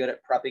really good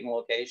at prepping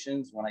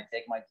locations. When I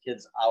take my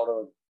kids out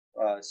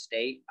of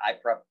state, I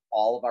prep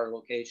all of our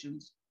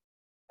locations.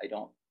 I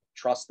don't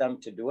trust them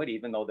to do it,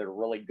 even though they're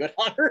really good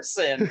hunters.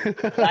 And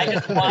I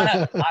just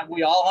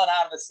we all hunt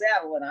out of a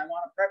saddle, and I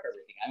want to prep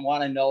everything. I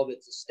want to know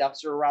that the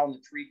steps are around the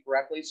tree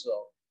correctly.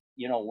 So,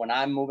 when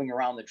I'm moving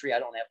around the tree, I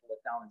don't have to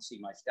look down and see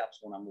my steps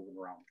when I'm moving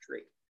around the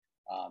tree.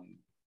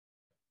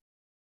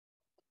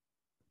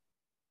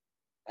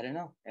 I don't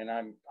know. And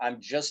I'm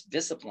just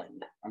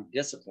disciplined. I'm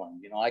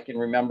disciplined. I can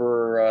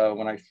remember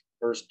when I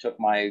first took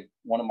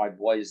one of my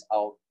boys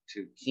out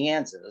to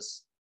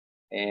Kansas,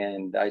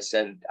 and I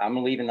said,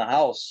 I'm leaving the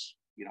house.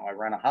 I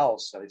rent a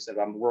house. So I said,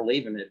 I'm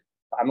leaving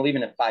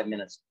at 5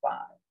 minutes to 5.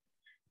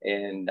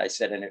 And I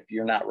said, and if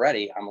you're not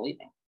ready, I'm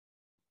leaving.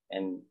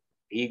 And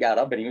he got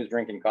up and he was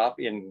drinking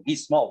coffee, and he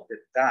smoked at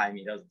the time.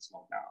 He doesn't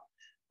smoke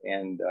now.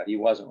 And he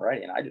wasn't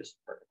ready. And I just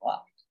freaking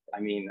left. I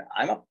mean,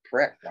 I'm a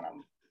prick when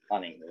I'm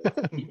hunting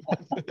with people.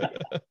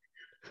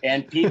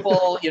 And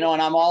people, and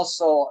I'm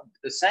also,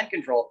 the scent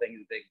control thing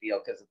is a big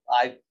deal because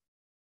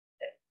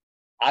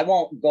I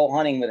won't go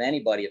hunting with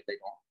anybody if they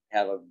don't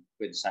have a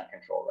good scent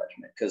control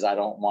regimen, because I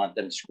don't want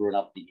them screwing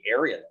up the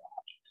area.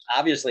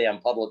 Obviously, on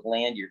public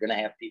land, you're going to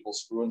have people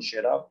screwing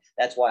shit up.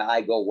 That's why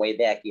I go way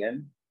back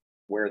in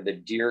where the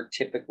deer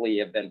typically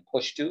have been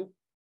pushed to.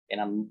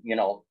 And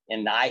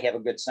and I have a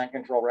good scent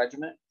control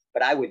regimen,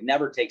 but I would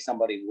never take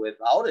somebody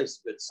without a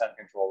good scent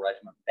control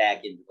regimen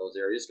back into those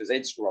areas because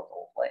they'd screw up the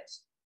whole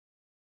place.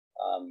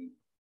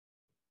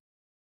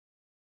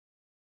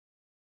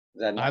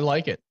 I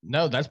like it.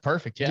 No, that's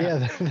perfect.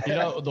 Yeah.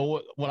 Yeah.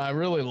 What I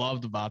really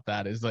loved about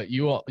that is that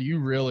you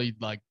really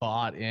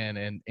bought in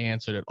and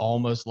answered it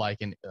almost like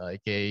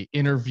a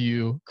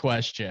interview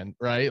question,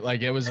 right?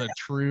 Like it was a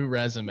true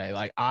resume.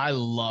 Like I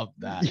love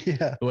that.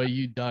 Yeah. The way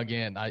you dug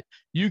in.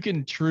 You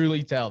can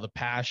truly tell the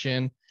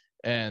passion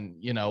and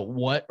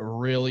what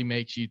really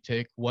makes you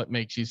tick, what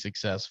makes you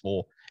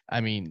successful.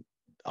 I mean,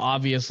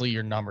 obviously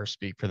your numbers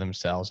speak for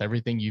themselves.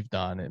 Everything you've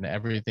done and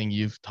everything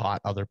you've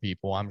taught other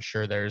people. I'm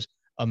sure there's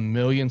a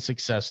million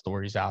success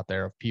stories out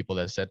there of people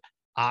that said,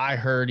 I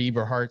heard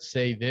Eberhart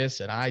say this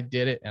and I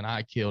did it and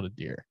I killed a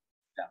deer.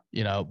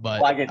 Yeah.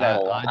 But I get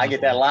that a lot. I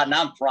get that a lot, and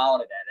I'm proud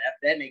of that.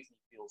 That makes me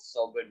feel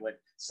so good when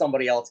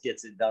somebody else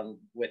gets it done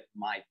with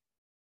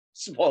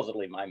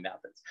supposedly my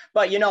methods.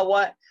 But you know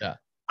what? Yeah.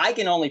 I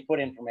can only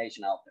put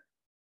information out there.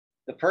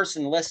 The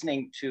person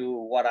listening to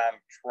what I'm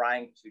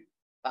trying to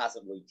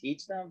possibly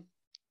teach them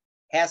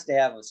has to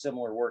have a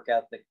similar work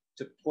ethic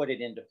to put it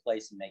into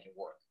place and make it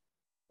work.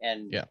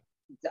 And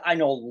I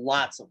know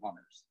lots of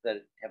hunters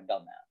that have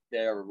done that.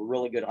 They're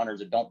really good hunters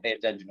that don't pay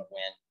attention to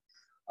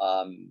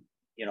wind.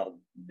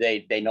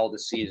 They know the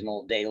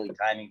seasonal daily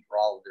timing for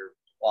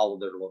all of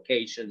their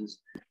locations.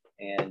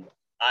 And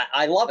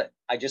I love it.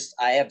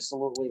 I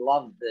absolutely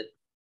love that,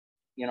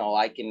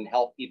 I can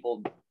help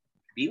people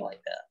be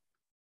like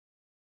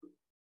that.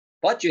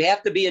 But you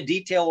have to be a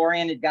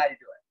detail-oriented guy to do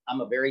it. I'm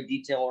a very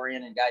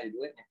detail-oriented guy to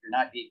do it. And if you're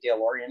not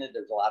detail-oriented,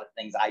 there's a lot of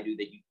things I do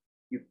that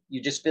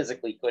you just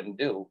physically couldn't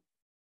do.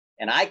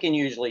 And I can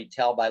usually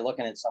tell by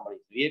looking at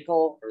somebody's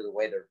vehicle or the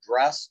way they're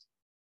dressed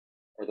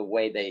or the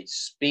way they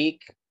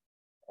speak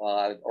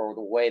or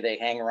the way they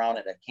hang around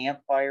at a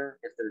campfire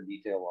if they're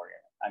detail-oriented.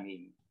 I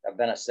mean, I've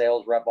been a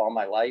sales rep all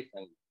my life,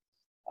 and,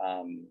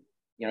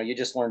 you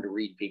just learn to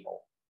read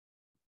people.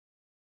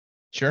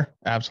 Sure.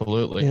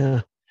 Absolutely.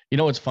 Yeah.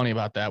 What's funny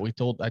about that?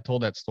 I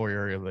told that story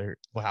earlier,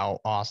 how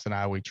Austin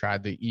and we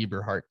tried the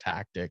Eberhart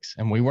tactics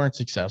and we weren't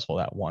successful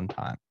that one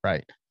time.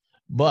 Right.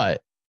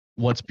 But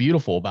what's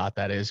beautiful about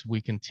that is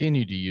we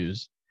continue to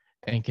use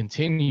and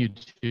continue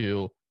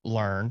to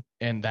learn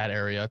in that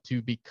area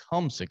to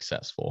become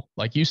successful.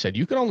 Like you said,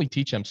 you can only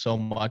teach them so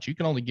much. You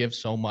can only give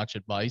so much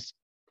advice.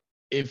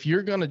 If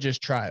you're going to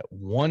just try it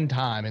one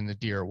time in the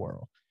deer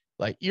world,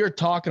 like you're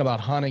talking about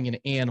hunting an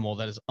animal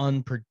that is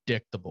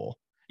unpredictable.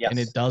 Yes. And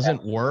it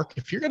doesn't work.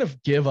 If you're going to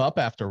give up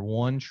after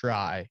one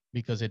try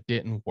because it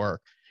didn't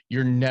work,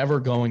 you're never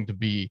going to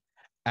be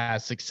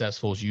as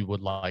successful as you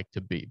would like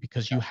to be,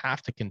 because you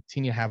have to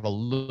continue to have a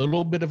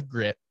little bit of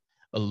grit,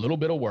 a little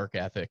bit of work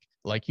ethic,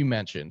 like you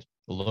mentioned,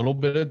 a little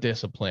bit of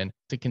discipline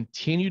to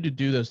continue to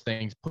do those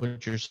things,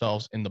 put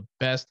yourselves in the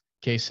best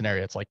case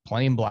scenario. It's like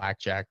playing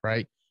blackjack,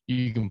 right?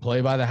 You can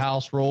play by the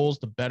house rules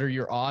to better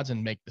your odds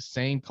and make the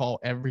same call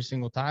every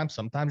single time.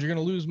 Sometimes you're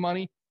going to lose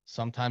money.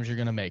 Sometimes you're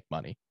going to make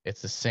money.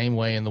 It's the same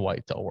way in the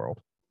whitetail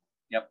world.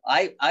 Yep.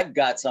 I've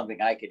got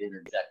something I could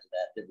interject to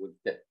that would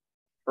fit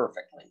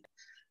perfectly.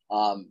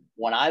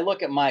 When I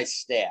look at my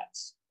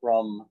stats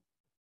from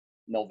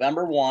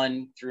November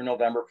 1 through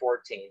November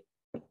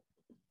 14th,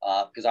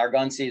 because our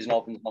gun season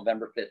opens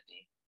November 15th,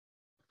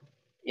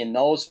 in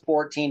those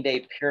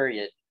 14-day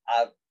period,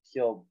 I've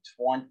killed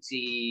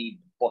 20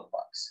 book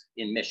bucks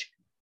in Michigan.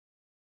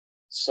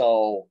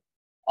 So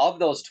of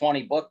those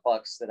 20 book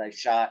bucks that I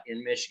shot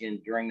in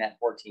Michigan during that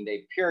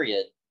 14-day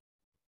period,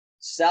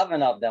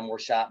 7 of them were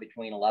shot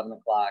between 11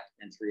 o'clock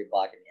and 3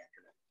 o'clock in the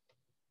afternoon.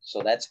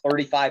 So that's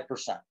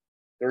 35%.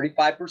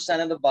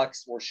 35% of the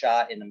bucks were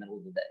shot in the middle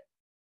of the day.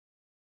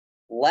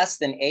 Less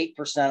than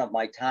 8% of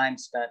my time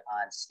spent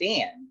on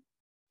stand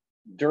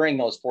during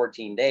those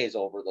 14 days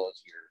over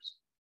those years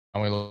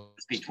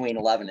was between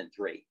 11 and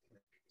 3.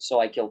 So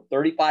I killed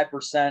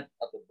 35%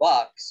 of the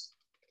bucks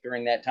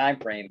during that time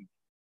frame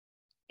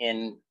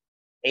in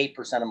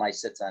 8% of my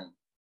sits on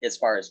as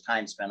far as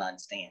time spent on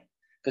stand.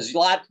 Because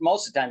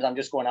most of the times I'm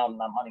just going out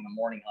and I'm hunting a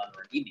morning hunt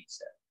or an evening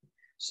sit.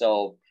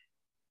 So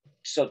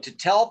to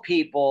tell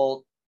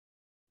people,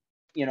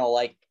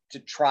 like to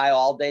try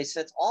all day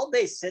sits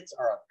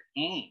are a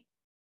pain.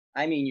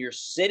 I mean, you're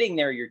sitting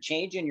there, you're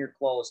changing your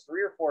clothes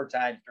 3 or 4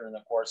 times during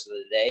the course of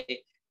the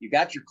day. You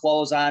got your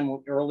clothes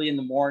on early in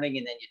the morning,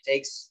 and then you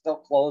take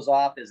clothes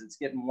off as it's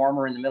getting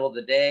warmer in the middle of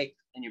the day,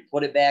 and you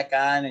put it back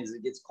on as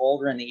it gets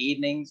colder in the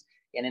evenings.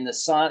 And in the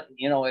sun,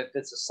 if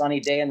it's a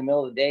sunny day in the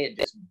middle of the day, it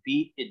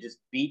just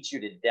beats you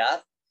to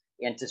death.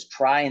 And to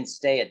try and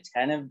stay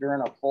attentive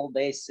during a full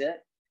day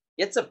sit,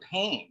 it's a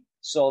pain.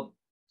 So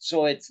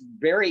it's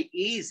very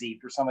easy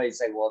for somebody to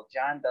say, well, if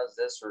John does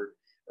this, or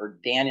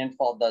Dan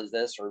Infalt does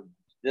this, or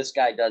this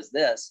guy does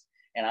this,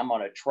 and I'm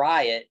going to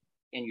try it.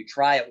 And you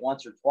try it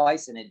once or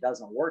twice and it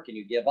doesn't work and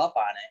you give up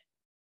on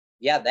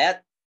it.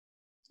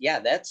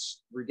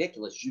 That's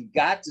ridiculous. You've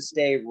got to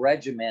stay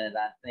regimented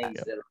on things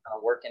that are going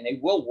to work, and they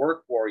will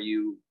work for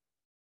you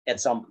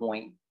at some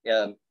point.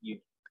 You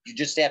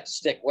just have to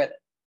stick with it.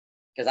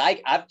 Because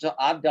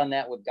I've done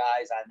that with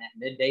guys on that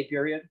midday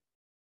period.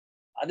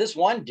 This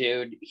one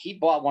dude, he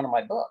bought one of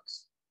my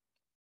books,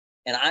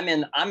 and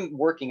I'm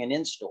working an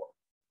in-store,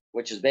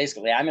 which is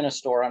basically I'm in a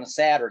store on a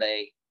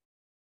Saturday,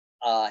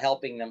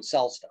 helping them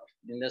sell stuff.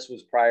 And this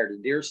was prior to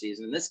deer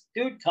season. And this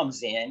dude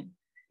comes in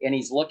and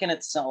he's looking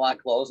at a lot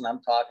of clothes, and I'm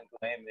talking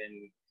to him,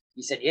 and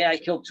he said, yeah, I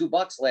killed 2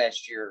 bucks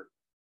last year.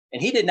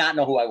 And he did not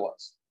know who I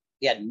was.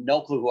 He had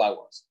no clue who I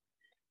was.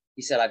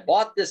 He said, I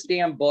bought this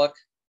damn book.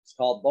 It's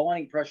called Bow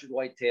Hunting Pressured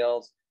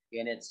Whitetails,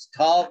 and it's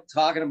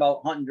talking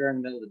about hunting during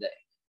the middle of the day.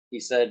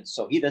 He said,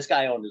 this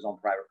guy owned his own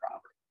private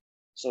property.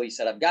 So he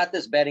said, I've got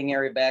this bedding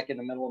area back in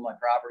the middle of my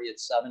property.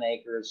 It's 7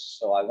 acres.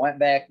 So I went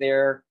back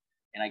there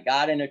and I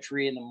got in a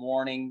tree in the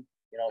morning,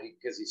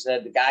 because he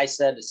said, the guy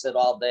said to sit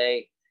all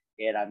day,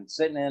 and I'm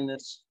sitting in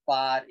this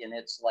spot and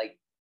it's like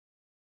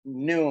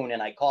noon,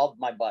 and I called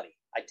my buddy.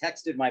 I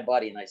texted my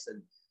buddy and I said,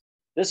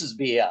 this is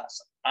BS.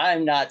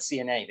 I'm not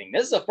seeing anything.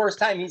 This is the first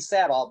time he's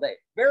sat all day.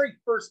 Very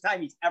first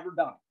time he's ever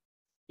done it.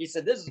 He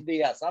said, this is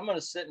BS. I'm going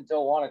to sit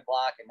until 1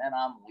 o'clock and then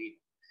I'm leaving,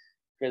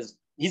 because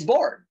he's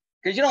bored,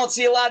 because you don't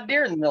see a lot of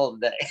deer in the middle of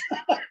the day.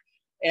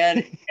 And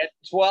at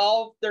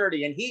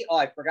 12:30, and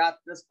I forgot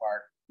this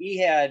part. He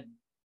had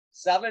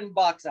 7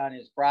 bucks on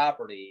his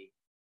property,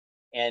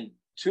 and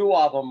 2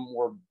 of them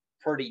were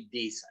pretty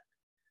decent.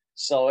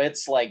 So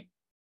it's like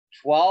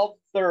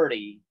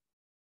 12:30,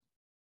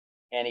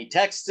 and he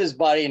texts his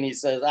buddy and he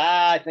says,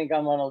 I think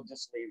I'm going to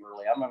just leave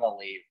early. I'm going to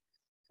leave.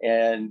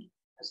 And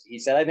he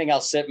said, I think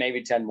I'll sit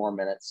maybe 10 more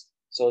minutes.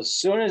 So as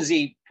soon as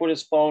he put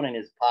his phone in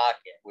his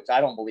pocket, which I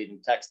don't believe in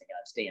texting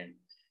on stand,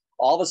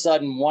 all of a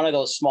sudden one of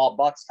those small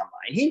bucks come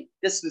by. And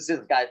this is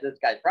this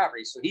guy's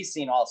property, so he's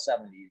seen all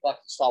 7 of these bucks.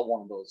 He saw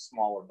one of those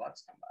smaller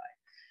bucks come by,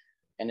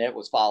 and it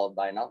was followed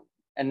by another,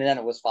 and then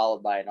it was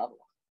followed by another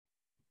one.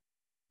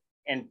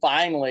 And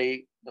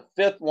finally, the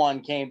 5th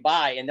one came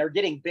by, and they're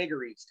getting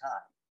bigger each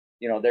time.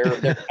 They're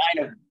kind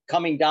of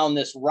coming down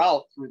this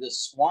route through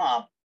this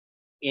swamp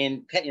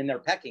in their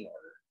pecking order.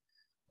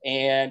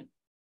 And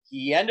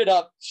he ended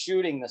up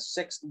shooting the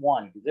 6th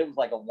one, because it was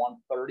like a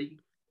 130,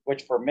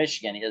 which for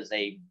Michigan is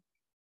a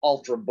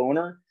ultra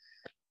booner.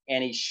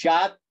 And he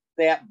shot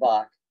that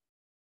buck,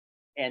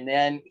 and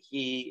then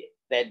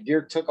that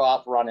deer took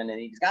off running, and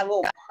he's got a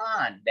little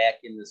pond back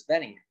in this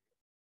bedding.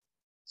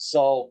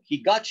 So he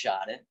gut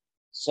shot it.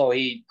 So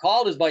he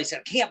called his buddy,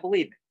 said, I can't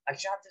believe it. I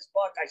shot this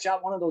buck. I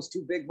shot one of those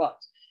 2 big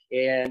bucks.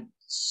 And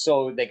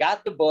so they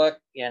got the book,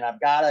 and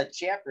I've got a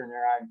chapter in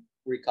there on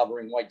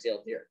recovering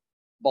whitetail deer,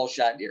 bow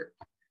shot deer.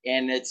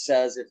 And it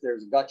says if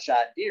there's a gut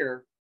shot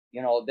deer,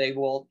 they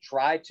will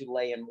try to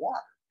lay in water.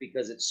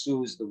 because it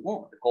soothes the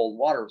wound. The cold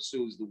water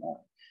soothes the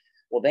wound.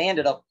 Well, they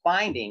ended up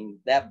finding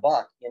that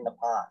buck in the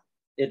pond.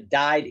 It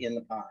died in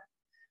the pond.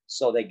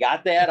 So they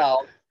got that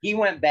out. He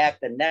went back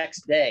the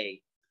next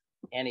day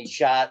and he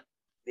shot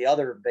the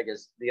other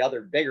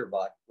bigger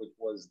buck, which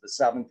was the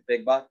 7th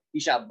big buck. He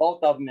shot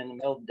both of them in the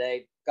middle of the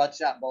day, gut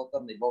shot both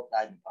of them. They both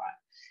died in the pond.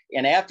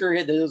 And after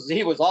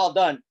he was all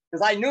done,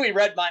 because I knew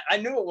I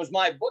knew it was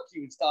my book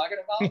he was talking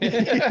about.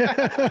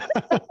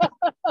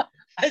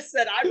 I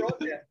said, I wrote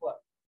that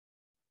book.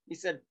 He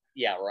said,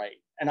 yeah, right.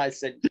 And I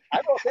said, I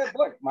wrote that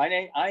book.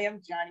 I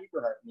am John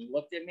Eberhart. And he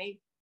looked at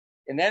me.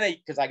 And then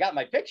because I got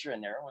my picture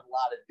in there with a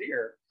lot of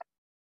deer.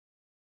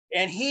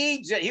 And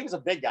he was a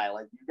big guy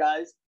like you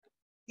guys.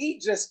 He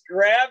just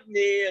grabbed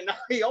me, and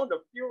he owned a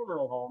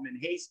funeral home in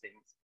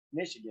Hastings,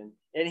 Michigan.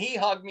 And he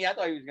hugged me. I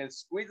thought he was going to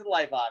squeeze the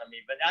life out of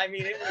me. But I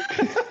mean, it was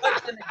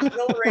such an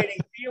exhilarating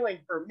feeling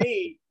for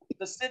me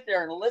to sit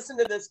there and listen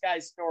to this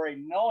guy's story,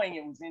 knowing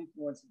it was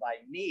influenced by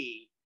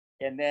me,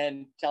 and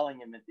then telling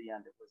him at the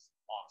end it was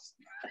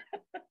awesome.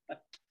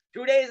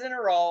 2 days in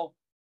a row,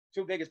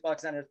 2 biggest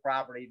bucks on his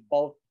property,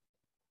 both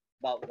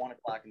about 1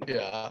 o'clock in the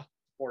morning. Yeah.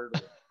 Quarter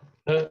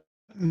to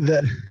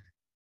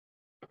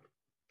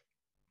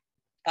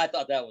I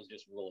thought that was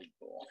just really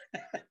cool.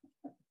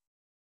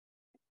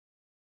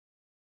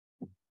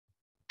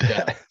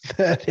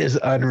 That is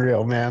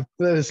unreal, man.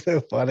 That is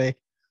so funny.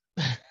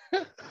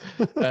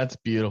 That's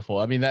beautiful.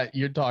 I mean, that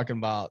you're talking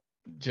about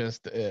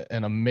just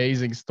an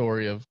amazing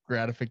story of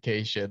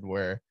gratification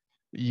where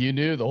you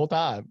knew the whole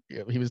time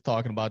he was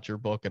talking about your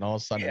book, and all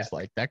of a sudden it's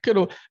like that could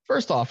have,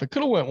 first off, it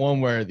could have went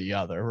one way or the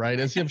other, right?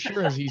 As I'm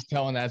sure as he's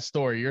telling that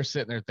story, you're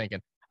sitting there thinking,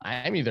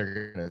 I'm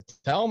either going to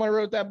tell him I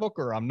wrote that book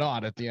or I'm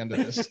not at the end of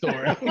this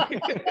story. But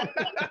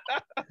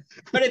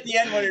at the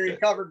end, when he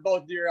recovered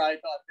both deer, I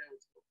thought that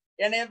was cool.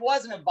 And it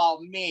wasn't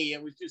about me.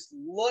 It was just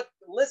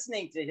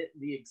listening to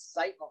the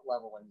excitement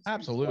level in his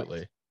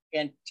Absolutely. voice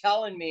and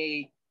telling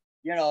me,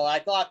 you know, I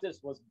thought this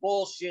was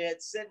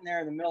bullshit, sitting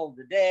there in the middle of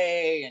the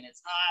day and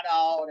it's hot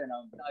out and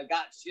I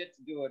got shit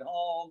to do at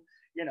home,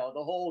 you know,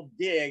 the whole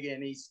dig.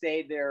 And he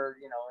stayed there,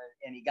 you know,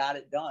 and he got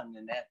it done.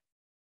 And that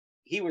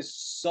he was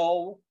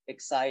so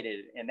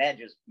excited, and that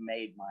just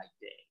made my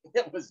day.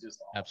 It was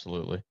just awesome.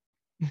 Absolutely.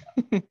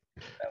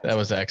 That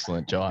was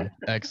excellent, John.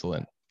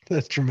 Excellent.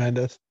 That's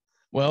tremendous.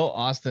 Well,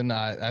 Austin,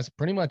 that's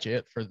pretty much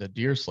it for the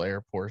Deer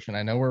Slayer portion.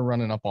 I know we're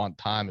running up on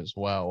time as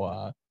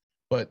well.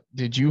 But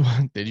did you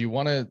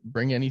want to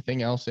bring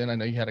anything else in? I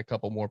know you had a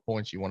couple more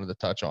points you wanted to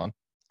touch on.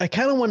 I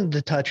kind of wanted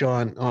to touch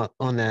on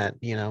that,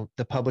 you know,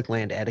 the public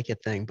land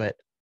etiquette thing, but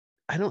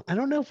I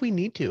don't know if we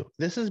need to.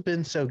 This has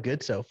been so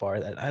good so far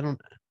that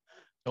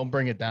Don't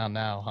bring it down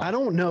now. Huh? I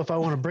don't know if I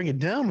want to bring it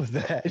down with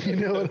that. You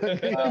know what I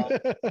mean? Well,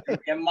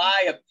 in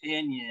my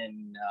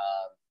opinion,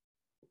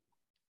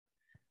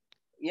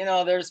 you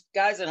know, there's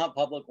guys that hunt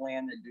public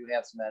land that do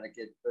have some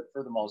etiquette, but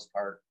for the most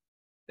part,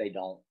 they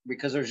don't,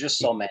 because there's just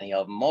so many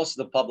of them. Most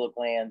of the public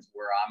lands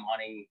where I'm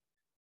hunting,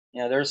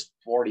 you know, there's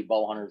 40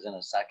 bow hunters in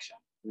a section.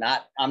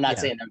 I'm not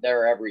saying they're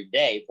there every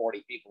day,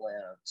 40 people in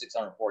a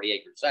 640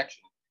 acre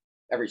section,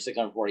 every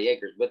 640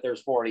 acres, but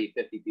there's 40,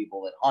 50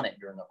 people that hunt it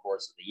during the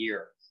course of the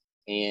year.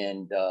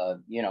 And,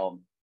 you know,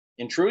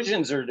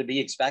 intrusions are to be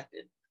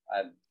expected.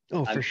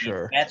 For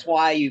sure. That's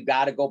why you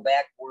got to go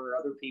back where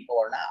other people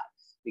are not.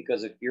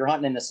 Because if you're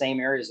hunting in the same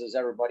areas as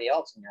everybody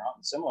else and you're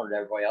hunting similar to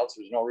everybody else,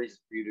 there's no reason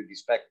for you to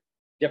expect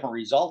different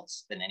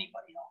results than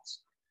anybody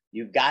else.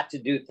 You've got to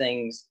do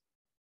things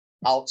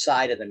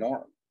outside of the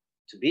norm.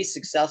 To be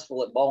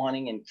successful at bow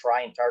hunting and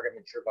try and target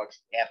mature bucks,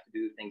 you have to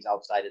do things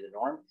outside of the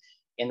norm.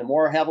 And the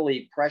more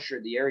heavily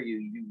pressured the area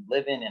you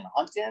live in and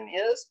hunt in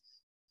is,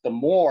 the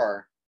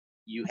more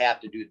you have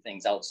to do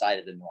things outside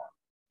of the norm.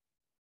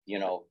 You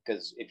know,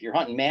 because if you're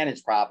hunting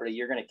managed property,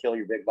 you're going to kill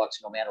your big bucks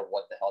no matter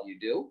what the hell you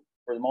do.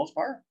 For the most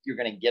part, you're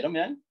going to get them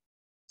in.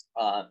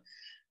 But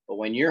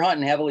when you're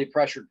hunting heavily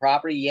pressured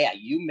property,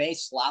 you may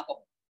slop a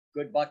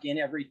good buck in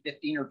every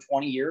 15 or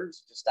 20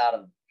 years just out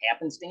of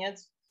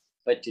happenstance.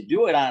 But to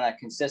do it on a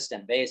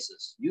consistent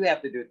basis, you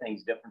have to do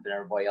things different than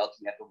everybody else.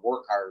 You have to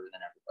work harder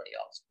than everybody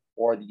else,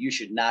 or you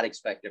should not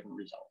expect different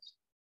results.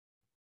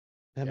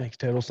 That makes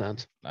total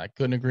sense. I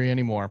couldn't agree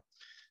anymore.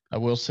 I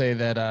will say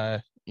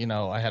that, you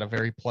know, I had a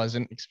very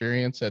pleasant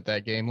experience at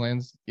that game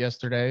lands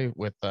yesterday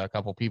with a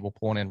couple people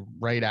pulling in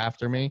right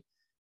after me.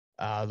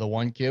 The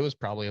one kid was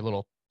probably a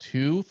little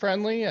too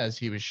friendly as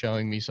he was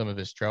showing me some of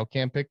his trail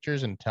cam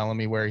pictures and telling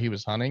me where he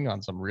was hunting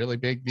on some really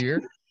big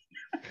deer.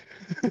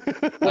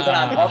 Was it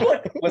on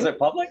public? Was it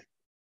public?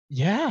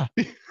 Yeah.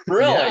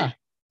 Really?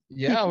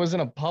 Yeah, I was in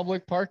a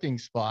public parking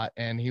spot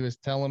and he was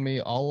telling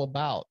me all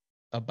about.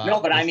 No,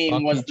 but I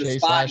mean, was the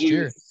spot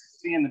you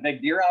seeing the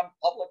big deer on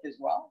public as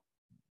well?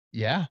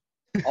 Yeah.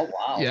 Oh,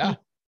 wow. Yeah,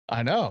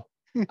 I know.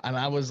 And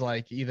I was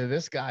like, either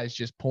this guy's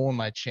just pulling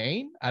my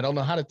chain. I don't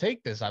know how to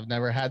take this. I've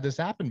never had this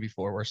happen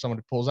before where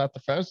somebody pulls out the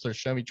fence or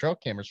show me trail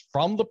cameras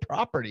from the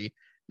property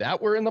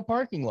that we're in the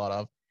parking lot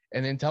of,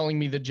 and then telling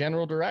me the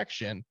general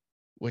direction,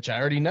 which I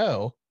already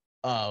know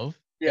of,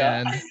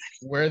 and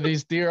where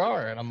these deer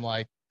are. And I'm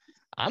like,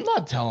 I'm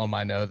not telling him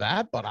I know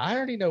that, but I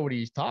already know what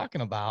he's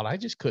talking about. I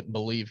just couldn't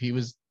believe he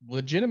was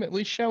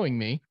legitimately showing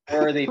me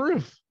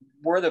proof.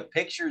 Were the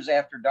pictures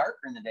after dark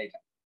or in the daytime?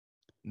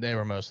 They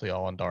were mostly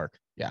all in dark.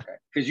 Yeah.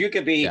 Because you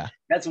could be,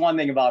 that's one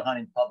thing about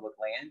hunting public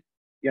land.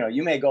 You know,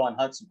 you may go and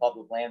hunt some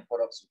public land,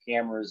 put up some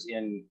cameras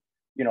in,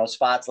 you know,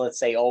 spots, let's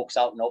say oaks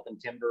out in open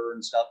timber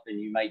and stuff, and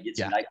you might get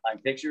some nighttime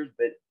pictures,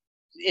 but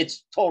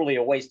it's totally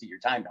a waste of your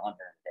time to hunt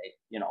there in the day,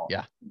 you know.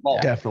 Yeah.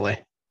 Definitely.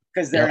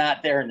 Because they're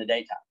not there in the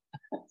daytime.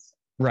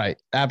 Right.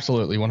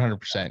 Absolutely.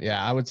 100%.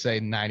 Yeah. I would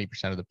say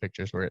 90% of the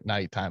pictures were at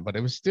nighttime, but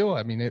it was still,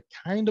 I mean, it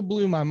kind of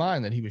blew my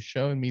mind that he was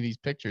showing me these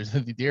pictures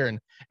of the deer,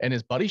 and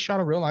his buddy shot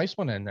a real nice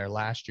one in there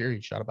last year.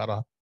 He shot about a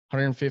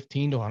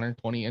 115 to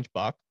 120 inch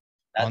buck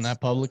on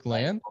that public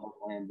land. Nice public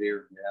land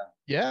deer.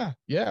 Yeah.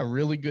 Yeah.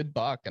 Really good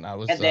buck. And I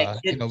was,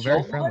 you know,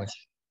 very friendly.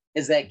 Much?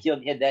 Had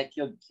that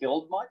kid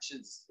killed much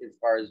as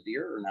far as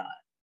deer or not?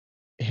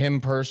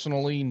 Him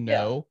personally,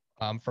 no.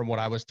 From what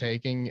I was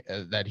taking,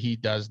 that he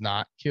does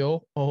not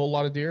kill a whole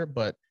lot of deer,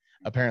 but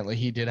apparently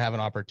he did have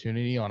an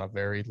opportunity on a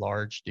very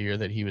large deer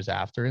that he was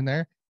after in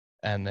there.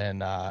 And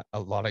then a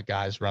lot of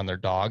guys run their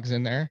dogs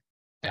in there.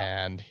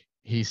 And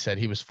he said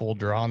he was full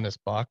draw on this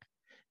buck.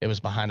 It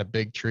was behind a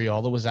big tree.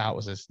 All that was out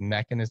was his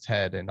neck and his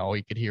head. And all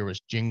he could hear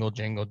was jingle,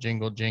 jingle,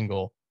 jingle,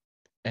 jingle.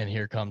 And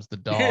here comes the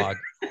dog.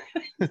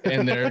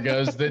 And there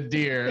goes the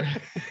deer.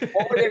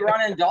 What were they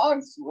running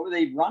dogs? What were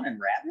they running?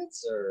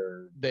 Rabbits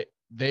or?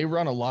 They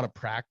run a lot of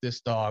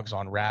practice dogs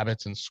on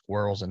rabbits and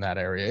squirrels in that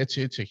area.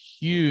 It's a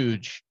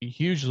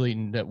hugely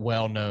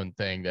well-known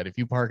thing that if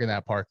you park in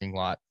that parking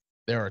lot,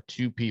 there are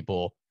 2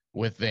 people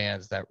with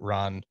vans that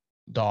run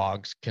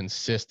dogs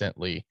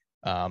consistently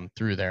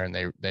through there,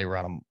 and they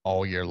run them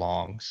all year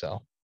long.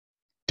 So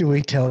do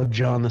we tell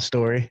John the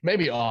story?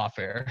 Maybe off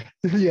air.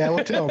 Yeah,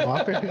 we'll tell him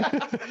off air.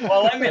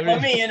 Well,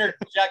 let me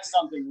interject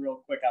something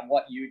real quick on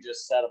what you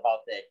just said about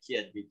that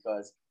kid,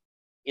 because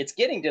it's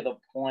getting to the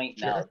point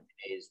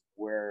nowadays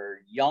where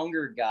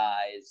younger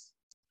guys,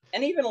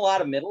 and even a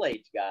lot of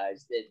middle-aged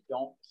guys that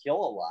don't kill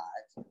a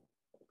lot,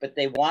 but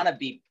they want to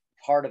be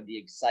part of the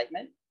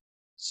excitement.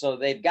 So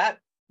they've got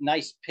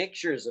nice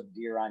pictures of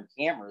deer on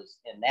cameras,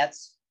 and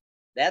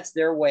that's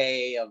their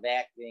way of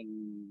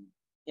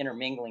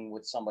intermingling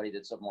with somebody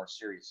that's a more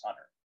serious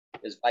hunter,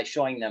 is by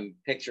showing them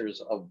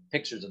pictures of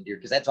deer,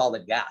 because that's all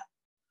they've got.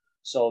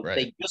 So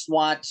they just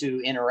want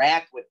to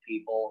interact with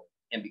people,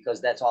 and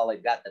because that's all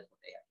they've got, that's what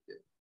they have to do.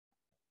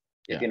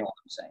 If you know what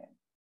I'm saying.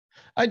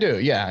 I do,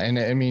 yeah. And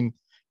I mean,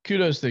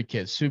 kudos to the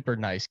kid. Super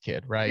nice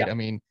kid, right? Yeah, I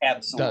mean,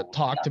 absolutely.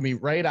 Talk to me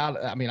right out.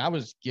 I mean, I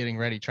was getting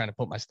ready, trying to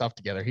put my stuff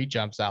together. He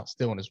jumps out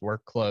still in his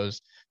work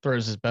clothes,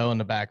 throws his bow in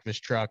the back of his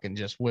truck, and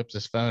just whips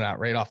his phone out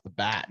right off the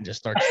bat and just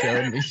starts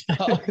showing me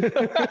stuff.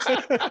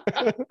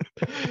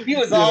 He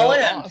was all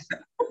in. Awesome.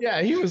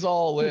 Yeah, he was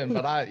all in.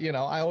 But I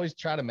always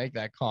try to make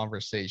that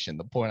conversation.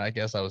 The point I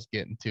guess I was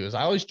getting to is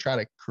I always try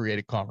to create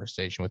a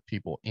conversation with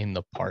people in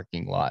the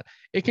parking lot.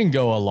 It can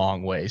go a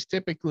long ways.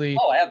 Typically,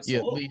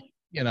 absolutely.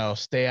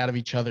 Stay out of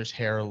each other's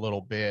hair a little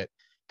bit,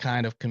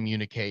 kind of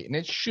communicate, and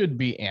it should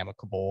be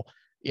amicable.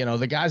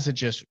 The guys that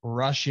just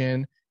rush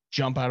in,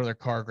 jump out of their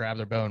car, grab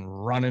their bow,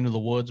 and run into the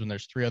woods when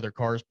there's 3 other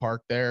cars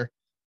parked there.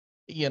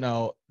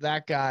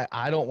 That guy,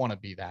 I don't want to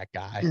be that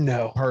guy.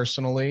 No,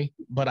 personally,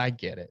 but I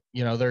get it.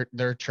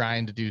 They're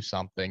trying to do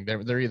something.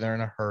 They're either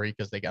in a hurry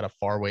because they got a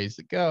far ways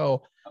to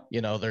go.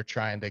 They're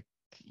trying to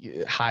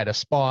hide a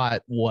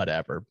spot,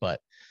 whatever.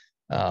 But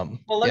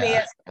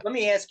let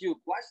me ask you a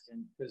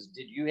question, because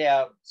did you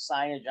have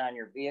signage on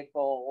your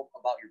vehicle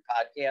about your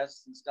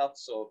podcasts and stuff?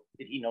 So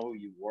did he know who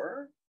you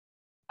were?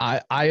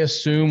 I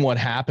assume what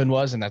happened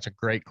was, and that's a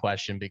great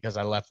question because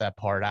I left that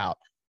part out.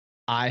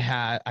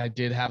 I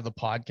did have the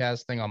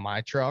podcast thing on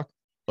my truck,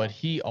 but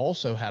he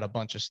also had a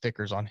bunch of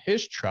stickers on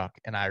his truck,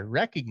 and I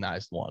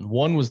recognized one.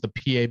 One was the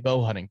PA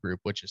Bow Hunting Group,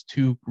 which is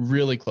 2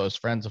 really close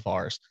friends of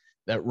ours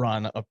that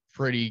run a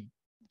pretty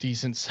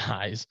decent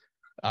size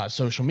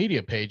social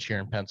media page here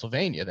in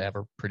Pennsylvania. They have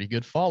a pretty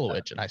good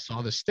followage. And I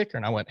saw the sticker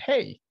and I went,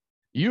 hey,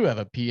 you have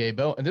a PA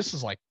bow. And this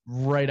is like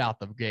right out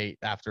the gate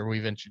after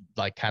we've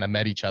kind of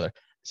met each other. I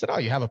said, oh,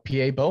 you have a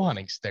PA bow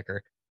hunting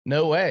sticker?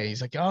 No way.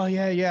 He's like, oh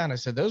yeah. Yeah. And I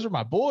said, those are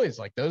my boys.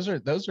 Like, those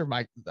are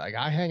my, like,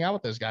 I hang out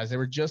with those guys. They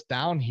were just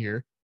down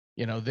here,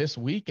 this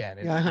weekend.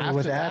 And I hunted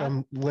with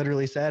Adam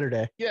literally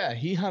Saturday. Yeah.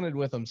 He hunted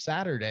with them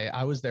Saturday.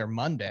 I was there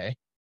Monday.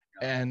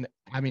 And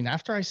I mean,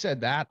 after I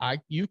said that,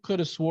 you could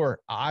have swore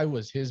I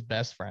was his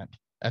best friend.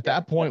 At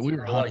that point, we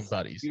were hunting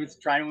buddies. He was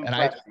trying to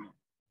impress me.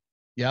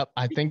 Yep,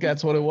 I think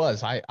that's what it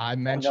was. I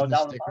mentioned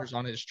the stickers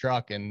on his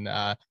truck, and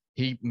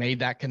he made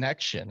that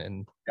connection.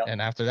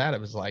 And after that, it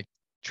was like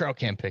trail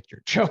cam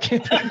picture.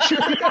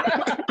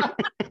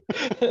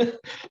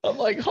 I'm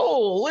like,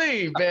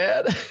 holy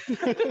man!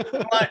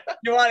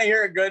 You want to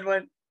hear a good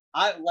one?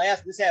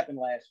 This happened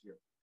last year.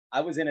 I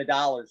was in a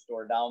dollar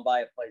store down by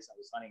a place I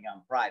was hunting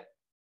on private.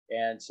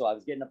 And so I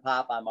was getting a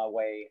pop on my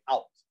way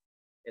out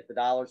at the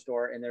dollar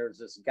store, and there was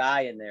this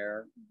guy in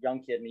there,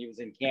 young kid, and he was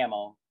in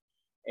camo.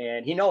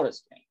 And he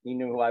noticed me. He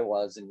knew who I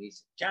was. And he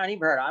said, John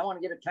Eberhart,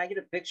 can I get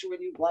a picture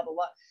with you? Blah, blah,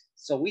 blah.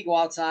 So we go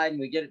outside and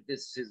we get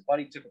this. His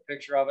buddy took a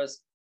picture of us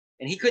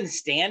and he couldn't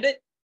stand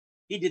it.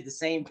 He did the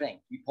same thing.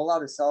 He pulled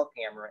out his cell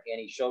camera and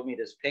he showed me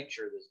this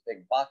picture, this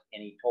big buck,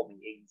 and he told me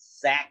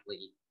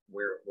exactly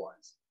where it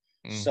was.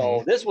 Mm-hmm.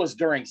 So this was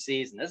during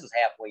season. This is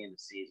halfway into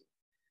season.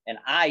 And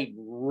I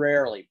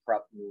rarely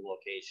prep new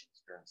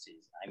locations during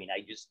season. I mean,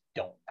 I just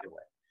don't do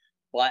it.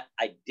 But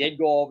I did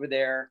go over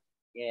there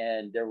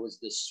and there was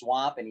this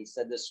swamp, and he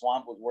said this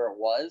swamp was where it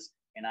was.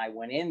 And I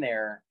went in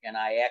there and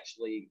I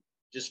actually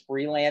just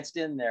freelanced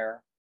in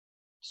there,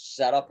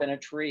 set up in a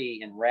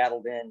tree and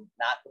rattled in,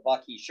 not the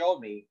buck he showed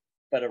me,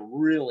 but a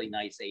really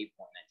nice 8-point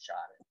and shot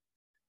it.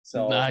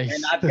 So, nice.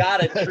 And I've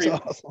got a tree,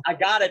 awesome. I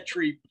got a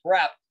tree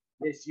prep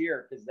this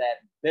year because that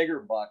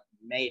bigger buck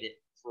made it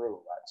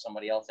through.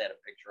 Somebody else had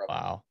a picture of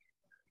it. Wow.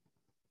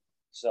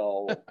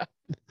 So,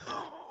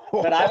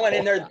 but I went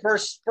in there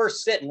first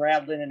sit and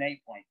rattled in an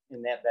 8-point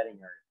in that bedding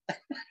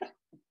area.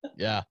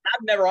 Yeah.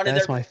 I've never run in there.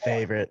 That's my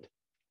favorite.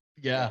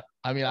 Yeah.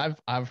 I mean,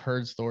 I've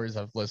heard stories.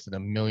 I've listened to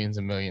millions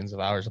and millions of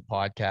hours of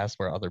podcasts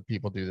where other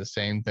people do the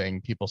same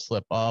thing. People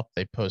slip up,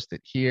 they post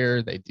it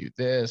here, they do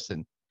this.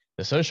 And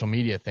the social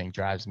media thing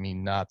drives me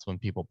nuts when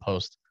people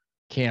post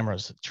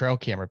cameras, trail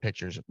camera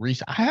pictures.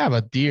 I have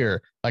a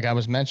deer, like I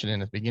was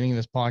mentioning at the beginning of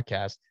this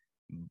podcast,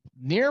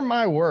 near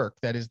my work.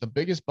 That is the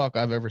biggest buck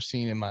I've ever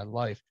seen in my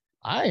life.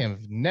 I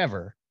have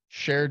never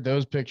shared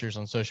those pictures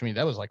on social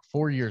media. That was like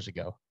 4 years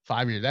ago,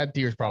 5 years. That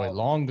deer is probably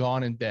long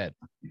gone and dead,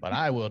 but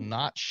I will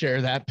not share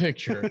that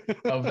picture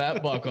of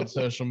that buck on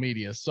social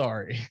media.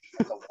 Sorry.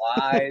 That's a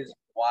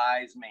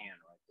wise man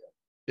right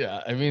there.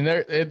 Yeah. I mean,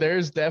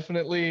 there's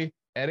definitely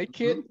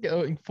etiquette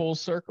going full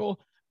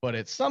circle, but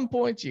at some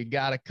points you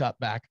got to cut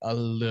back a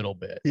little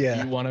bit.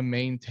 Yeah. You want to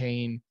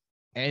maintain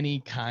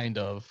any kind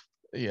of,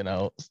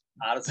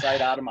 out of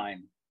sight, out of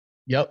mind.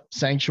 Yep.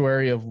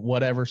 Sanctuary of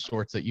whatever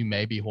sorts that you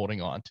may be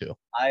holding on to.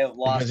 I have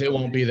lost because it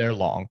won't be there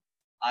long.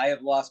 I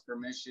have lost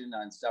permission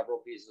on several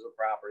pieces of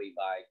property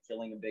by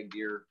killing a big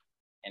deer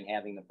and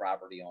having the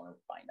property owner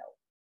find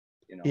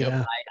out.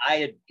 Yeah. I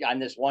had on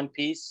this one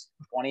piece,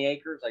 20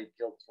 acres, I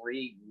killed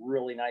 3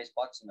 really nice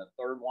bucks, and the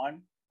third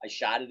one, I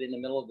shot it in the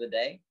middle of the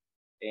day.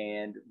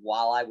 And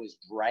while I was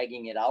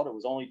dragging it out, it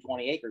was only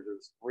 20 acres. There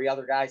was 3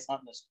 other guys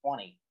hunting this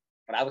 20,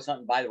 but I was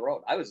hunting by the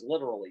road. I was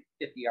literally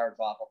 50 yards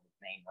off of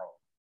the main road,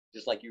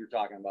 just like you were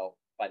talking about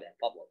by that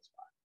public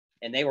spot.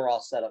 And they were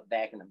all set up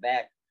back in the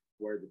back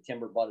where the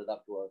timber butted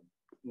up to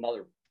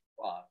another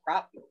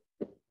crop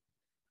field.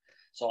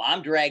 So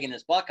I'm dragging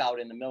this buck out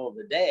in the middle of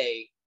the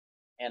day,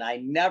 and I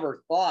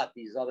never thought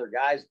these other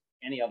guys,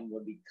 any of them,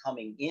 would be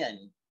coming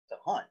in to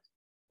hunt.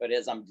 But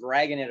as I'm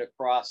dragging it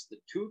across the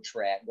 2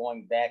 track,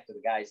 going back to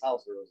the guy's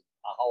house, there was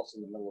a house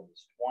in the middle of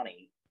this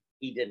 20.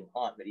 He didn't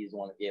hunt, but he's the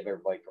one that gave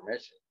everybody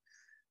permission.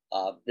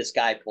 This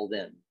guy pulled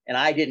in, and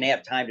I didn't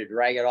have time to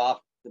drag it off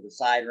to the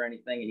side or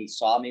anything, and he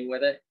saw me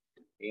with it.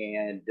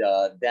 And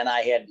then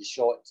I had to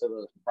show it to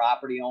the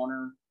property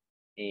owner,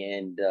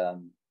 and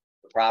the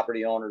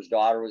property owner's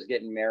daughter was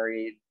getting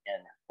married,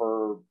 and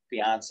her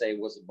fiance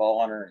was a bow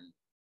hunter, and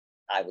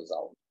I was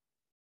out.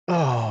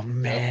 Oh,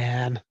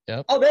 man.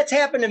 Yep. Oh, that's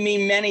happened to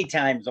me many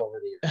times over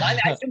the years.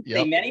 I shouldn't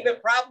say many,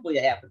 but probably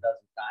a half a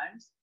dozen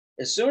times.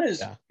 As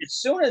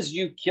soon as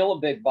you kill a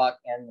big buck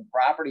and the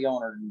property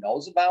owner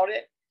knows about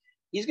it,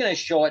 he's going to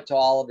show it to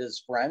all of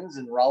his friends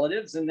and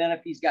relatives. And then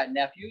if he's got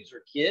nephews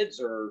or kids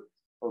or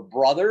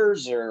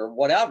brothers or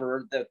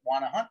whatever that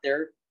want to hunt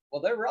there,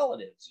 well, they're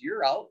relatives.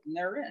 You're out and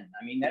they're in.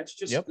 I mean, that's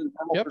just the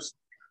normal procedure.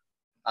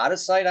 Out of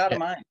sight, out of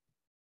mind.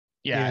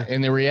 Yeah.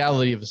 And the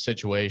reality of the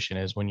situation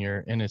is when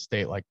you're in a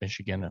state like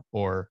Michigan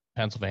or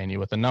Pennsylvania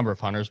with a number of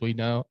hunters we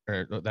know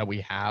or that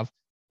we have,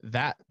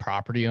 that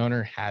property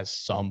owner has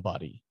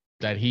somebody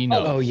that he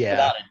knows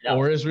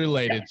or is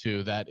related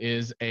to that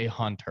is a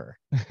hunter.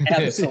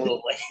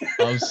 Absolutely.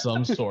 Of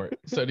some sort.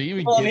 So to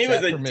even get he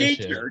was a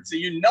teacher, so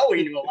he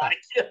knew a lot of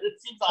kids.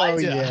 It seems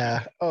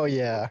like Oh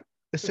yeah.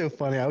 It's so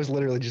funny. I was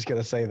literally just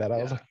gonna say that.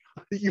 I was like,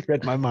 you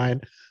read my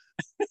mind.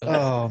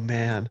 Oh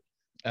man.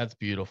 That's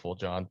beautiful,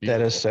 John. Beautiful.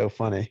 That is so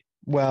funny.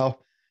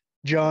 Well,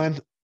 John,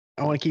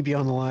 I want to keep you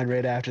on the line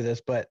right after this,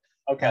 but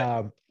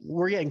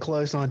we're getting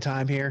close on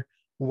time here.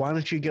 Why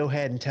don't you go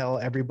ahead and tell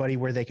everybody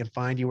where they can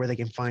find you, where they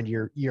can find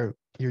your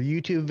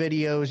YouTube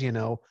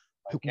videos,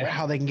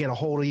 how they can get a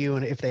hold of you,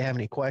 and if they have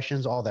any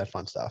questions, all that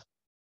fun stuff.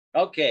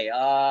 Okay.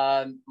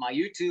 My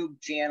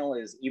YouTube channel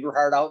is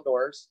Eberhart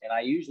Outdoors, and I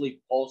usually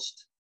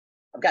post,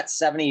 I've got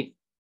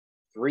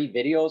 73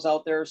 videos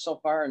out there so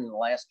far in the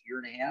last year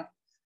and a half.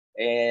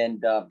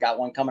 And I've got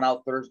one coming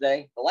out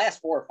Thursday. The last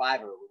 4 or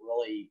 5 are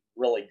really,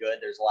 really good.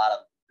 There's a lot of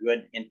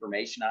good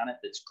information on it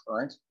that's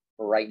current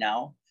for right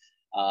now.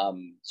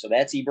 So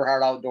that's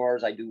Eberhart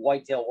Outdoors. I do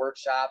whitetail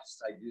workshops.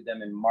 I do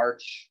them in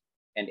March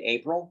and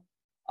April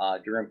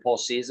during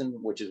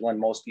postseason, which is when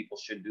most people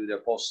should do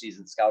their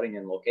postseason scouting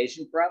and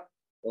location prep.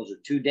 Those are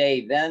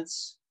 2-day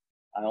events.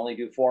 I only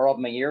do 4 of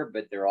them a year,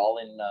 but they're all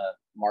in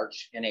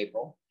March and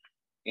April.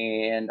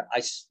 And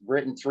I've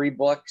written 3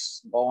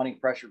 books: bow hunting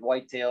pressured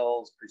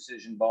whitetails,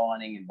 precision bow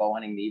hunting, and bow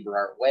hunting the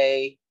Eberhart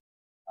way.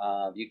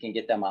 You can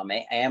get them on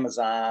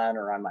Amazon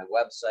or on my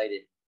website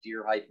at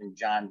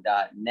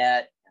deer-john.net.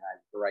 And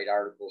I write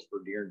articles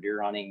for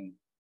deer hunting,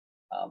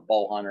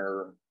 bow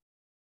hunter.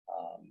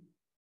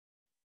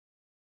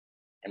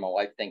 And my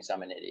wife thinks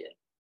I'm an idiot.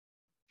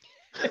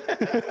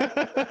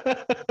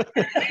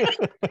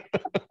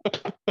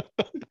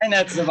 And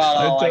that's about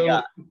all I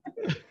got.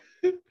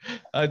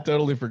 I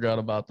totally forgot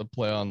about the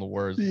play on the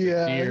words.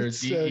 Yeah, Deer,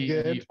 it's so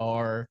good.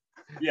 DER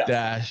Yeah.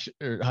 dash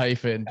or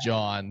hyphen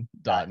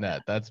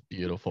John.net. That's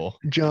beautiful.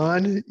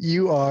 John,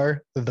 you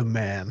are the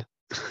man.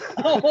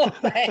 Oh,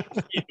 thank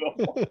you.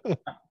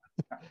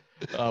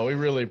 We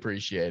really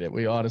appreciate it.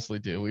 We honestly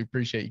do. We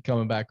appreciate you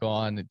coming back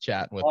on and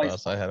chatting with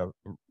us. I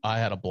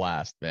had a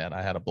blast, man.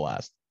 I had a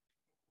blast.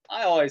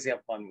 I always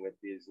have fun with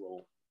these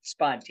little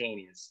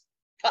spontaneous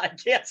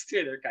podcasts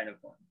too. They're kind of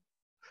fun.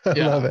 I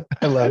love it.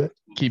 I love it.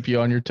 Keep you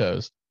on your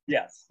toes.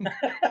 Yes.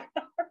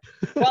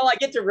 Well, I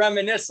get to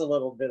reminisce a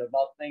little bit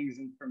about things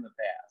from the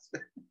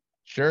past.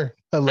 Sure.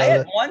 I love I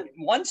had it.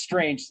 one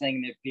strange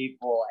thing that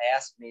people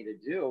asked me to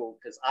do,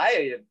 because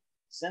I have,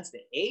 since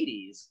the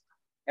 80s,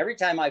 every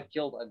time I've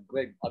killed a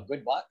good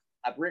buck,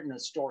 I've written a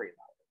story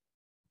about it.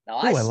 Now,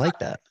 I like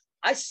that.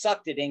 I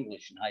sucked at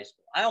English in high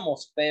school. I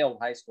almost failed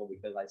high school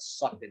because I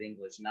sucked at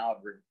English. Now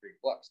I've written 3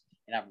 books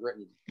and I've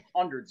written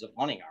hundreds of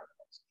hunting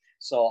articles.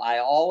 So I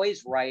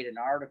always write an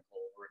article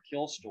or a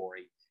kill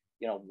story,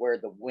 where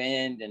the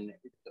wind and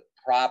the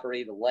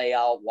property, the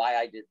layout, why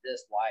I did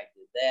this, why I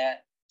did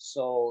that.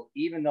 So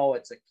even though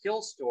it's a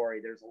kill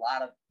story, there's a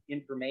lot of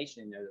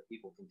information in there that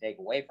people can take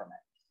away from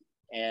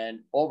it.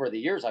 And over the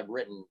years, I've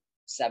written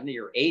 70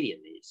 or 80 of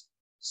these.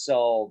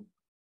 So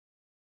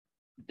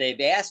they've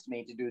asked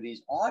me to do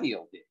these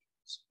audio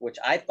videos, which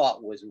I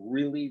thought was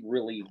really,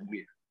 really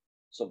weird.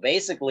 So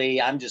basically,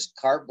 I'm just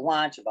carte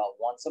blanche about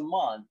once a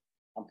month.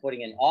 I'm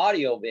putting an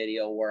audio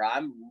video where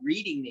I'm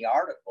reading the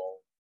article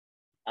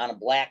on a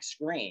black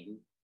screen.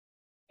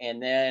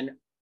 And then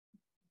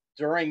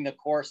during the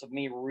course of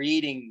me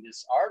reading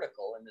this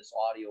article in this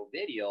audio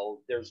video,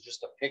 there's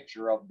just a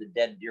picture of the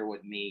dead deer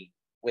with me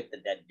with the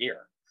dead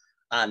deer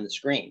on the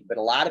screen. But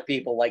a lot of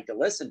people like to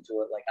listen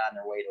to it like on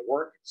their way to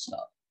work and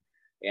stuff.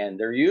 And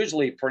they're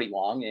usually pretty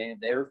long, and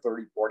they're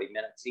 30, 40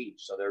 minutes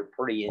each. So they're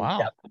pretty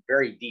in-depth,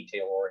 very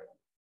detail-oriented.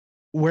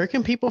 Where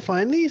can people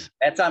find these?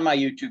 That's on my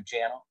YouTube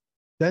channel.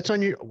 That's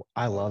on your.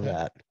 I love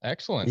that.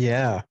 Excellent.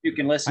 Yeah. You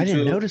can listen I to.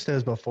 didn't notice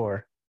those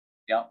before.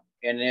 Yeah.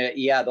 And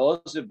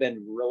those have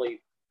been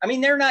really, I mean,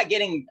 they're not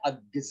getting a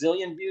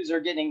gazillion views. They're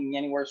getting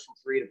anywhere from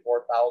 3,000 to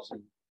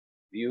 4,000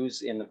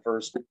 views in the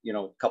first,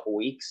 couple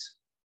weeks.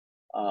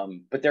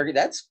 But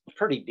that's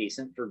pretty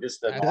decent for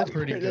just a. That's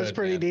pretty good. That's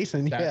pretty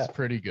decent. That's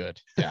pretty good.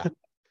 Yeah.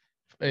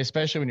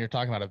 Especially when you're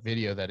talking about a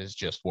video that is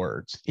just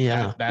words.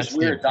 Yeah. That's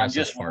weird. I'm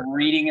just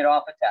reading it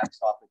off a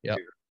text off the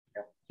computer.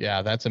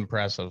 Yeah, that's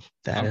impressive.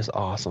 That is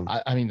awesome.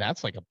 I mean,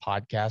 that's like a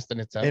podcast in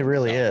itself. It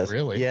really is.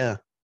 Really. Yeah.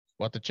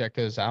 We'll have to check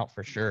those out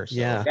for sure. So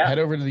Yeah. head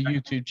over to the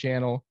YouTube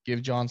channel,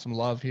 give John some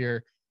love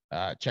here.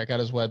 Check out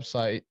his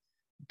website.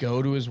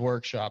 Go to his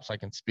workshops. I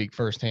can speak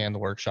firsthand. The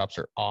workshops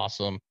are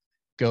awesome.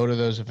 Go to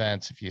those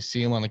events. If you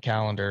see him on the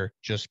calendar,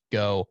 just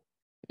go.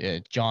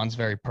 John's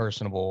very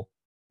personable.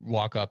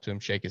 Walk up to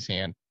him, shake his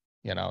hand.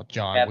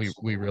 John,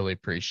 we really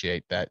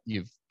appreciate that.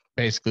 You've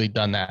basically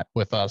done that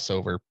with us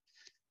over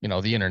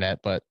the internet,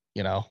 but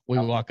we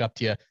walk up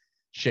to you,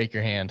 shake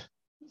your hand.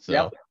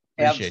 So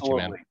appreciate you,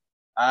 man.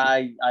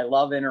 I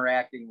love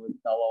interacting with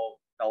fellow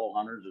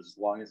hunters as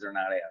long as they're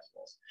not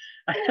assholes.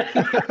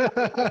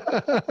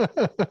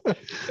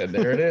 And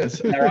there it is.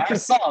 There are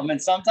some,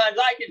 and sometimes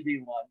I can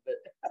be one, but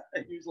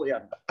usually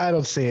I'm not. I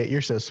don't see it.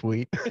 You're so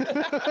sweet.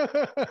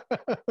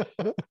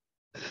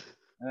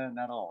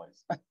 Not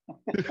always.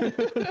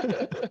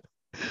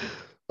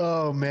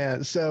 Oh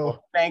man.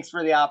 So thanks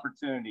for the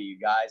opportunity, you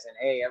guys. And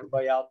hey,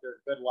 everybody out there,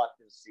 good luck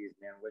this season,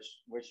 man.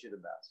 Wish you the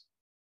best.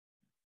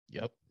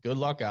 Yep. Good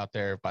luck out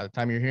there. By the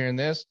time you're hearing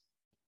this,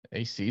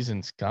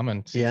 season's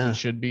coming. Season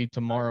should be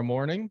tomorrow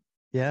morning.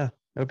 Yeah.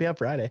 It'll be up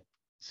Friday.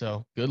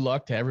 So good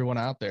luck to everyone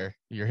out there.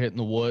 You're hitting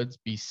the woods.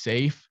 Be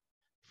safe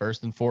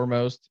first and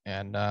foremost.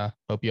 And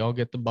hope you all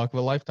get the buck of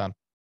a lifetime.